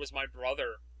found out that it was my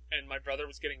brother. And my brother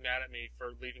was getting mad at me for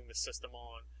leaving the system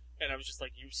on. And I was just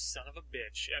like, you son of a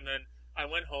bitch. And then I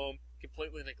went home,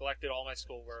 completely neglected all my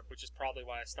schoolwork, which is probably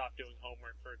why I stopped doing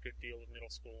homework for a good deal of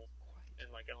middle school and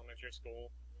like elementary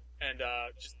school, and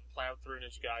just plowed through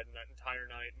Ninja Gaiden that entire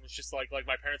night. And was just like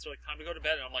my parents were like, "Time to go to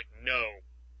bed," and I'm like, "No,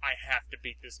 I have to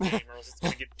beat this game, or else it's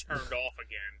going to get turned off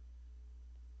again."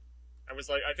 I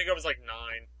think I was like 9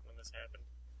 when this happened.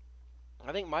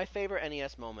 I think my favorite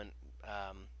NES moment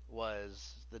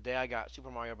was the day I got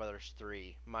Super Mario Brothers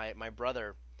 3. My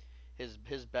brother,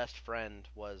 his best friend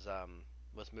was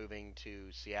moving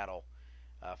to Seattle,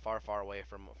 far away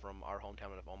from our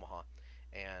hometown of Omaha,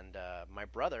 and my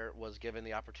brother was given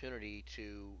the opportunity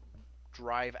to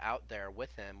drive out there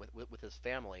with him with his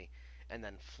family, and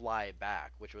then fly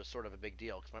back, which was sort of a big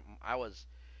deal because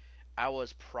I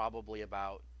was probably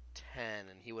about 10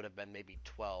 and he would have been maybe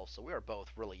 12, so we were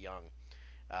both really young.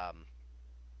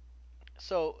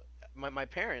 So my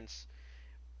parents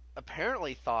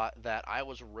apparently thought that I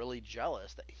was really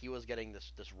jealous that he was getting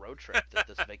this road trip,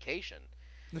 this vacation.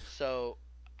 So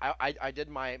I did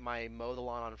my mow the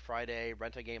lawn on Friday,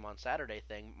 rent a game on Saturday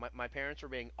thing. My parents were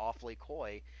being awfully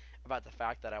coy about the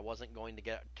fact that I wasn't going to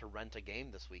get to rent a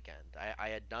game this weekend.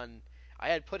 I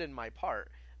had put in my part,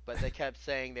 but they kept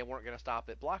saying they weren't going to stop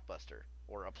at Blockbuster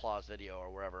or Applause Video or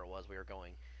wherever it was we were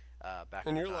going back.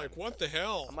 And you're like, what the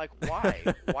hell? I'm like, why?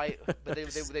 Why? But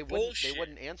they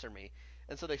wouldn't answer me.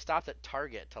 And so they stopped at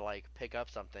Target to like pick up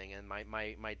something, and my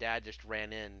dad just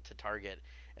ran in to Target,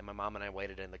 and my mom and I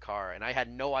waited in the car, and I had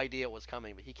no idea it was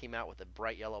coming, but he came out with a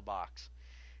bright yellow box,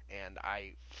 and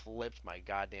I flipped my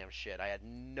goddamn shit. I had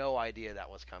no idea that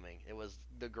was coming. It was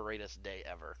the greatest day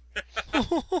ever.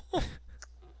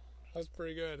 That's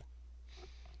pretty good.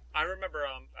 I remember,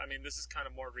 I mean, this is kind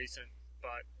of more recent,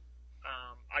 but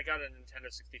I got a Nintendo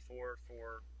 64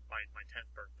 for my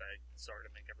 10th birthday. Sorry to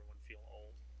make everyone feel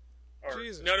old.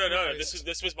 Jesus no. Christ.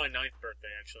 This was my 9th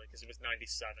birthday actually, because it was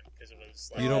 97. Because it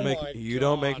was. Like, You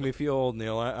don't make me feel old,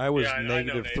 Neil. I was I know,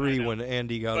 -3 Nate, when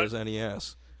Andy got his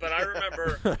NES. But I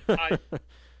remember,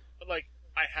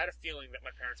 I had a feeling that my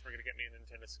parents were going to get me a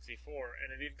Nintendo 64,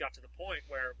 and it even got to the point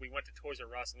where we went to Toys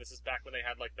R Us, and this is back when they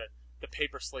had like the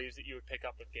paper sleeves that you would pick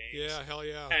up with games. Yeah, hell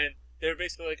yeah. And they were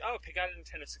basically like, "Oh, pick out a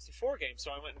Nintendo 64 game."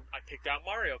 So I went and I picked out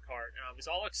Mario Kart, and I was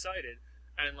all excited.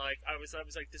 And like I was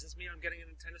like, "Does this mean I'm getting a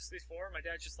Nintendo 64?" My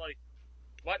dad's just like,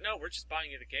 "What? No, we're just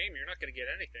buying you the game. You're not going to get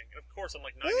anything." And of course, I'm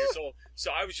like 9 years old,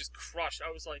 so I was just crushed. I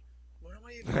was like, "What am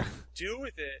I even going to do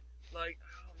with it?" Like,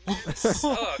 oh man, this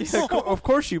sucks. Yeah, of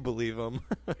course you believe him.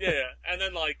 Yeah, and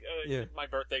then like Yeah. my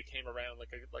birthday came around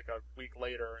like a week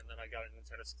later, and then I got a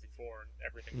Nintendo 64, and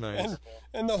everything Nice. was wonderful.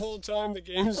 And the whole time the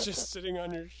game's just sitting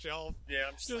on your shelf, Yeah,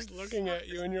 I'm just like, looking at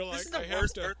you, and you're like, "This is the I have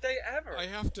worst to, birthday ever." I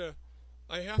have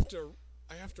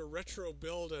to retro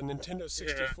build a Nintendo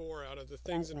 64 out of the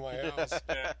things in my house.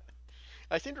 Yeah.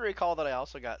 I seem to recall that I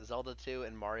also got Zelda 2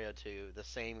 and Mario 2 the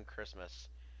same Christmas.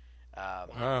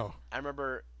 Wow. I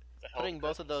remember The hell putting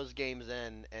both of Christmas. those games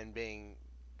in and being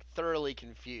thoroughly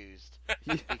confused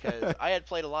because I had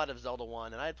played a lot of Zelda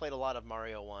 1 and I had played a lot of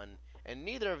Mario 1, and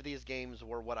neither of these games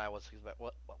were what I was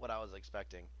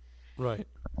expecting. Right.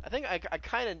 I think I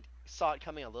kind of saw it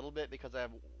coming a little bit because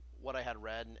of what I had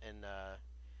read in the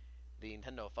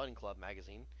Nintendo Fun Club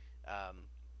magazine.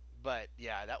 But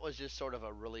yeah, that was just sort of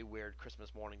a really weird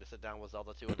Christmas morning to sit down with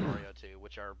Zelda 2 and Mario 2,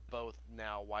 which are both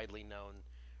now widely known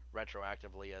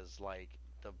retroactively as like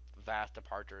the vast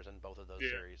departures in both of those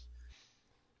series.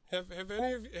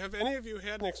 Have any of you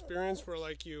had an experience where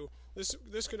like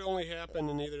this could only happen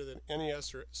in either the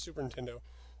NES or Super Nintendo,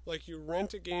 like you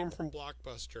rent a game from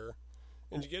Blockbuster,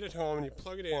 and you get it home and you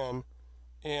plug it in,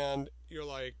 and you're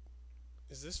like,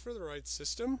 is this for the right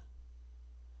system?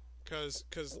 Because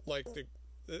like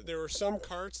there were some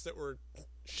carts that were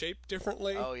shaped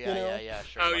differently. Oh yeah, you know? yeah,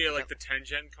 sure. Oh yeah, like the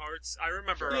 10-gen carts. I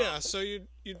remember. Yeah, so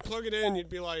you'd plug it in, you'd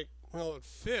be like, well, it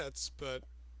fits, but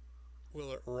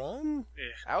will it run?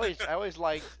 Yeah. I always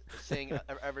liked seeing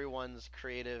everyone's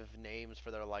creative names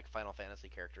for their like Final Fantasy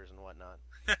characters and whatnot.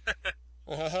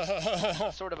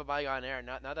 Sort of a bygone era.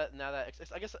 Now that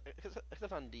I guess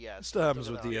except on DS. Still happens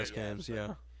Still with on DS games,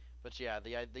 yeah. But yeah,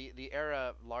 the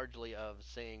era largely of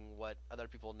seeing what other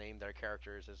people name their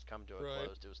characters has come to a Right.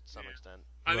 close to some extent.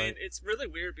 I mean, Right. it's really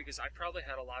weird because I probably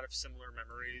had a lot of similar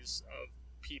memories of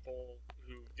people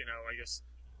who, I guess,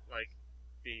 like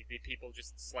the people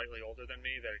just slightly older than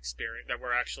me that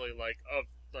were actually between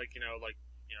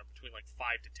like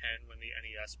 5 to 10 when the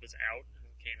NES was out and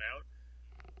came out.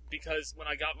 Because when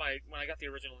I got the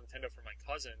original Nintendo from my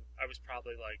cousin, I was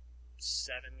probably like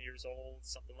 7 years old,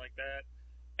 something like that.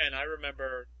 And I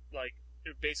remember, like,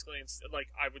 it basically, like,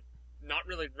 I would not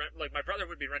really rent, like, my brother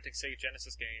would be renting Sega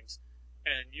Genesis games,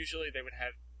 and usually they would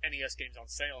have NES games on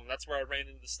sale, and that's where I ran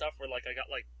into the stuff where like I got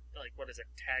like what is it,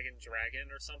 Tag and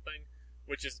Dragon or something,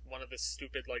 which is one of the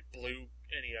stupid like blue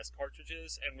NES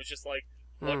cartridges, and was just like,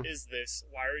 what is this?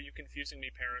 Why are you confusing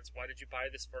me, parents? Why did you buy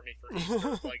this for me for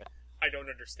Easter? Like, I don't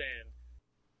understand.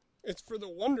 It's for the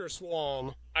Wonder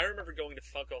Swan. I remember going to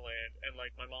Funkoland, and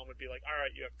like my mom would be like, "All right,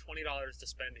 you have $20 to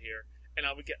spend here," and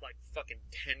I would get like fucking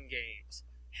 10 games.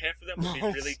 Half of them would be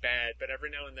really bad, but every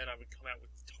now and then I would come out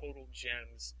with total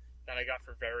gems that I got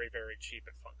for very, very cheap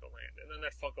at Funkoland. And then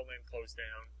that Funkoland closed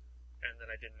down, and then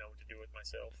I didn't know what to do with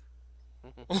myself.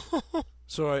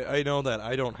 So I know that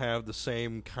I don't have the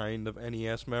same kind of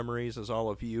NES memories as all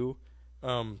of you,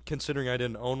 considering I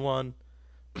didn't own one,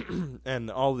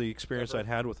 and all the experience I'd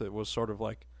had with it was sort of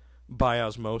like by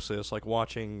osmosis, like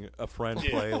watching a friend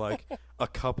play like a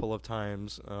couple of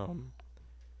times,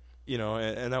 you know,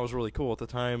 and that was really cool at the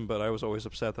time, but I was always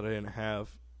upset that I didn't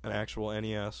have an actual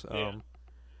NES. Well,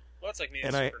 that's like me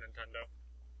and Super Nintendo.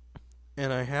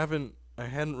 And I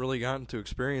hadn't really gotten to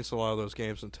experience a lot of those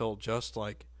games until just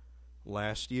like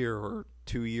last year or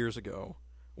 2 years ago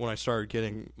when I started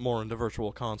getting more into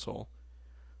Virtual Console.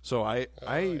 So I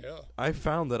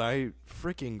found that I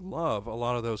freaking love a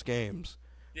lot of those games.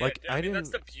 Yeah, like I mean, that's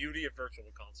the beauty of Virtual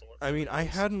Console. I mean, I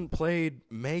hadn't played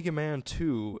Mega Man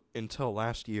 2 until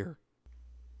last year.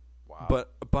 Wow.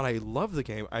 But I love the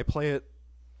game. I play it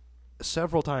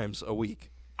several times a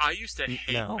week. I used to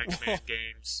hate Mega Man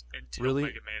games until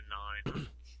Mega Man 9.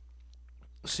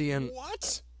 See, and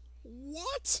What?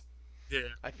 Yeah.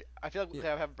 I feel like we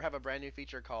have a brand new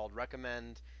feature called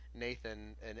Recommend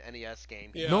Nathan an NES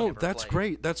game. Yeah. no, that's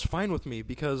great. That's fine with me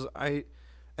because I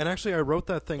wrote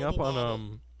that thing up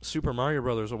on Super Mario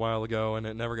Brothers a while ago, and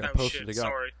it never got posted. It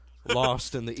got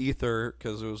lost in the ether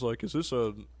because it was like, is this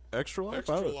an Extra Life?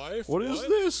 What is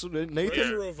this?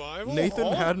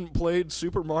 Nathan hadn't played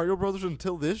Super Mario Brothers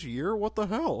until this year? What the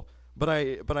hell? But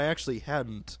I actually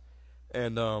hadn't.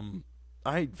 And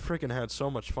I freaking had so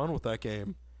much fun with that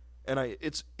game. And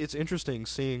it's interesting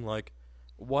seeing like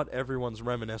what everyone's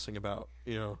reminiscing about,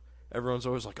 you know. Everyone's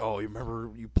always like, "Oh, you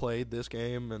remember you played this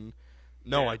game?" And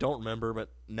no, I don't remember, but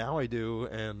now I do,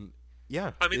 and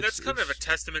yeah. I mean, that's kind of a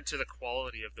testament to the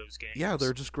quality of those games. Yeah,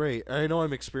 they're just great. I know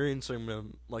I'm experiencing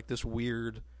them like this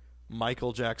weird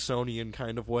Michael Jacksonian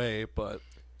kind of way, but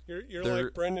you're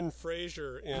like Brendan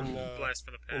Fraser in Blast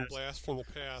from the Past. Blast from the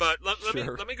Past. But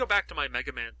let me go back to my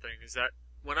Mega Man thing. Is that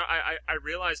when I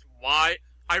realized why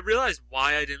I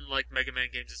didn't like Mega Man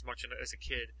games as much as a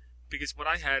kid, because what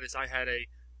I had a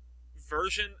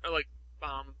version like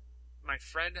my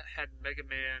friend had Mega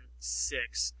Man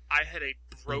 6. I had a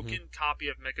broken copy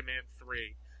of Mega Man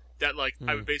 3 that like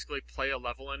I would basically play a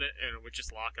level in it and it would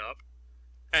just lock up.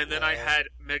 And then I had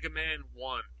Mega Man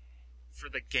 1 for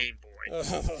the Game Boy.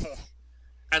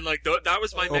 And like that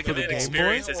was my Mega Man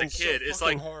experience as a kid. It's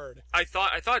like hard. I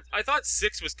thought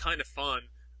 6 was kind of fun.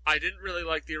 I didn't really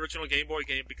like the original Game Boy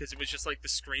game because it was just like the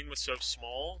screen was so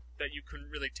small that you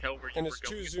couldn't really tell where you were going. And it's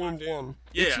too zoomed in.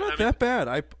 Yeah, it's not that bad.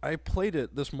 I played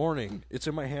it this morning. It's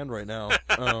in my hand right now.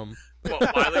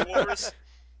 What, Wily Wars?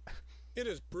 It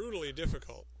is brutally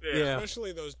difficult. Yeah.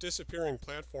 Especially those disappearing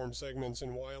platform segments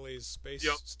in Wily's space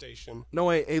station. No,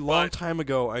 a long time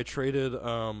ago, I traded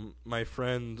my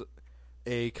friend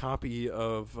a copy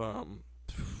of what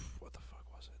the fuck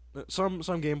was it?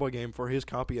 Some Game Boy game for his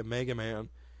copy of Mega Man.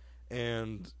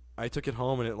 And I took it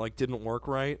home and it like didn't work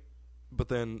right, but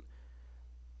then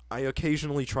I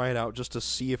occasionally try it out just to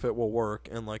see if it will work.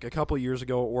 And like a couple of years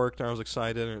ago it worked and I was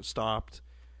excited and it stopped,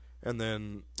 and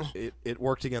then it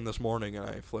worked again this morning and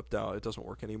I flipped out. It doesn't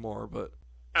work anymore. But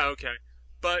okay,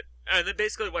 and then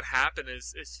basically what happened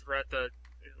is throughout the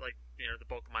the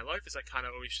bulk of my life is I kind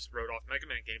of always just wrote off Mega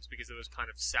Man games because of those kind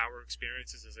of sour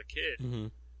experiences as a kid.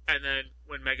 And then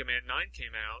when Mega Man 9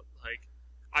 came out, like,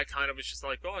 I kind of was just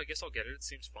like, oh, I guess I'll get it. It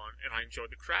seems fun, and I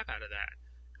enjoyed the crap out of that.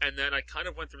 And then I kind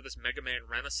of went through this Mega Man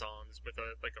renaissance with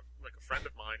a friend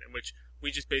of mine, in which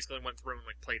we just basically went through and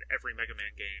like played every Mega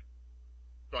Man game,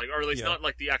 like, or at least not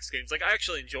like the X games. Like I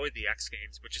actually enjoyed the X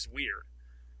games, which is weird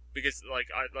because I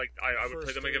would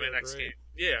play the Mega Man X game.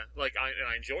 Yeah, like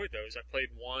I enjoyed those. I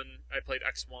played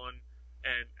X1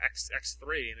 and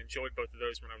X3 and enjoyed both of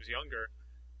those when I was younger.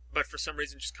 But for some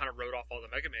reason, just kind of wrote off all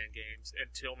the Mega Man games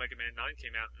until Mega Man 9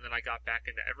 came out, and then I got back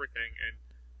into everything. And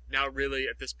now, really,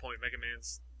 at this point, Mega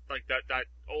Man's like that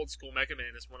old school Mega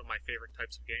Man is one of my favorite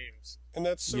types of games. And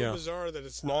that's so bizarre that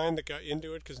it's 9 that got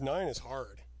into it, because 9 is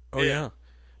hard. Oh yeah.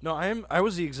 No, I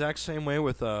was the exact same way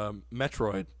with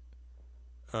Metroid.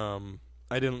 I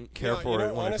didn't care for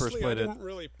it when honestly, I first played I didn't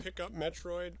really pick up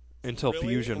Metroid until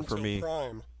Fusion for me.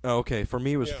 Prime. Oh, okay. For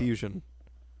me, it was Fusion.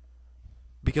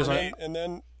 Because and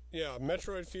then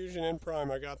Metroid Fusion and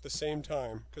Prime I got the same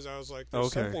time because I was like,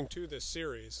 there's something to this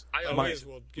series. I might as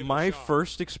well give it a shot.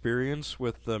 First experience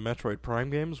with the Metroid Prime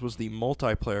games was the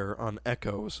multiplayer on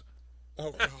Echoes.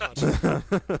 Oh God!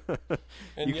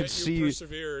 And you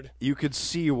persevered. You could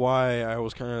see why I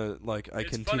was kind of like I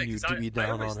continued to be down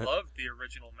on it. I always loved the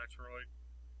original Metroid.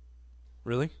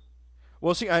 Really?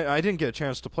 Well, see, I didn't get a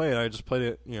chance to play it. I just played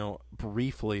it,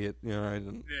 briefly. I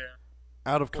didn't. Yeah.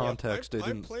 Out of context,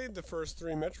 I played the first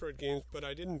 3 Metroid games, but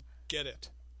I didn't get it.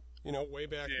 Way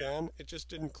back then, it just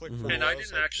didn't click for me. And I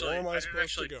didn't actually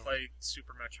play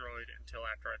Super Metroid until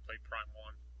after I played Prime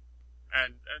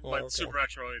 1. But Super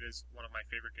Metroid is one of my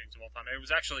favorite games of all time. It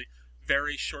was actually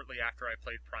very shortly after I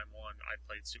played Prime 1, I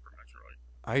played Super Metroid.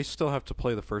 I still have to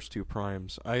play the first 2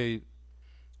 Primes.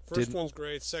 First one's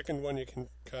great. Second one you can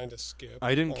kind of skip.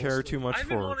 I didn't care too much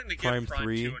for Prime 3. Prime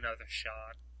 2 another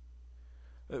shot.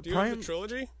 Do you have the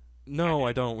trilogy? No,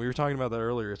 I don't. We were talking about that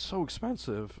earlier. It's so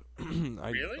expensive.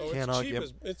 Really? Cannot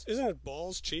it's cheap. Isn't it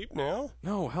balls cheap now?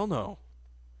 No, hell no.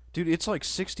 Dude, it's like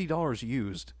 $60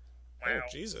 used. Wow. Oh,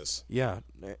 Jesus. Yeah.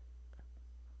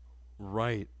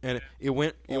 Right. And it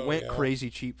went crazy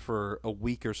cheap for a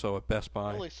week or so at Best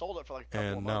Buy. I only sold it for like a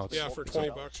couple of months. Yeah, for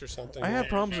 $20 or something. I had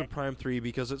problems with Prime 3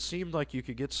 because it seemed like you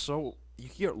could get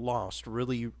lost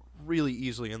really, really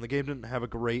easily, and the game didn't have a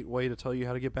great way to tell you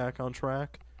how to get back on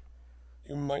track.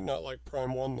 You might not like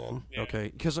Prime 1 then. Yeah. Okay,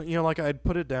 because I'd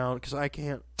put it down because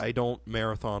I don't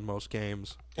marathon most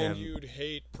games. And you'd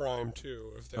hate Prime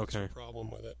 2 if that's your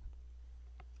problem with it.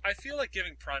 I feel like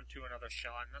giving Prime 2 another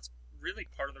shot, and that's really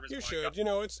part of the reason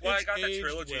why I got the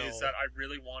trilogy is that I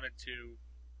really wanted to,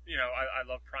 I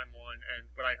love Prime 1, and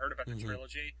when I heard about the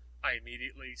trilogy, I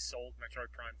immediately sold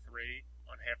Metroid Prime 3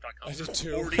 on half.com I did for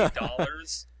too.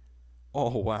 $40.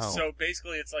 Oh, wow. So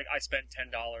basically it's like I spent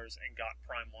 $10 and got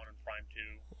Prime 1 and Prime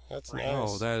 2. That's free. nice.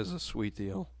 Oh, that is a sweet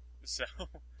deal. So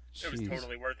it was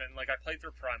totally worth it. And I played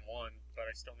through Prime 1, but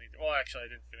I still need to... Well, actually, I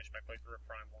didn't finish my playthrough of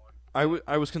Prime 1.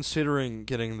 I was considering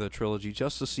getting the trilogy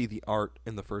just to see the art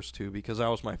in the first 2 because that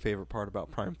was my favorite part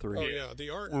about Prime 3. Oh, yeah. The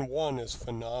art in 1 is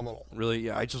phenomenal. Really,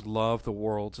 yeah. I just love the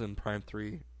worlds in Prime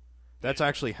 3. That's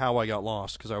actually how I got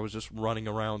lost because I was just running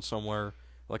around somewhere.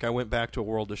 Like, I went back to a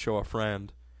world to show a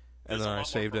friend, and then I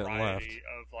saved it and left.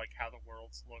 Of how the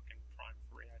worlds look in Prime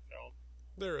 3, I felt.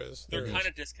 There is. They're kind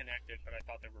of disconnected, but I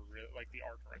thought they were really the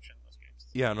art direction in those games.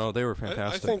 Yeah, no, they were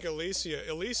fantastic. I think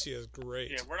Elysia is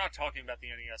great. Yeah, we're not talking about the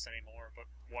NES anymore, but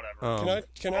whatever.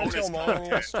 Can I tell my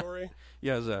NES story?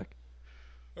 Yeah, Zach.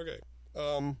 Okay.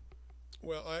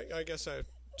 Well, I guess I have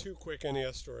 2 quick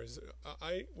NES stories.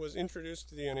 I was introduced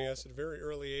to the NES at a very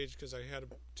early age because I had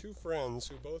 2 friends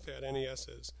who both had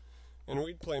NESs. And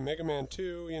we'd play Mega Man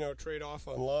 2, trade off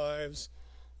on lives,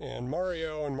 and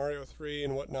Mario 3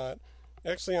 and whatnot.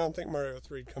 Actually, I don't think Mario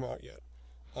 3 had come out yet.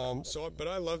 But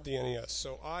I loved the NES.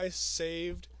 So I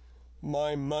saved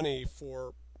my money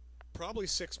for probably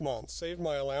 6 months. Saved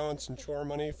my allowance and chore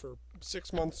money for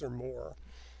 6 months or more.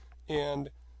 And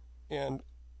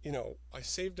I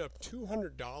saved up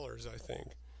 $200, I think.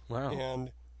 Wow.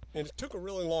 And it took a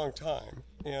really long time.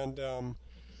 And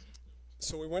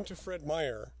so we went to Fred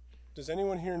Meyer. Does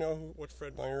anyone here know what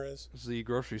Fred Meyer is? It's the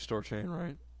grocery store chain,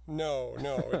 right? No,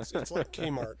 it's like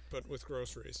Kmart but with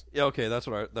groceries. Yeah, okay, that's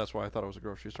why I thought it was a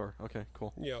grocery store. Okay,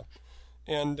 cool. Yeah,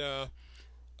 and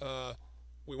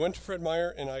we went to Fred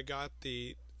Meyer and I got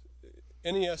the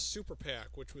NES Super Pack,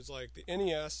 which was like the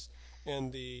NES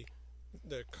and the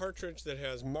cartridge that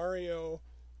has Mario,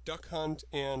 Duck Hunt,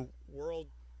 and World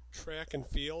Track and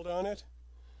Field on it.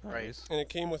 Right. And it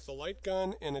came with the light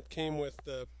gun and it came with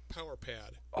the power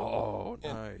pad. Oh,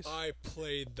 and nice. I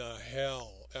played the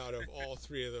hell out of all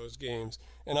 3 of those games.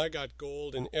 And I got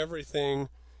gold in everything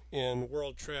in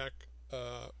World Track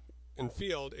and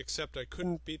Field, except I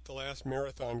couldn't beat the last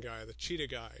marathon guy, the cheetah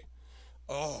guy.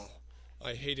 Oh,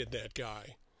 I hated that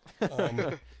guy.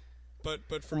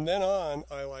 But from then on,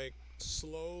 I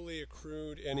slowly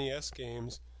accrued NES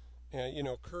games.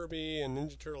 Kirby and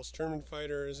Ninja Turtles Tournament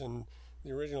Fighters and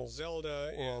the original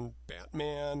Zelda and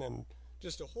Batman and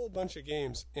just a whole bunch of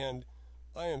games. And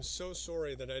I am so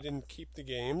sorry that I didn't keep the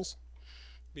games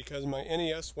because my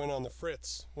NES went on the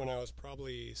fritz when I was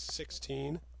probably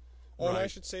 16. Oh, right. And I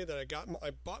should say that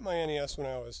I bought my NES when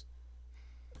I was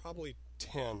probably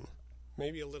 10,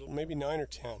 maybe 9 or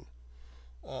 10.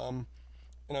 And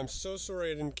I'm so sorry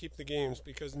I didn't keep the games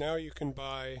because now you can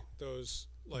buy those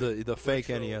the fake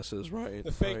NESs, right?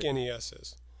 The fake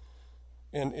NESs.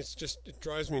 And it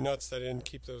drives me nuts that I didn't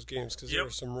keep those games because there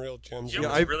were some real gems. You know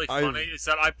what's really funny is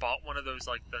that I bought one of those,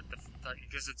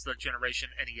 because it's the generation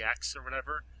NEX or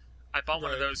whatever. I bought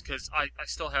one of those because I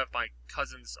still have my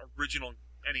cousin's original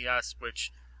NES,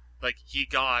 which like he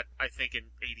got I think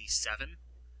in '87,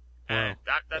 and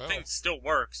that thing still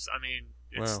works. I mean,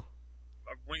 it's a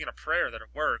wing and a prayer that it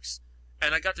works.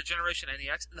 And I got the Generation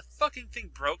NEX, and the fucking thing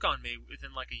broke on me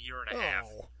within like a year and a half.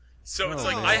 So it's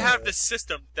like I have this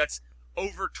system that's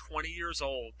over 20 years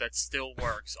old that still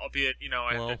works, albeit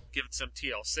I have to give it some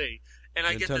TLC. And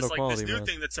I get this this new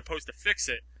thing that's supposed to fix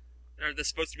it, or that's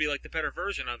supposed to be like the better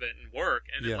version of it and work,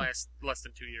 and it lasts less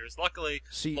than 2 years. Luckily,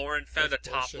 Lauren found a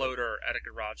top loader at a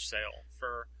garage sale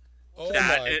for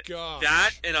that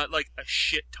and like a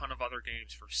shit ton of other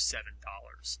games for $7.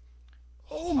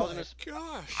 Oh my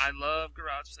gosh! I love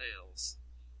garage sales.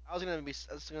 I was gonna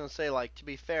say, like, to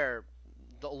be fair,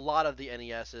 a lot of the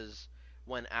NESs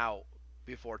went out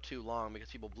before too long because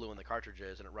people blew in the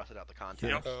cartridges and it rusted out the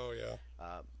contacts. Oh yeah.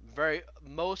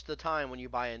 Most of the time when you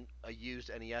buy a used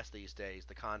NES these days,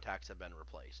 the contacts have been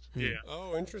replaced. Yeah.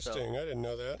 Oh, interesting. I didn't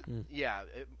know that. Yeah.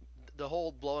 The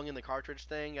whole blowing in the cartridge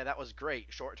thing, that was great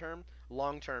short term.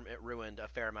 Long term, it ruined a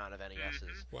fair amount of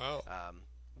NESs. Wow.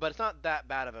 But it's not that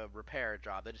bad of a repair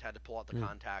job. They just had to pull out the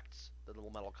contacts, the little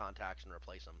metal contacts, and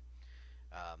replace them.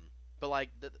 But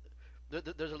like,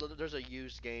 there's a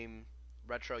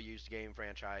retro used game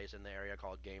franchise in the area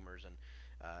called Gamers, and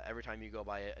every time you go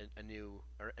buy a new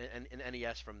or an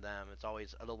NES from them, it's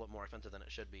always a little bit more expensive than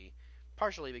it should be.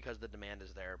 Partially because the demand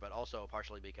is there, but also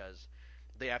partially because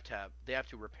they have to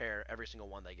repair every single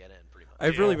one they get in, pretty much.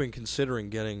 I've really been considering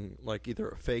getting like either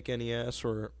a fake NES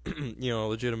or a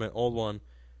legitimate old one.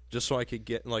 Just so I could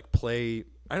get play.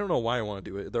 I don't know why I want to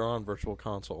do it. They're on Virtual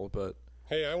Console, but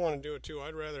hey, I want to do it too.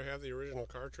 I'd rather have the original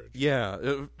cartridge.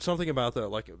 Yeah, something about that.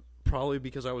 Like probably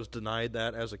because I was denied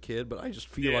that as a kid, but I just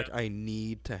feel like I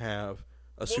need to have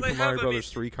a Super Mario Brothers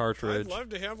 3 cartridge. I'd love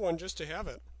to have one just to have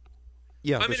it.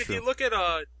 Yeah, I mean, if you look at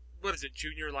what is it,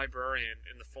 Junior Librarian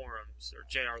in the forums or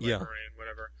JR Librarian,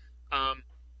 whatever.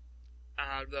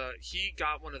 He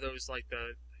got one of those I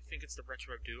think it's the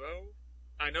Retro Duo.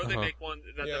 I know they make one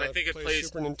that I think it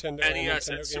plays Super Nintendo, NES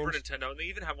and Nintendo Super games. Nintendo, and they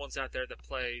even have ones out there that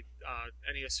play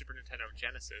NES, Super Nintendo, and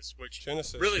Genesis, which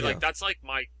really that's like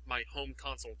my home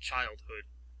console childhood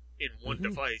in one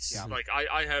device. Yeah. Like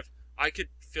I could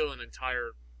fill an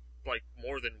entire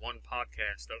more than one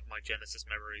podcast of my Genesis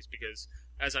memories because,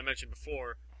 as I mentioned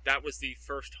before, that was the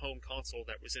first home console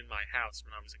that was in my house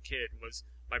when I was a kid. Was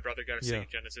my brother got a Sega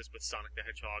Genesis with Sonic the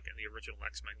Hedgehog and the original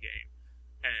X-Men game,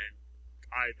 and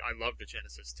I love the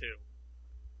Genesis too.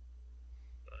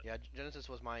 But. Yeah, Genesis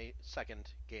was my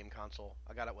second game console.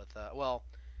 I got it with the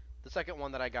second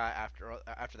one that I got after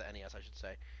the NES, I should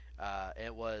say.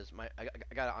 It was I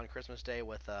got it on Christmas Day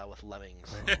with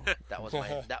Lemmings. Oh. That was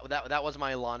my that was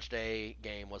my launch day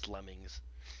game, was Lemmings.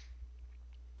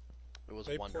 It was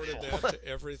wonderful. They ported that to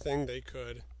everything they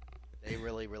could. They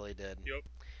really, really did. Yep.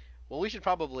 Well, we should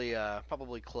probably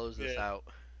close this out.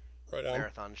 Right on.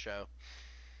 Marathon show.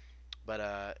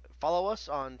 But follow us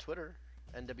on Twitter,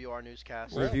 NWR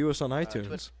Newscast. Review us on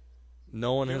iTunes.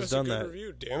 No one has done that.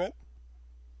 Review, damn it.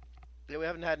 Yeah, we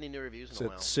haven't had any new reviews in a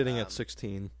while. It's sitting at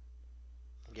 16.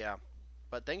 Yeah,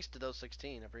 but thanks to those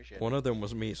 16, I appreciate it. One of them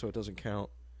was me, so it doesn't count.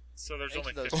 So there's Thanks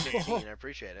only to those 15. 16, I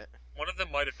appreciate it. One of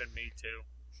them might have been me too.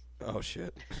 Oh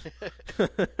shit.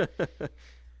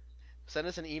 Send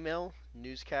us an email,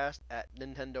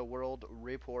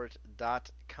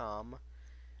 newscast@nintendoworldreport.com.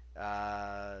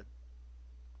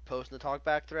 Post in the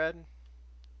talkback thread.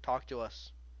 Talk to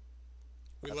us.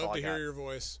 We love to hear your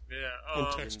voice Yeah. in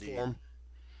text form.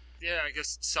 Yeah, I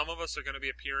guess some of us are going to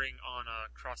be appearing on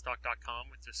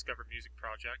crosstalk.com with Discover Music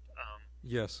Project.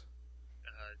 Yes.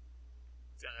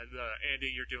 Andy,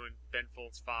 you're doing Ben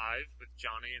Folds 5 with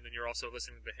Johnny, and then you're also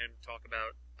listening to him talk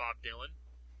about Bob Dylan.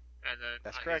 And then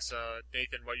That's I correct. guess,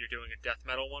 Nathan, what you're doing a death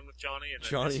metal one with Johnny. And then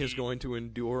Johnny is going to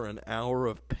endure an hour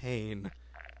of pain,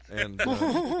 and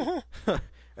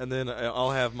and then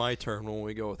I'll have my turn when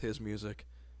we go with his music.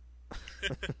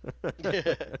 Do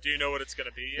you know what it's going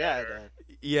to be yet?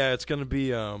 Yeah, it's going to be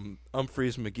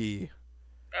Humphreys McGee.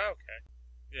 Oh, okay.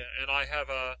 Yeah, and I have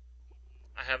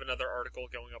another article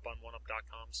going up on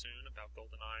oneup.com soon about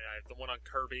GoldenEye. I have the one on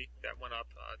Kirby that went up,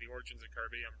 the origins of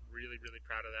Kirby. I'm really, really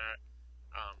proud of that.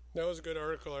 That was a good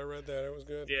article. I read that. It was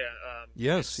good. Yeah.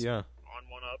 Yes, yeah. On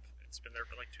OneUp. It's been there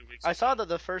for like 2 weeks. I saw that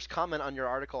the first comment on your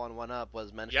article on OneUp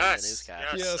was mentioned in the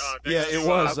newscast. Yes. Yeah, it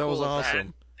was. That was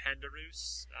awesome.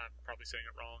 Pandarus. I'm probably saying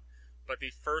it wrong. But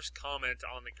the first comment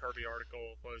on the Kirby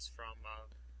article was from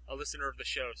a listener of the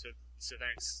show. So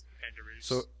thanks, Pandarus.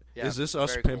 So Yeah, is this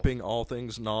us pimping all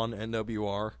things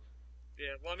non-NWR? Yeah,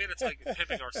 well, I mean, it's like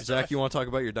pimping our stuff. Zach, you want to talk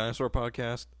about your dinosaur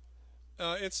podcast?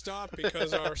 It stopped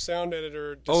because our sound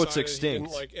editor Oh, it's decided he extinct.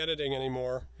 didn't like editing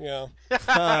anymore. Yeah.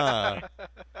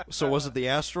 So was it the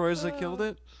asteroids that killed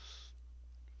it?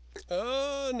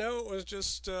 No, it was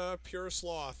just pure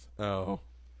sloth. Oh.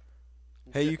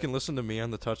 Hey, you can listen to me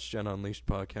on the Touch Gen Unleashed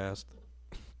podcast.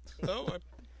 Oh,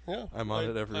 yeah. I'm on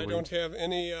it every I week. don't have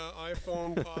any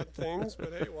iPhone pod things,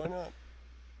 but hey, why not?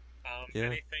 Yeah.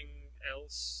 Anything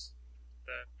else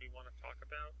that we want to talk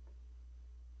about?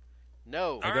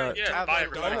 No. I All got- right, yeah, Have bye, a-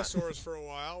 everybody. Dinosaurs for a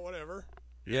while, whatever.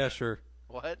 Yeah, sure.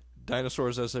 What?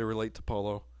 Dinosaurs as they relate to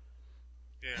Polo.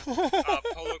 Yeah.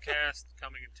 PoloCast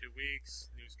coming in 2 weeks.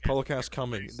 Newscast PoloCast in 2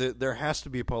 coming. weeks. There has to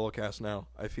be a PoloCast now,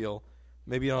 I feel.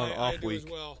 Maybe on I off do week.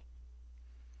 as well.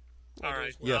 All I do right.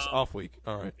 as well. Yes, off week.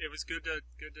 All right. It was good to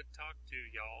talk to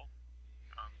y'all.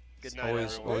 Good see night, you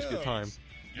Always, all. always Yeah. good time.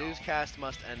 Y'all. Newscast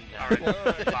must end now. All right. All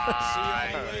right. Bye.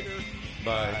 See y'all later.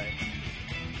 Bye.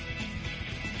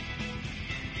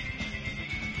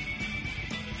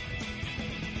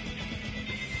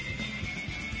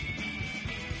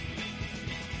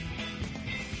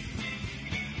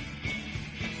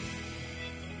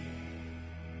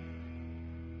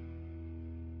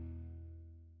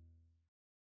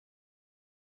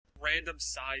 Random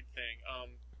side thing.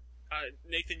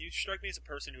 Nathan, you strike me as a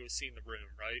person who has seen The Room,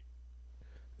 right?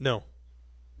 No.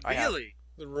 I have. Really?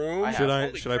 The room. I Should I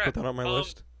Holy should I crap. put that on my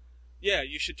list? Yeah,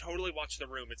 you should totally watch The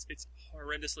Room. It's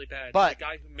horrendously bad. But the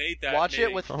guy who made that Watch made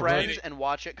it with All friends right. and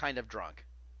watch it kind of drunk.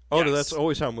 Oh, Yes. that's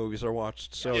always how movies are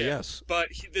watched. So Yeah. yes. But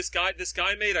this guy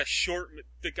made a short.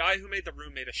 The guy who made The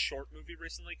Room made a short movie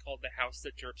recently called The House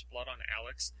That Drips Blood on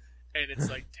Alex, and it's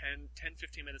like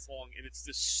 15 minutes long, and it's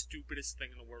the stupidest thing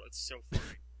in the world. It's so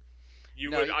funny.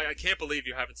 I can't believe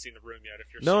you haven't seen The Room yet.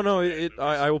 If you're No. serious about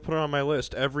movies. I will put it on my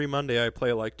list. Every Monday I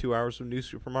play like 2 hours of New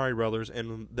Super Mario Brothers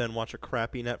and then watch a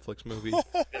crappy Netflix movie.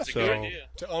 It's a so- good idea.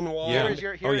 To unwind. Yeah.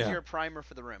 Here's Oh, your yeah. primer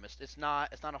for The Room. It's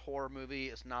not a horror movie.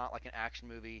 It's not like an action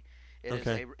movie.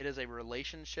 Okay. It is a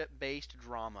relationship based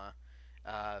drama,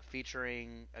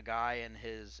 featuring a guy and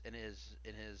his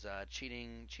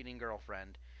cheating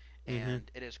girlfriend,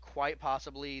 and it is quite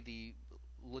possibly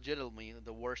legitimately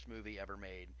the worst movie ever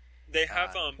made. They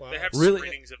have Wow. they have Really?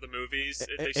 screenings of the movies.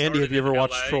 They Andy, started have you in ever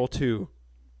watched LA. Troll 2?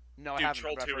 No, I Dude, haven't.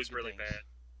 Troll but I've 2 heard is good really things. bad.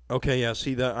 Okay, yeah.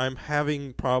 See that I'm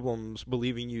having problems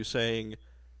believing you saying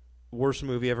worst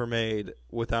movie ever made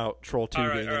without Troll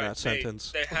 2 being in that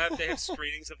sentence. They have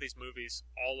screenings of these movies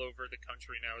all over the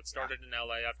country now. It started in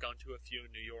LA. I've gone to a few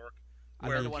in New York, I've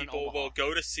where been to one in people Omaha. will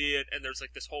go to see it, and there's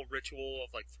like this whole ritual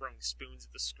of like throwing spoons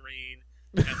at the screen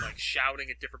and like shouting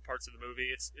at different parts of the movie.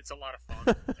 It's a lot of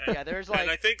fun. And, Yeah, there's like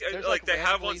and I think there's, like they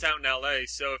have randomly- ones out in LA.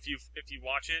 So if you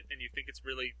watch it and you think it's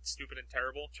really stupid and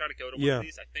terrible, try to go to one Yeah. of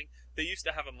these. I think they used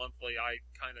to have a monthly. I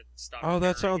kind of stopped. Oh,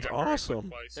 that caring sounds after I went awesome.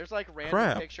 twice. There's like random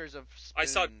Crap. pictures of spoons, I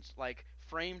saw- like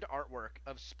framed artwork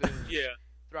of spoons. Yeah.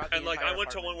 Throughout the And, like, I entire went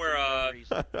to one apartment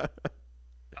for where, no reason.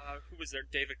 Who was there?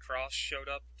 David Cross showed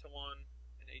up to one,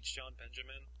 and H. John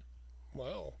Benjamin.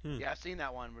 Wow. Yeah, I've seen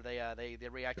that one where they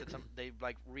reenacted some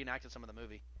of the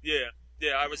movie. Yeah,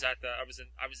 I was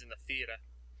in the theater.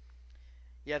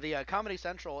 Yeah, the Comedy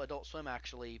Central, Adult Swim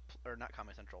actually, or not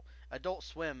Comedy Central, Adult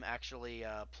Swim actually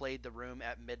played The Room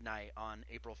at midnight on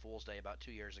April Fool's Day about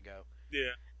 2 years ago,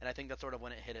 Yeah, and I think that's sort of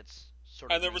when it hit its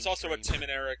sort of. and there was also a mainstream. Tim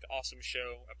and Eric Awesome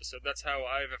Show episode. That's how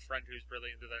I have a friend who's really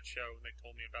into that show, and they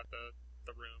told me about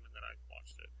the Room, and then I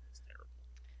watched it. It's terrible.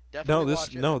 Definitely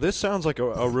watch it. This sounds like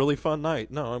a really fun night.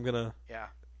 No, I'm gonna Yeah,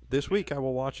 this week I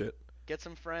will watch it. get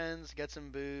some friends, get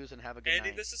some booze, and have a good Andy,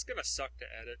 night. this is gonna suck to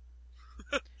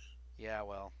edit. Yeah,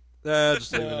 well,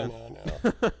 Just leave No, it no,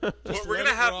 no. in. Just We're let gonna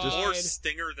it have ride. more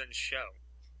stinger than show.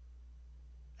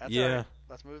 that's Yeah. all right.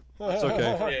 Let's move. It's okay.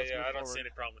 Yeah, Let's yeah, move I don't forward. see any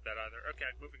problem with that either. Okay,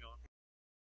 moving on.